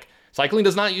 But like cycling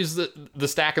does not use the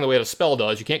stack in the way that a spell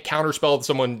does. You can't counter spell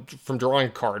someone from drawing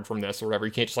a card from this or whatever.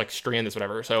 You can't just like strand this,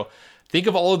 whatever. So think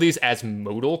of all of these as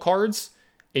modal cards,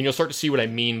 and you'll start to see what I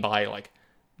mean by like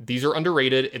these are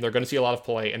underrated and they're going to see a lot of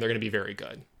play and they're going to be very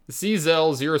good.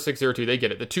 CZEL0602, they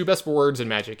get it. The 2 best words in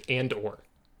Magic and or.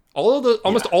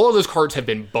 Almost all of those cards have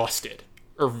been busted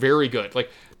or very good.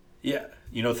 Like, yeah,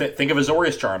 think of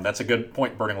Azorius Charm. That's a good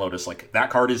point, Burning Lotus. Like that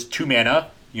card is 2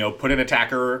 mana. Put an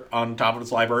attacker on top of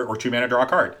its library, or 2 mana draw a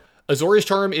card. Azorius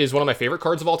Charm is one of my favorite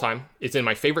cards of all time. It's in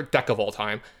my favorite deck of all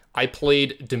time. I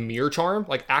played Dimir Charm,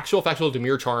 like actual factual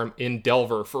Dimir Charm in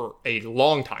Delver for a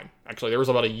long time. Actually, there was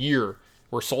about a year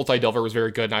where Sultai Delver was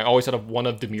very good, and I always had one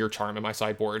of Dimir Charm in my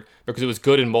sideboard because it was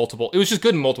good in multiple. It was just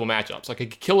good in multiple matchups. Like I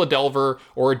could kill a Delver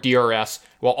or a DRS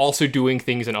while also doing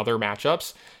things in other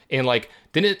matchups. And like,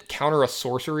 didn't it counter a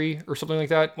sorcery or something like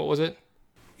that? What was it?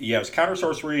 Yeah, it was counter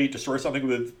sorcery, destroy something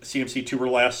with CMC 2 or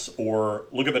less, or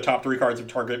look at the top 3 cards of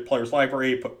target player's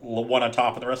library, put 1 on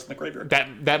top and the rest in the graveyard.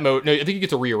 That mode, no, I think you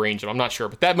get to rearrange them. I'm not sure,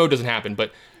 but that mode doesn't happen.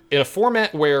 But in a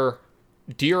format where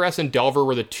DRS and Delver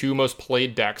were the 2 most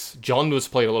played decks, Jund was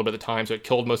played a little bit at the time, so it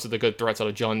killed most of the good threats out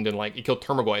of Jund, and like it killed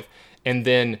Termagoyf. And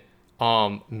then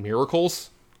Miracles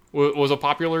was a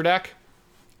popular deck.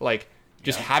 Like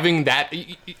Just having that,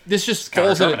 this just kinda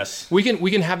falls in. terminus. We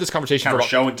can have this conversation Kind for of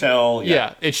show and tell.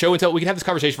 yeah, it's show and tell. We can have this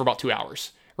conversation for about 2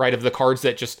 hours, right? Of the cards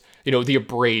that just, the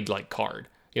Abrade like card,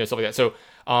 stuff like that. So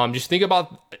just think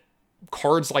about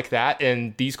cards like that,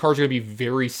 and these cards are going to be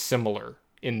very similar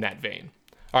in that vein.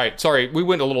 All right, sorry, we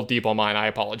went a little deep on mine. I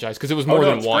apologize because it was more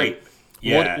than it's one. Great.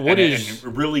 Yeah, what and is it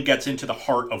really gets into the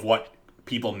heart of what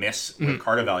people miss with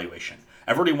card evaluation.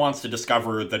 Everybody wants to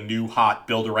discover the new hot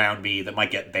build around me that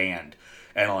might get banned.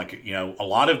 And a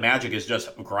lot of Magic is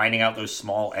just grinding out those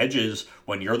small edges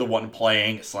when you're the one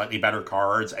playing slightly better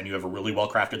cards and you have a really well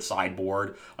crafted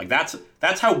sideboard. Like that's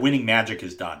how winning Magic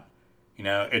is done.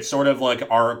 It's sort of like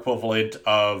our equivalent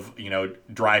of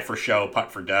drive for show,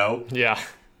 putt for dough. Yeah.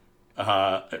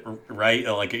 Right?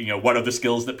 What are the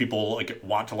skills that people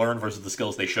want to learn versus the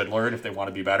skills they should learn if they want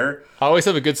to be better? I always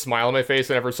have a good smile on my face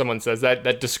whenever someone says that.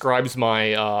 That describes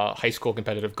my high school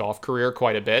competitive golf career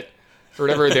quite a bit. Or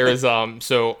whatever. There is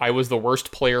so I was the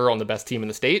worst player on the best team in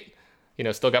the state.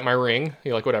 Still got my ring.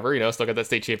 Whatever. Still got that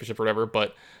state championship or whatever.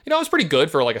 But I was pretty good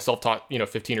for like a self-taught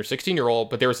 15 or 16-year-old.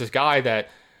 But there was this guy that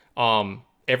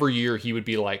every year he would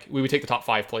be like, we would take the top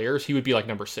 5 players. He would be like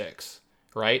number 6,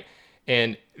 right?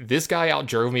 And this guy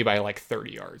outdrove me by like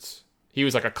 30 yards. He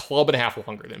was like a club and a half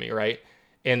longer than me, right?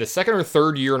 And the second or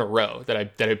third year in a row that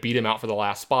I beat him out for the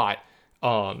last spot,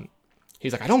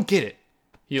 he's like, I don't get it.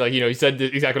 He said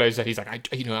exactly what I said. He's like,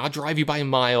 I'll drive you by a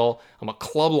mile. I'm a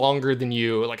club longer than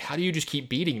you. Like, how do you just keep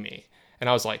beating me? And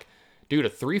I was like, dude, a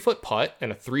 3-foot putt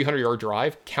and a 300-yard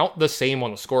drive count the same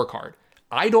on the scorecard.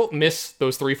 I don't miss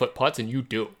those 3-foot putts and you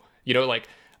do.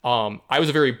 I was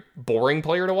a very boring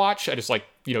player to watch. I just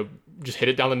just hit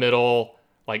it down the middle,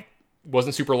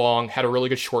 wasn't super long, had a really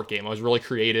good short game. I was really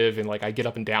creative and I get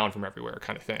up and down from everywhere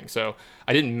kind of thing. So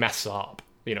I didn't mess up.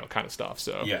 Kind of stuff.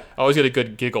 So yeah. I always get a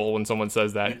good giggle when someone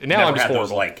says that. And now I'm just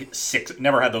horrible.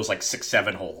 Never had those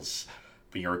 6-7 holes.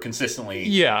 But you're consistently.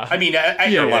 Yeah. I mean, at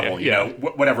your level,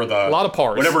 whatever the. A lot of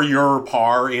pars. Whatever your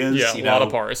par is. Yeah, a lot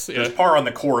of pars. Yeah. There's par on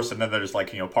the course, and then there's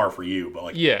par for you.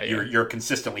 But you're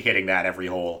consistently hitting that every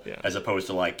hole, as opposed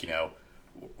to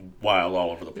wild all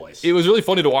over the place. It was really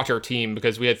funny to watch our team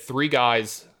because we had 3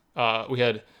 guys.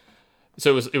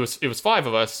 So it was 5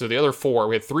 of us. So the other 4,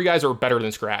 we had 3 guys that were better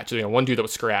than Scratch. One dude that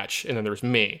was Scratch, and then there was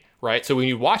me, right? So when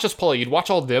you watch us play, you'd watch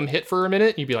all of them hit for a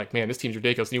minute, and you'd be like, man, this team's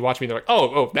ridiculous. And you watch me, and they're like,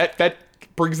 oh, that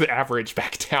brings the average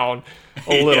back down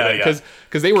a little bit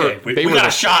because they were we got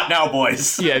a shot now,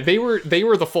 boys. Yeah, they were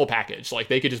the full package.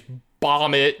 They could just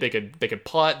bomb it. They could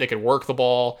putt. They could work the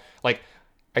ball.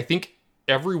 I think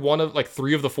every one of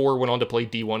 3 of the 4 went on to play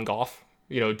D1 golf.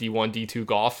 D1, D2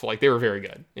 golf. They were very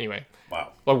good. Anyway.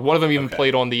 Wow. One of them even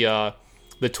played on the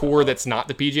tour that's not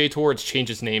the PGA Tour. It's changed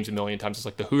its names a million times.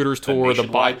 It's the Hooters Tour,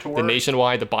 the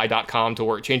Nationwide, the Buy.com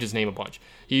Tour. It changed its name a bunch.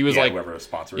 He was whoever was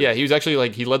sponsored. Yeah, he was actually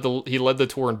he led the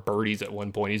tour in birdies at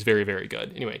one point. He's very, very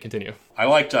good. Anyway, continue. I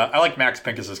liked Max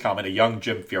Pincus's comment, a young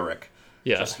Jim Furyk.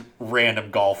 Yeah. Just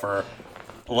random golfer.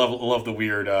 Love the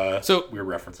weird weird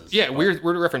references. Yeah, weird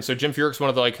reference. So Jim Furyk's one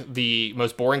of the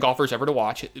most boring golfers ever to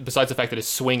watch. Besides the fact that his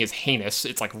swing is heinous,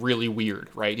 it's really weird,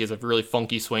 right? He has a really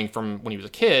funky swing from when he was a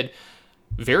kid.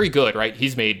 Very good, right?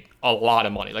 He's made a lot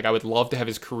of money. I would love to have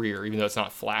his career, even though it's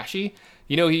not flashy.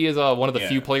 He is one of the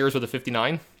few players with a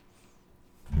 59.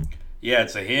 Yeah,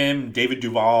 it's him, David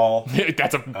Duval.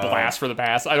 That's a blast for the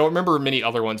past. I don't remember many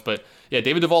other ones, but yeah,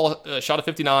 David Duval shot a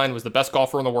 59, was the best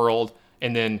golfer in the world,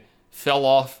 and then fell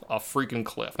off a freaking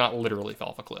cliff. Not literally fell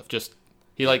off a cliff. Just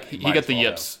he got the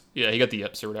yips. Yeah, he got the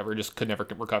yips or whatever. Just could never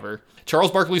recover. Charles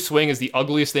Barkley's swing is the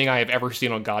ugliest thing I have ever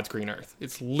seen on God's green earth.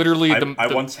 It's literally I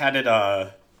once had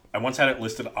it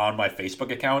listed on my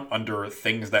Facebook account under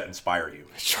things that inspire you.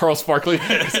 Charles Barkley.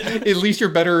 At least you're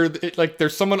better.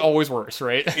 There's someone always worse,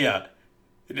 right? Yeah.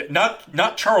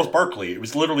 Not Charles Barkley. It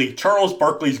was literally Charles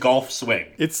Barkley's golf swing.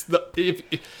 It's if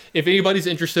anybody's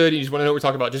interested and you just want to know what we're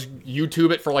talking about, just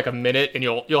YouTube it for a minute and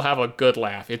you'll have a good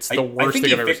laugh. It's the worst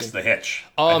thing I've ever seen. I think he fixed the hitch.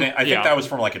 I think that was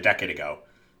from a decade ago.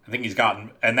 I think he's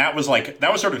gotten, and that was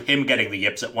sort of him getting the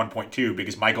yips at 1.2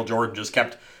 because Michael Jordan just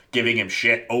kept giving him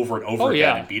shit over and over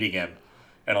again and beating him.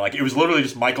 And it was literally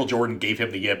just Michael Jordan gave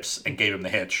him the yips and gave him the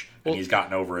hitch, and he's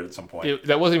gotten over it at some point.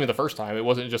 That wasn't even the first time. It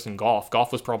wasn't just in golf.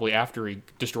 Golf was probably after he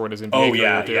destroyed his NBA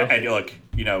career, too.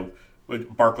 Yeah.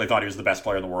 And Barkley thought he was the best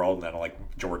player in the world, and then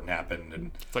Jordan happened,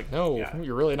 and it's no,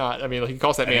 you're really not. I mean, he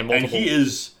cost that man multiple. And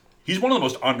he's one of the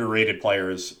most underrated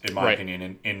players, in my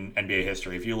opinion, in NBA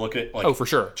history. If you look at for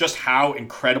sure, just how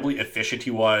incredibly efficient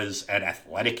he was and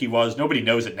athletic he was. Nobody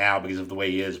knows it now because of the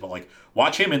way he is, but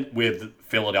watch him with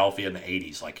Philadelphia in the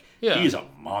 80s. He is a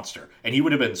monster, and he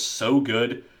would have been so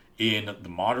good in the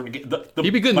modern game.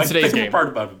 He'd be good in today's game. Part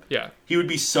about him, Yeah. he would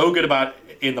be so good about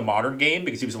in the modern game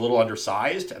because he was a little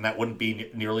undersized, and that wouldn't be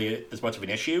nearly as much of an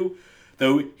issue.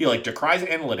 Though he decries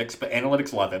analytics, but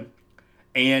analytics love him,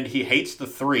 and he hates the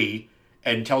 3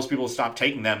 and tells people to stop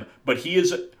taking them. But he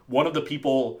is one of the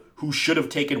people who should have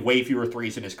taken way fewer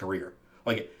 3s in his career.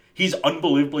 Like, he's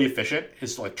unbelievably efficient.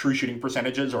 His true shooting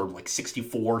percentages are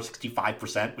 64,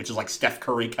 65%, which is like Steph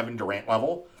Curry, Kevin Durant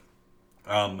level.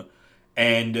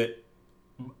 And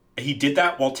he did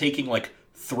that while taking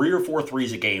 3 or 4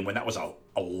 threes a game when that was a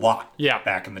lot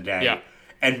back in the day. Yeah.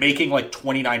 And making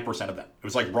 29% of them. It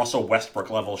was like Russell Westbrook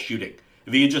level shooting.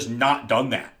 If he had just not done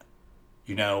that,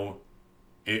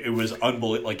 it was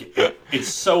unbelievable. It's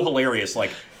so hilarious.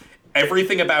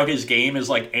 Everything about his game is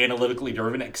analytically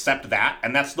driven except that.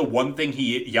 And that's the one thing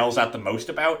he yells out the most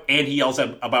about. And he yells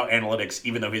about analytics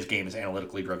even though his game is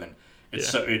analytically driven.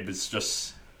 It was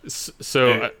just...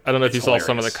 So I don't know if you saw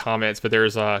some of the comments, but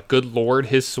there's good Lord,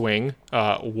 his swing.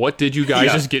 What did you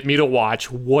guys just get me to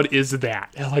watch? What is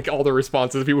that? All the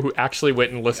responses, people who actually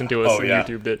went and listened to us and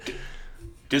YouTubed it.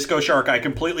 Disco Shark, I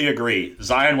completely agree.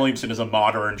 Zion Williamson is a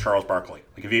modern Charles Barkley.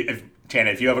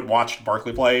 If you haven't watched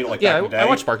Barkley play back in the day, I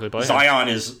watched Barkley play. Zion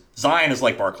is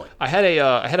like Barkley. I had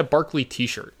a Barkley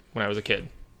T-shirt when I was a kid.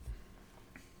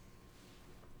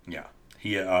 Yeah.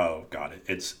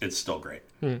 It's still great.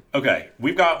 Okay,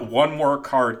 we've got one more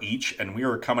card each, and we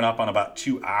are coming up on about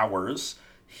 2 hours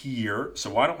here.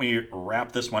 So why don't we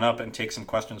wrap this one up and take some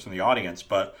questions from the audience?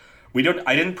 But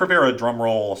I didn't prepare a drum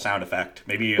roll sound effect.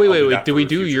 Maybe wait. Did we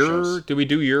do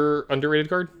your underrated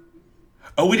card?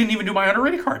 Oh, we didn't even do my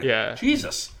underrated card. Yeah.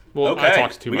 Jesus. Well, okay. I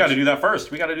talked too much. We got to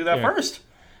do that first.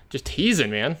 Just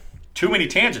teasing, man. Too many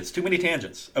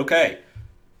tangents. Okay.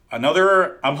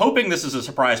 I'm hoping this is a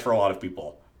surprise for a lot of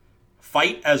people.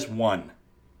 Fight as one.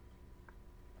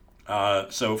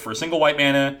 So for single white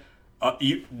mana,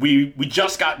 we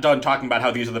just got done talking about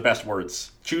how these are the best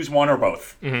words. Choose one or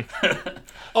both.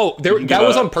 Mm-hmm. That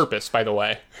was on purpose, by the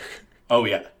way. Oh,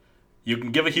 yeah. You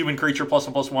can give a human creature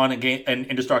 +1/+1, and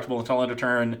indestructible until end of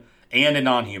turn, and a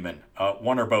non-human.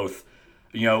 One or both.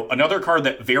 Another card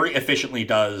that very efficiently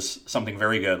does something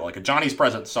very good, like a Johnny's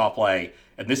Presence saw play,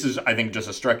 and this is, I think, just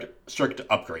a strict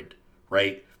upgrade,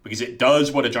 right? Because it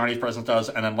does what a Johnny's Presence does,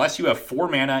 and unless you have 4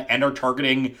 mana and are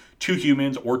targeting 2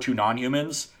 humans or 2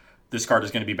 non-humans, this card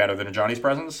is going to be better than a Johnny's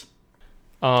Presence.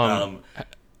 Have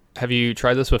you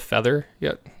tried this with Feather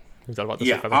yet? Have you thought about this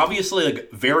with Feather? Obviously,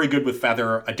 very good with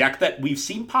Feather, a deck that we've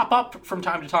seen pop up from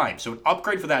time to time, so an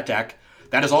upgrade for that deck.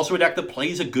 That is also a deck that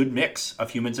plays a good mix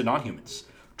of humans and non-humans.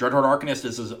 Dreadhorde Arcanist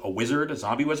is a wizard, a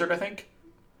zombie wizard, I think.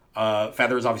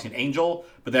 Feather is obviously an angel,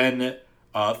 but then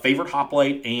Favored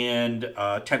Hoplite and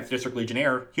 10th District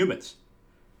Legionnaire, humans.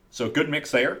 So good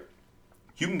mix there.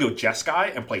 You can go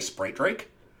Jeskai and play Sprite Drake.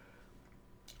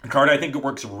 A card I think it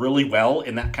works really well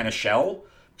in that kind of shell.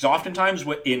 Because oftentimes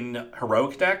in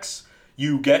heroic decks,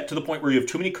 you get to the point where you have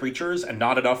too many creatures and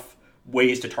not enough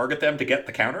ways to target them to get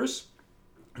the counters.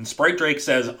 And Sprite Drake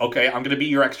says, okay, I'm going to be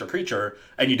your extra creature,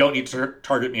 and you don't need to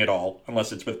target me at all,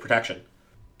 unless it's with protection.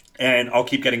 And I'll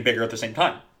keep getting bigger at the same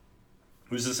time.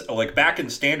 It was this, back in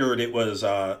Standard, it was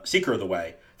Seeker of the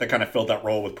Way that kind of filled that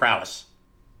role with Prowess.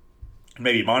 And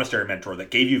maybe Monastery Mentor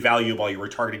that gave you value while you were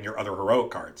targeting your other heroic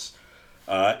cards.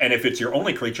 And if it's your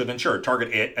only creature, then sure, target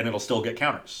it, and it'll still get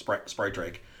counters, Sprite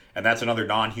Drake. And that's another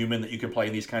non-human that you can play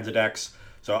in these kinds of decks.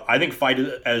 So I think Fight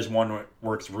as One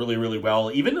works really, really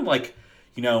well. Even in,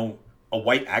 a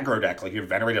white aggro deck, like your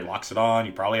Venerated Loxodon,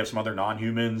 you probably have some other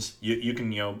non-humans. You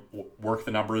can, work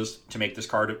the numbers to make this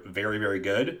card very, very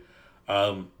good.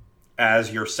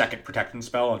 As your second protection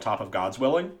spell on top of God's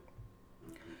Willing.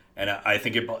 And I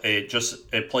think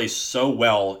it plays so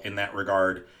well in that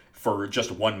regard for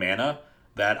just 1 mana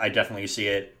that I definitely see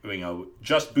it,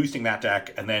 just boosting that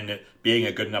deck and then being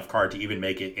a good enough card to even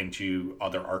make it into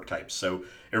other archetypes. So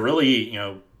it really,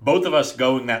 both of us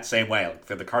going that same way.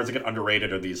 The cards that get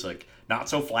underrated are these not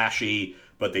so flashy,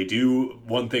 but they do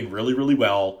one thing really, really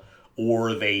well,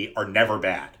 or they are never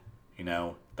bad.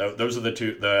 Those are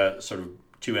the sort of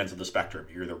 2 ends of the spectrum.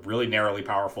 You're either really narrowly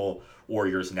powerful or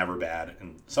you're just never bad.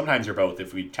 And sometimes you're both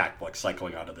if we tack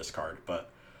cycling onto this card. But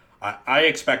I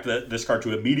expect this card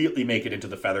to immediately make it into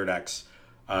the Feather decks.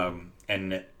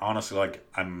 And honestly,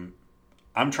 I'm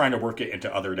trying to work it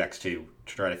into other decks too,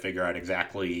 to try to figure out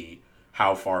exactly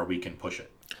how far we can push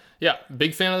it. Yeah,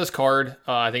 big fan of this card.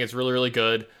 I think it's really, really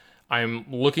good. I'm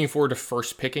looking forward to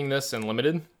first picking this in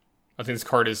Limited. I think this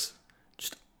card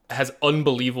has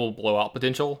unbelievable blowout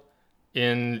potential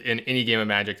in any game of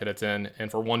Magic that it's in. And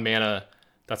for 1 mana,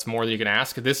 that's more than you can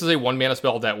ask. This is a 1 mana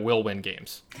spell that will win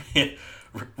games.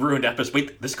 Ruined Epis.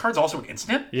 Wait, this card's also an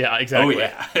instant? Yeah, exactly. Oh,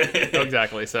 yeah.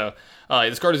 Exactly. So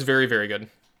this card is very, very good.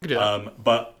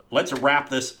 But let's wrap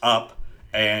this up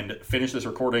and finish this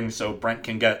recording so Brent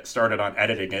can get started on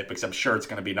editing it, because I'm sure it's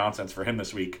going to be nonsense for him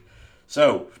this week.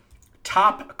 So,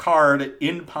 top card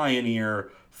in Pioneer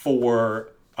for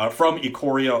from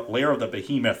Ikoria, Lair of the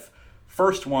Behemoth.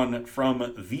 First one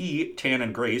from the Tan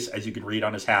and Grace, as you can read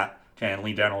on his hat. Tan,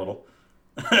 lean down a little.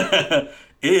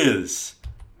 Is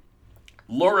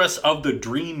Loris of the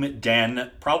Dream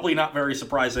Den. Probably not very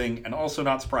surprising, and also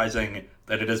not surprising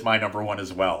that it is my number one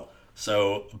as well.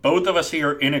 So both of us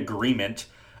here in agreement.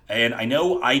 And I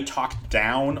know I talked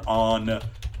down on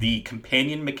the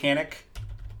companion mechanic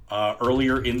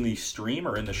earlier in the stream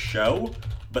or in the show,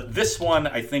 but this one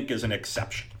I think is an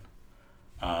exception.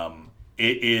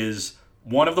 It is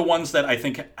one of the ones that I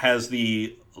think has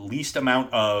the least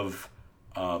amount of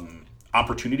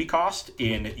opportunity cost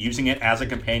in using it as a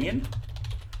companion.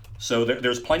 So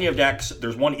there's plenty of decks.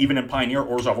 There's one even in Pioneer,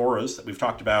 Orzhov Auras, that we've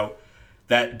talked about,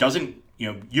 that doesn't,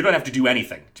 you don't have to do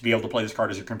anything to be able to play this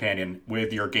card as your companion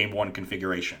with your game one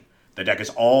configuration. The deck is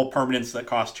all permanents that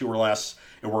cost 2 or less.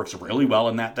 It works really well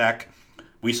in that deck.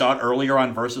 We saw it earlier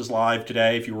on Versus Live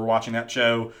today. If you were watching that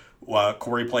show,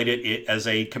 Corey played it as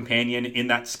a companion in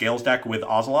that Scales deck with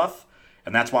Ozloth,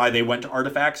 and that's why they went to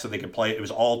Artifacts, so they could play it. It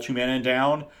was all 2 mana and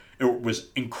down. It was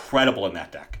incredible in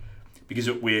that deck,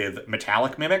 because with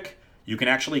Metallic Mimic, you can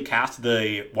actually cast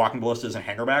the Walking Ballistas and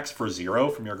Hangerbacks for 0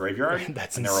 from your graveyard.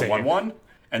 That's and insane. They're a 1/1,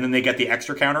 and then they get the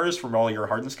extra counters from all your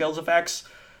Hardened Scales effects.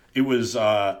 It was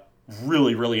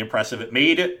really, really impressive. It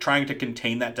made trying to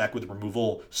contain that deck with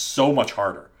removal so much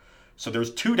harder. So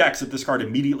there's 2 decks that this card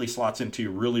immediately slots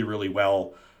into really, really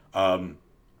well. And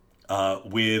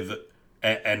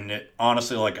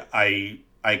honestly, like I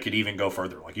could even go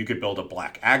further. Like, you could build a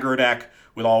black aggro deck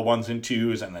with all 1s and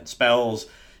 2s and then spells.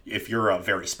 If you're a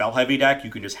very spell heavy deck, you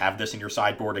can just have this in your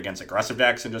sideboard against aggressive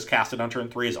decks and just cast it on turn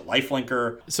 3 as a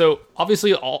lifelinker. So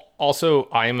obviously, also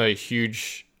I'm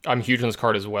huge on this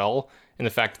card as well. In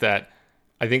the fact that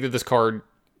I think that this card,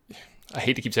 I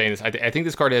hate to keep saying this, I think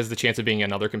this card has the chance of being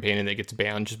another companion that gets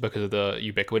banned just because of the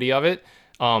ubiquity of it.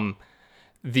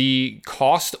 The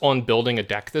cost on building a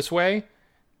deck this way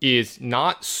is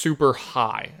not super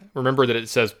high. Remember that it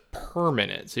says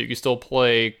permanent, so you can still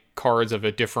play cards of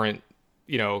a different,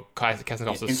 casting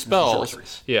also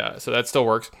spells. Yeah, so that still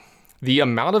works. The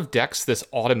amount of decks this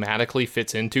automatically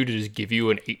fits into to just give you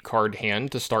an 8-card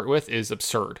hand to start with is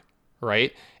absurd,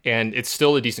 right? And it's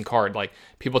still a decent card. Like,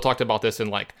 people talked about this in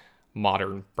like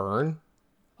Modern Burn,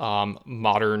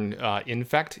 Modern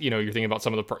Infect. You're thinking about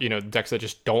some of the decks that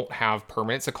just don't have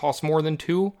permanents that cost more than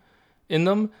 2 in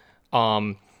them.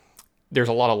 There's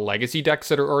a lot of legacy decks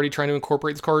that are already trying to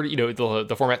incorporate this card.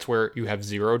 The formats where you have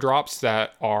 0 drops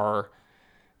that are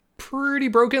pretty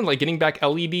broken, like getting back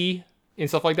LED and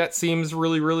stuff like that seems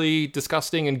really, really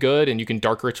disgusting and good. And you can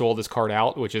Dark Ritual this card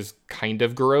out, which is kind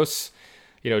of gross.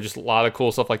 Just a lot of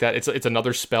cool stuff like that. It's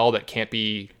another spell that can't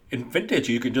be... In Vintage,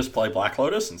 you can just play Black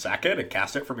Lotus and sack it and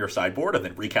cast it from your sideboard and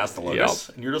then recast the Lotus.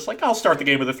 Yep. And you're just like, I'll start the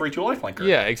game with a 3/2 lifelinker.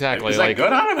 Yeah, exactly. Is that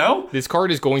good? I don't know. This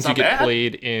card is going to get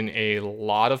played in a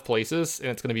lot of places, and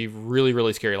it's going to be really,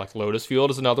 really scary. Like Lotus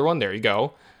Field is another one. There you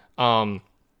go.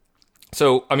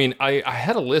 So, I mean, I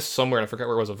had a list somewhere, and I forgot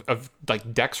where it was, of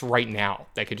like decks right now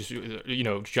that could just,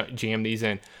 jam these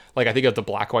in. Like, I think of the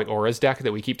Black-White Auras deck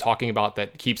that we keep talking about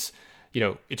that keeps...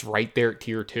 it's right there at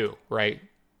tier 2, right?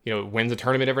 It wins a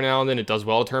tournament every now and then. It does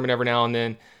well at a tournament every now and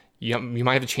then. You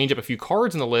might have to change up a few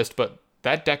cards in the list, but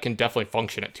that deck can definitely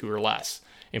function at 2 or less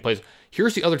in plays.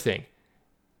 Here's the other thing.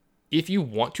 If you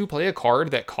want to play a card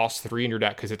that costs 3 in your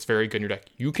deck because it's very good in your deck,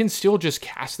 you can still just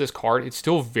cast this card. It's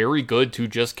still very good to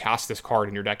just cast this card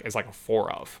in your deck as like a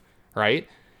 4 of, right?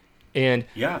 And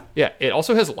yeah, it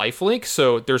also has lifelink,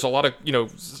 so there's a lot of,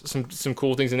 some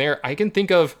cool things in there. I can think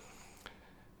of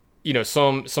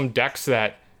some decks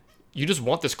that you just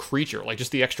want this creature, like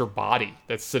just the extra body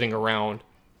that's sitting around,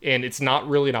 and it's not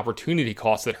really an opportunity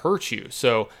cost that hurts you.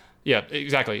 So yeah,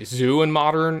 exactly. Zoo and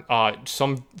Modern,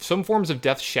 some forms of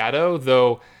Death Shadow,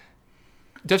 though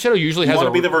Death Shadow usually has... You want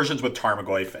to be the versions with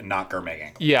Tarmogoyf and not Gurmag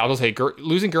Angler. Yeah, I was going to say,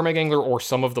 losing Gurmag Angler or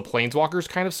some of the Planeswalkers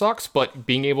kind of sucks, but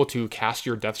being able to cast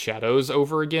your Death Shadows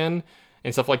over again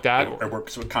and stuff like that. It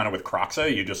works kind of with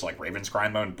Kroxa. You just like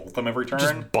Ravenscry and bolt them every turn.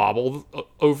 Just bobble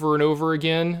over and over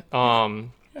again.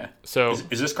 Yeah. So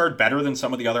is this card better than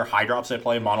some of the other high drops I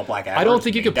play in Mono Black Aggro? I don't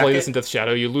think you could play this in Death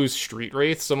Shadow. You lose Street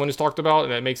Wraith, someone has talked about,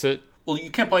 and that makes it... Well, you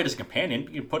can't play it as a companion.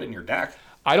 You can put it in your deck.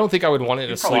 I don't think I would want it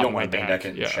in a slot in my probably don't want deck.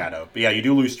 Deck in Shadow. But yeah, you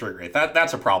do lose Street Wraith.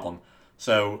 That's a problem.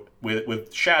 So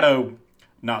with Shadow,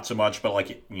 not so much, but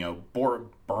like,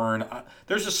 Burn,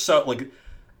 there's just so, like,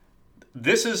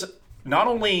 this is not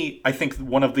only, I think,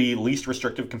 one of the least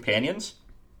restrictive companions,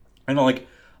 and like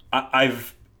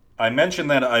I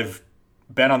mentioned that I've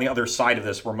been on the other side of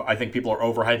this where I think people are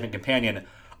overhyping companion.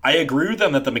 I agree with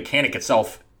them that the mechanic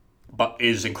itself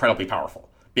is incredibly powerful.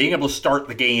 Being able to start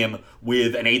the game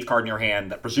with an 8th card in your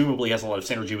hand that presumably has a lot of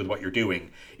synergy with what you're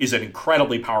doing is an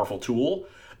incredibly powerful tool.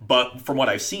 But from what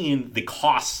I've seen, the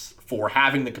costs for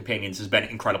having the companions has been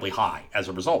incredibly high as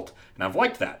a result. And I've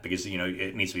liked that because,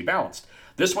 it needs to be balanced.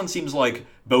 This one seems like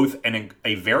both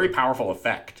a very powerful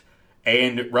effect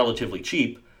and relatively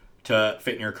cheap to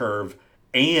fit in your curve,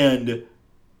 and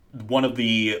one of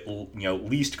the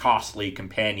least costly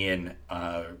companion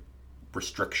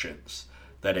restrictions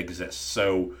that exists.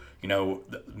 So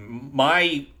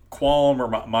my qualm or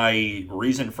my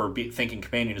reason for thinking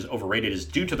companion is overrated is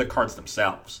due to the cards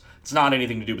themselves. It's not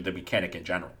anything to do with the mechanic in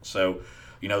general. So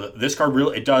this card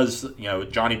really, it does,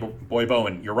 Johnny Boy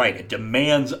Bowen, you're right, it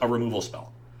demands a removal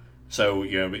spell. So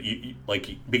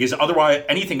because otherwise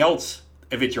anything else,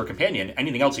 if it's your companion,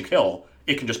 anything else you kill,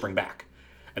 it can just bring back.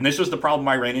 And this was the problem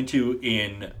I ran into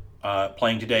in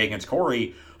playing today against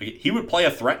Corey. He would play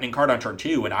a threatening card on turn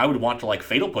 2, and I would want to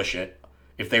Fatal Push it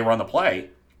if they were on the play.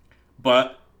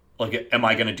 But am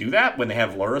I going to do that when they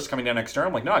have Lurrus coming down next turn?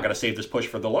 I'm like, no, I got to save this push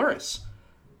for the Lurrus,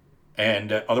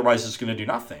 and otherwise it's going to do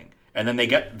nothing. And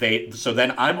then so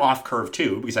then I'm off curve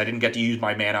too because I didn't get to use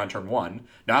my mana on turn 1.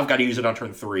 Now I've got to use it on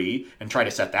turn 3 and try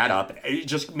to set that up. It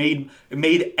just made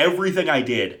everything I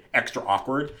did extra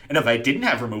awkward. And if I didn't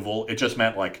have removal, it just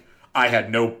meant I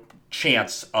had no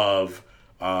chance of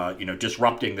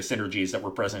disrupting the synergies that were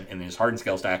present in his Hardened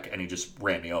Scales deck, and he just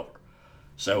ran me over.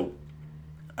 So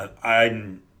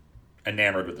I'm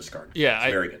enamored with this card. Yeah,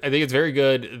 it's very good. I think it's very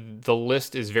good. The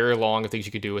list is very long of things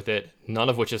you could do with it, none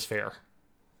of which is fair.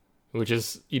 Which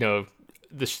is,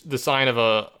 the sign of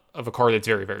a card that's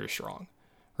very, very strong,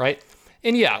 right?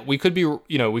 And yeah, we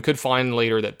could find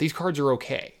later that these cards are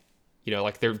okay.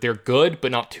 They're good,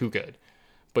 but not too good.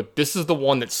 But this is the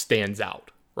one that stands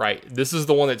out, right? This is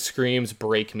the one that screams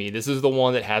break me. This is the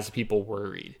one that has people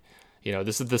worried.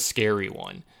 This is the scary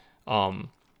one. I'm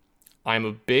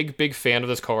a big, big fan of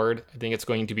this card. I think it's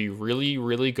going to be really,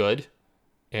 really good.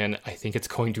 And I think it's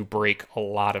going to break a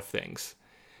lot of things.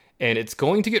 And it's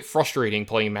going to get frustrating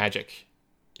playing Magic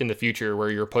in the future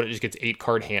where your opponent just gets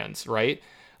 8-card hands, right?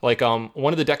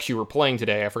 One of the decks you were playing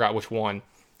today, I forgot which one,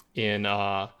 in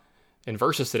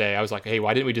Versus today, I was like, hey,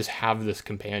 why didn't we just have this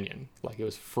companion? It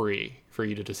was free for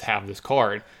you to just have this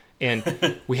card.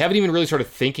 And we haven't even really started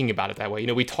thinking about it that way.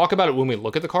 We talk about it when we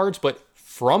look at the cards, but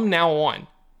from now on,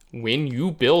 when you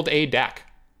build a deck,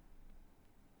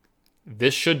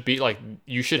 this should be,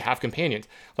 you should have companions.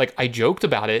 I joked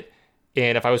about it.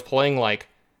 And if I was playing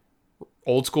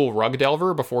old school Rug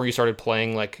Delver before you started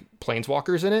playing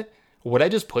Planeswalkers in it, would I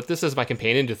just put this as my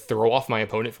companion to throw off my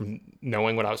opponent from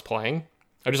knowing what I was playing?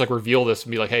 I'd just reveal this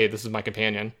and be like, hey, this is my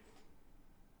companion.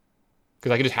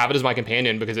 Because I can just have it as my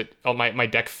companion because my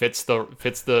deck fits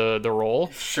the role.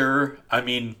 Sure. I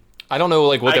mean, I don't know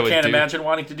what that would do. I can't imagine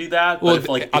wanting to do that. Well,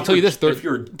 but I'll tell you this, they're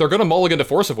going to mulligan to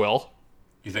Force of Will.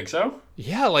 You think so?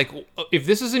 Yeah, if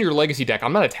this is in your Legacy deck,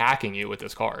 I'm not attacking you with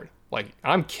this card.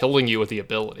 I'm killing you with the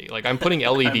ability. I'm putting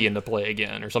LED into play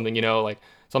again or something,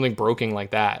 something broken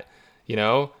like that,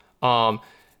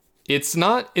 It's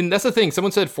not, and that's the thing.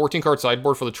 Someone said 14-card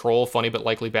sideboard for the troll, funny but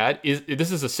likely bad.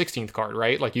 This is a 16th card,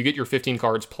 right? You get your 15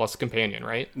 cards plus companion,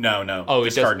 right? No. Oh,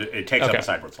 this card, it takes up a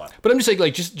sideboard slot. But I'm just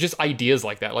saying, just ideas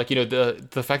like that.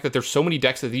 The fact that there's so many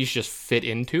decks that these just fit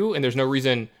into, and there's no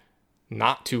reason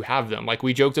not to have them.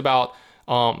 We joked about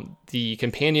the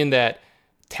companion that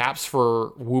taps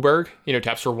for WUBRG,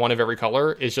 taps for one of every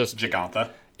color, is just Giganta.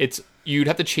 You'd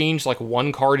have to change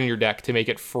one card in your deck to make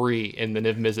it free in the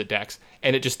Niv Mizzet decks,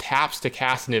 and it just taps to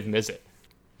cast Niv Mizzet,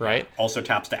 right? Also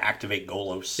taps to activate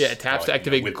Golos. Yeah, it taps to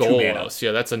activate Golos.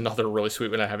 Yeah, that's another really sweet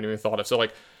one I haven't even thought of. So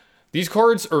these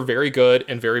cards are very good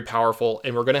and very powerful,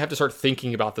 and we're gonna have to start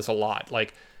thinking about this a lot.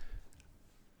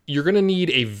 You're gonna need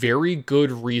a very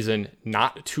good reason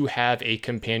not to have a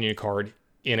companion card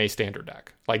in a standard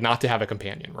deck, not to have a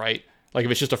companion, right?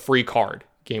 If it's just a free card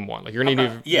game one, you're gonna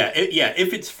need to...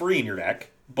 if it's free in your deck.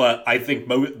 But I think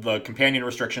the companion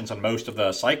restrictions on most of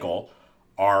the cycle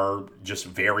are just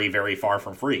very, very far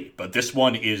from free. But this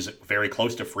one is very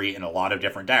close to free in a lot of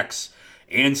different decks,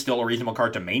 and still a reasonable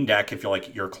card to main deck if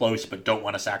you're close but don't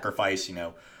want to sacrifice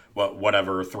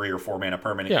whatever 3 or 4 mana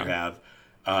permanent you have.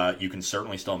 You can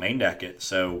certainly still main deck it.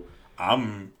 So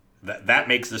that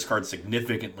makes this card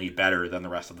significantly better than the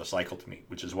rest of the cycle to me,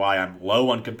 which is why I'm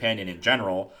low on companion in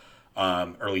general,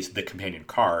 or at least the companion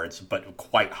cards, but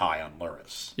quite high on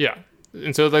Lurrus. Yeah,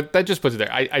 and so that just puts it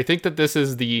there. I think that this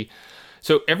is the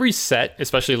So every set,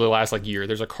 especially the last like year,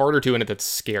 there's a card or two in it that's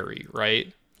scary,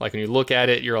 right? Like when you look at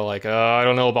it, you're like, I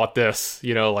don't know about this.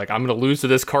 You know, like I'm gonna lose to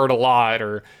this card a lot,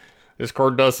 or this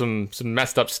card does some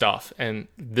messed up stuff. And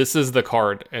this is the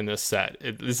card in this set.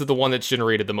 This is the one that's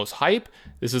generated the most hype.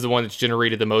 This is the one that's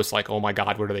generated the most like, oh my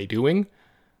god, what are they doing?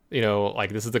 You know,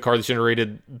 like this is the card that's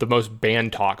generated the most ban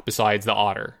talk besides the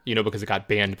Otter, you know, because it got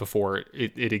banned before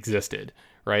it existed,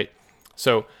 right?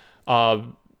 So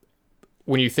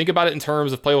when you think about it in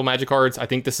terms of playable Magic cards, I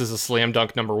think this is a slam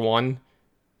dunk number one,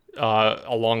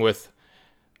 along with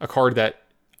a card that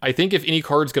I think if any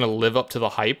card's going to live up to the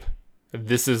hype,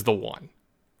 this is the one,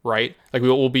 right? Like we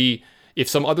will be, if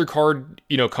some other card,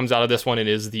 you know, comes out of this one and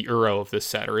is the Uro of this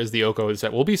set or is the Oko of this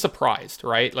set, we'll be surprised,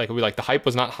 right? Like we'll be like, the hype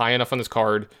was not high enough on this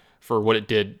card for what it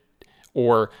did.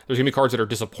 Or there's gonna be cards that are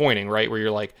disappointing, right? Where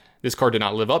you're like, this card did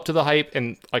not live up to the hype,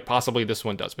 and like possibly this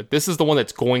one does. But this is the one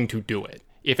that's going to do it.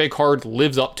 If a card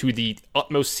lives up to the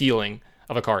utmost ceiling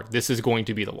of a card, this is going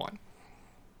to be the one.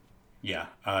 Yeah,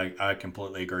 I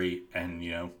completely agree. And,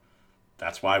 you know,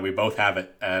 that's why we both have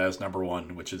it as number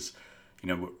one, which is, you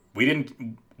know,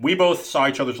 we both saw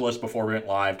each other's list before we went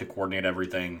live to coordinate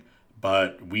everything,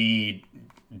 but we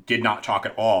did not talk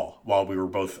at all while we were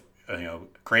both, you know,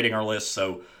 creating our list.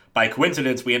 So by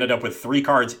coincidence, we ended up with 3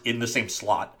 cards in the same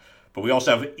slot, but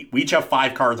we each have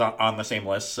 5 cards on the same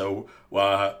list. So,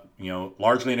 you know,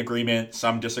 largely in agreement,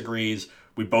 some disagrees.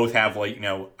 We both have, like, you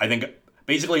know, I think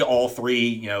basically all 3,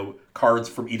 you know, cards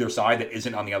from either side that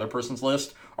isn't on the other person's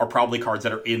list are probably cards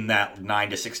that are in that 9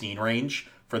 to 16 range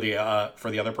for the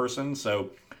other person.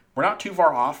 So we're not too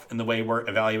far off in the way we're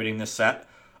evaluating this set.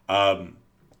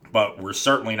 But we're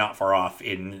certainly not far off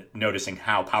in noticing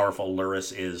how powerful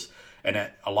Lurrus is.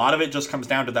 And a lot of it just comes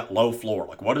down to that low floor.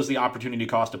 Like, what is the opportunity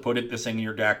cost to put this thing in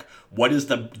your deck? What is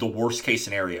the worst case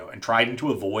scenario? And trying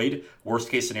to avoid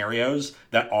worst case scenarios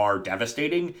that are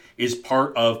devastating is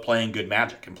part of playing good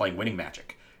Magic and playing winning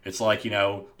Magic. It's like, you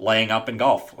know, laying up in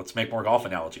golf. Let's make more golf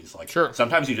analogies. Like, sure.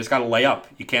 Sometimes you just got to lay up.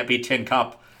 You can't be tin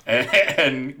cup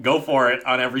and go for it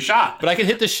on every shot. But I can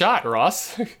hit this shot,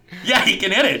 Ross. Yeah, he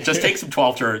can hit it. Just take some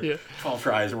 12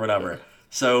 tries or whatever.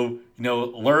 So, you know,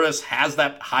 Lurrus has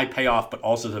that high payoff, but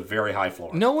also the very high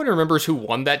floor. No one remembers who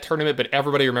won that tournament, but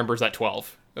everybody remembers that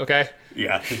 12. Okay?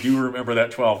 Yeah, I do remember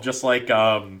that 12. Just like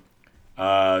Jean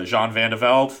Van de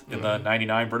Velde in the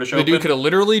 99 British Open. The dude could have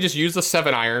literally just used the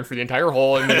 7-iron for the entire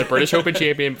hole and been the British Open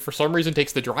champion, but for some reason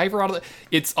takes the driver out of it.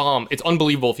 It's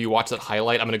unbelievable if you watch that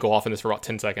highlight. I'm going to go off on this for about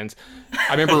 10 seconds.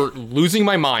 I remember losing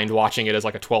my mind watching it as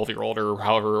like a 12-year-old or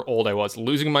however old I was,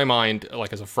 losing my mind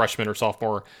like as a freshman or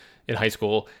sophomore in high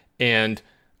school, and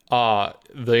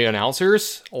the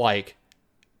announcers like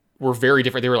were very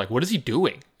different. They were like, "What is he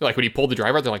doing?" Like when he pulled the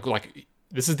driver out, they're like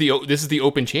this is the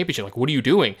Open Championship. Like, what are you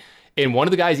doing? And one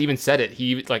of the guys even said it.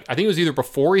 He like, I think it was either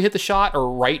before he hit the shot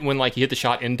or right when like he hit the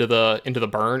shot into the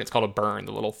burn. It's called a burn,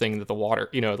 the little thing that the water,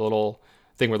 you know, the little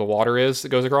thing where the water is that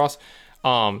goes across.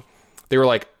 They were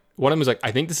like, one of them was like,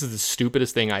 I think this is the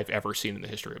stupidest thing I've ever seen in the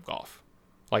history of golf.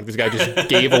 Like, this guy just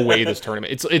gave away this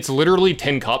tournament. It's literally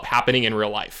Tin Cup happening in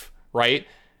real life, right?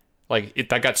 Like,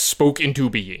 that got spoke into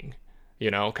being, you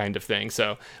know, kind of thing.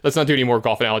 So let's not do any more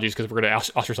golf analogies because we're going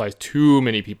to ostracize too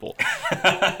many people.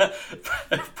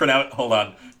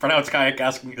 Pronounced Kayak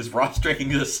asking, is Ross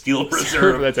drinking a Steel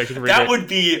Reserve? That's actually that would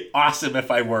be awesome if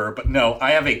I were. But no,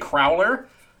 I have a Crowler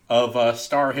of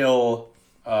Star Hill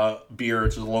beer,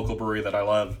 which is a local brewery that I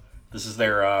love. This is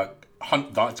their,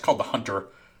 it's called the Hunter.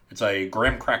 It's a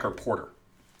graham cracker porter.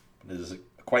 It is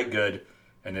quite good,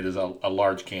 and it is a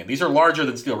large can. These are larger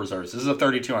than Steel Reserves. This is a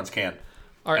 32-ounce can,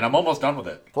 all right. And I'm almost done with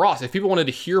it. Ross, if people wanted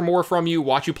to hear more from you,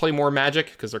 watch you play more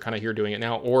Magic, because they're kind of here doing it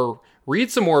now, or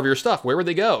read some more of your stuff, where would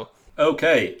they go?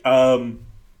 Okay.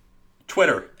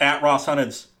 Twitter,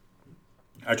 @RossHunnins.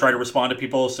 I try to respond to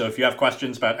people, so if you have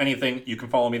questions about anything, you can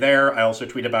follow me there. I also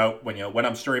tweet about when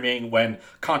I'm streaming, when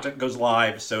content goes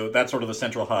live, so that's sort of the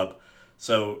central hub.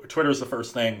 So Twitter's the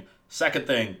first thing. Second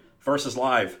thing, Versus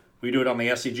Live. We do it on the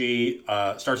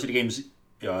SCG Star City Games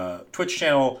Twitch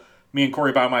channel. Me and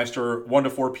Corey Baumeister, 1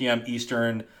 to 4 p.m.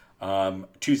 Eastern,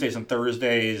 Tuesdays and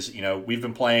Thursdays. You know, we've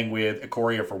been playing with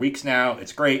Ikoria for weeks now.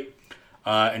 It's great,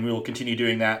 and we will continue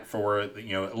doing that for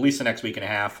at least the next week and a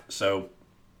half. So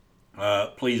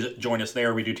please join us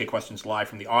there. We do take questions live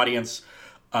from the audience,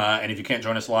 and if you can't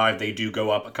join us live, they do go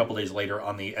up a couple days later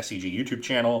on the SCG YouTube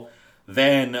channel.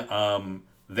 Then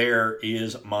there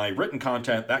is my written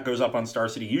content that goes up on Star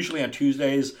City, usually on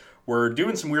Tuesdays. We're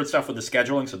doing some weird stuff with the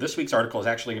scheduling, so this week's article is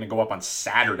actually going to go up on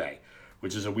Saturday,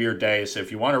 which is a weird day. So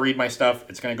if you want to read my stuff,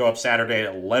 it's going to go up Saturday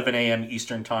at 11 a.m.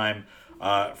 Eastern time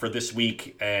for this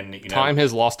week. And time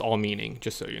has lost all meaning,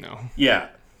 just so you know. Yeah,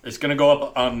 It's going to go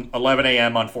up on 11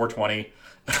 a.m. on 420.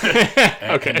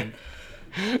 Okay.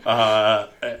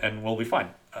 And we'll be fine.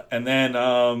 And then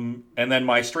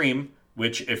my stream,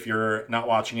 which if you're not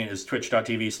watching it, is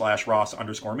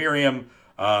twitch.tv/Ross_Miriam.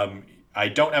 I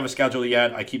don't have a schedule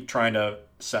yet. I keep trying to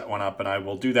set one up, and I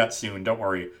will do that soon. Don't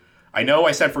worry. I know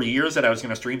I said for years that I was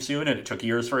going to stream soon, and it took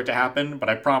years for it to happen, but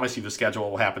I promise you the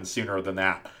schedule will happen sooner than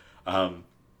that.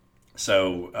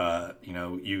 So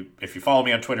if you follow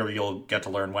me on Twitter, you'll get to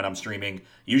learn when I'm streaming.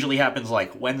 Usually happens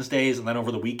like Wednesdays and then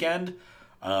over the weekend,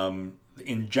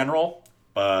 in general.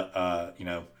 But,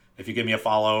 if you give me a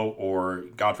follow or,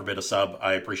 God forbid, a sub,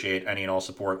 I appreciate any and all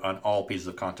support on all pieces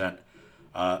of content.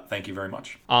 Thank you very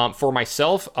much. For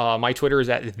myself, my Twitter is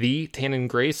at the Tannen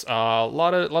Grace. A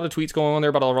lot of tweets going on there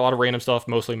about a lot of random stuff,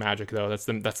 mostly Magic though.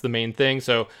 That's the main thing.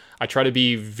 So I try to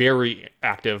be very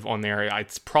active on there.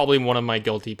 It's probably one of my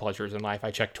guilty pleasures in life.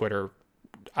 I check Twitter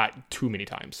too many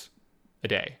times a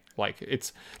day. Like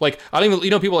it's like I don't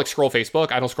even people like scroll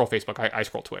Facebook. I don't scroll Facebook. I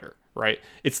scroll Twitter. Right?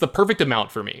 It's the perfect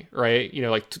amount for me. Right?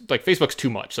 Like Facebook's too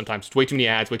much sometimes. It's way too many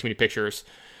ads. Way too many pictures.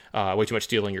 Way too much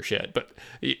stealing your shit. But,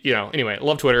 anyway,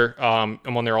 love Twitter. I'm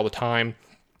on there all the time.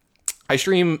 I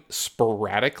stream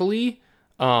sporadically,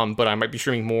 but I might be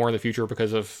streaming more in the future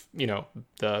because of,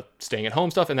 the staying at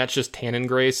home stuff. And that's just Tannen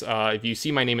Grace. If you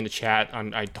see my name in the chat,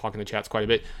 I talk in the chats quite a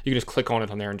bit. You can just click on it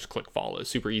on there and just click follow. It's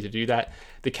super easy to do that.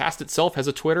 The cast itself has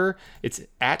a Twitter. It's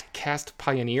at Cast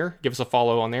Pioneer. Give us a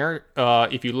follow on there.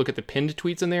 If you look at the pinned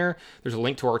tweets in there, there's a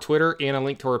link to our Twitter and a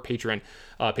link to our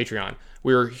Patreon.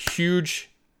 We're huge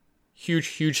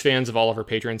fans of all of our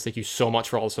patrons. Thank you so much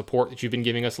for all the support that you've been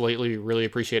giving us lately. We really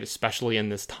appreciate it, especially in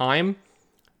this time.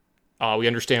 We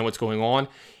understand what's going on.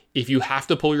 If you have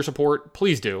to pull your support,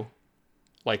 please do.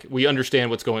 We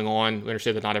understand what's going on. We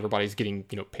understand that not everybody's getting,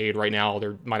 paid right now. They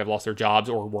might have lost their jobs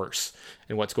or worse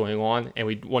and what's going on. And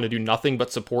we want to do nothing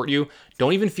but support you.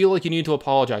 Don't even feel like you need to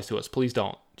apologize to us. Please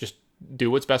don't. Just do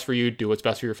what's best for you. Do what's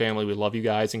best for your family. We love you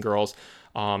guys and girls.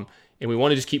 And we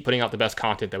want to just keep putting out the best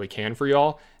content that we can for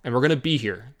y'all. And we're going to be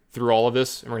here through all of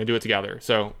this, and we're going to do it together.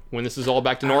 So when this is all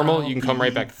back to normal, you can come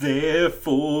right back. There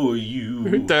for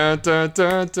you. Dun, dun,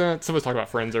 dun, dun. Someone was talking about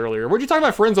Friends earlier. Where'd you talk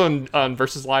about Friends on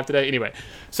Versus Live today? Anyway,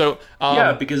 so...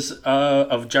 because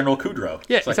of General Kudrow.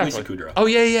 Yeah, it's like exactly. Lisa Kudrow. Oh,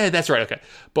 yeah, that's right. Okay.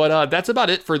 But that's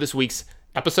about it for this week's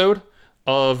episode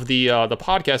of the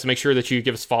podcast. Make sure that you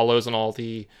give us follows on all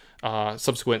the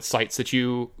subsequent sites that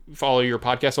you follow your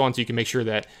podcast on, so you can make sure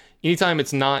that anytime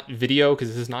it's not video, because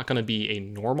this is not going to be a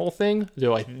normal thing,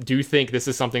 though I do think this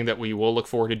is something that we will look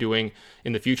forward to doing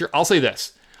in the future. I'll say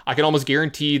this. I can almost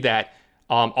guarantee that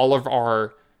all of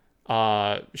our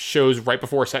shows right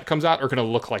before a set comes out are going to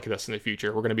look like this in the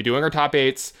future. We're going to be doing our top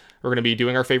 8s. We're going to be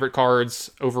doing our favorite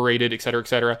cards, overrated, et cetera, et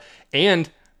cetera.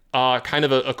 And kind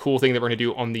of a cool thing that we're going to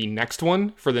do on the next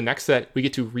one, for the next set, we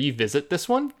get to revisit this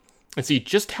one and see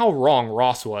just how wrong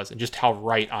Ross was and just how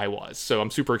right I was. So I'm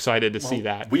super excited to see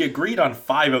that. We agreed on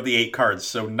 5 of the 8 cards,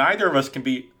 so neither of us can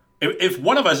be... If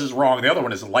one of us is wrong, the other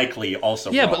one is likely also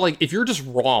wrong. Yeah, but if you're just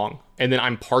wrong, and then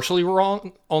I'm partially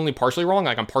wrong, only partially wrong,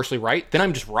 I'm partially right, then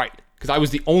I'm just right. Because I was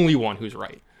the only one who's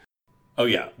right. Oh,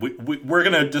 yeah. We're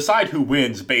going to decide who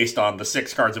wins based on the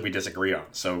 6 cards that we disagree on.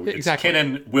 So it's exactly.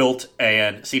 Kinnan, Wilt,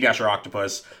 and Sea Dasher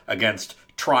Octopus against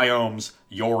Triomes,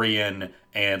 Yorion,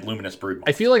 and Luminous Broodmaw.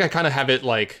 I feel like I kind of have it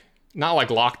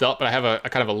not locked up, but I have a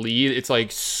kind of a lead.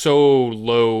 It's so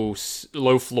low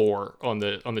floor on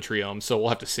the Triome, so we'll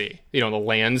have to see. The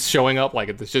lands showing up,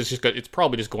 it's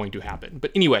probably just going to happen.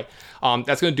 But anyway,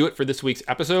 that's going to do it for this week's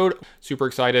episode. Super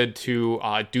excited to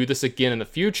do this again in the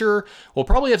future.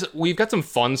 We've got some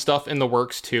fun stuff in the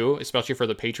works too, especially for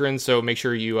the patrons. So make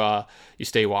sure you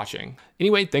stay watching.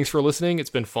 Anyway, thanks for listening.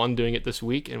 It's been fun doing it this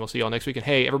week, and we'll see y'all next week. And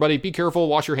hey, everybody, be careful,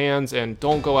 wash your hands, and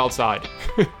don't go outside.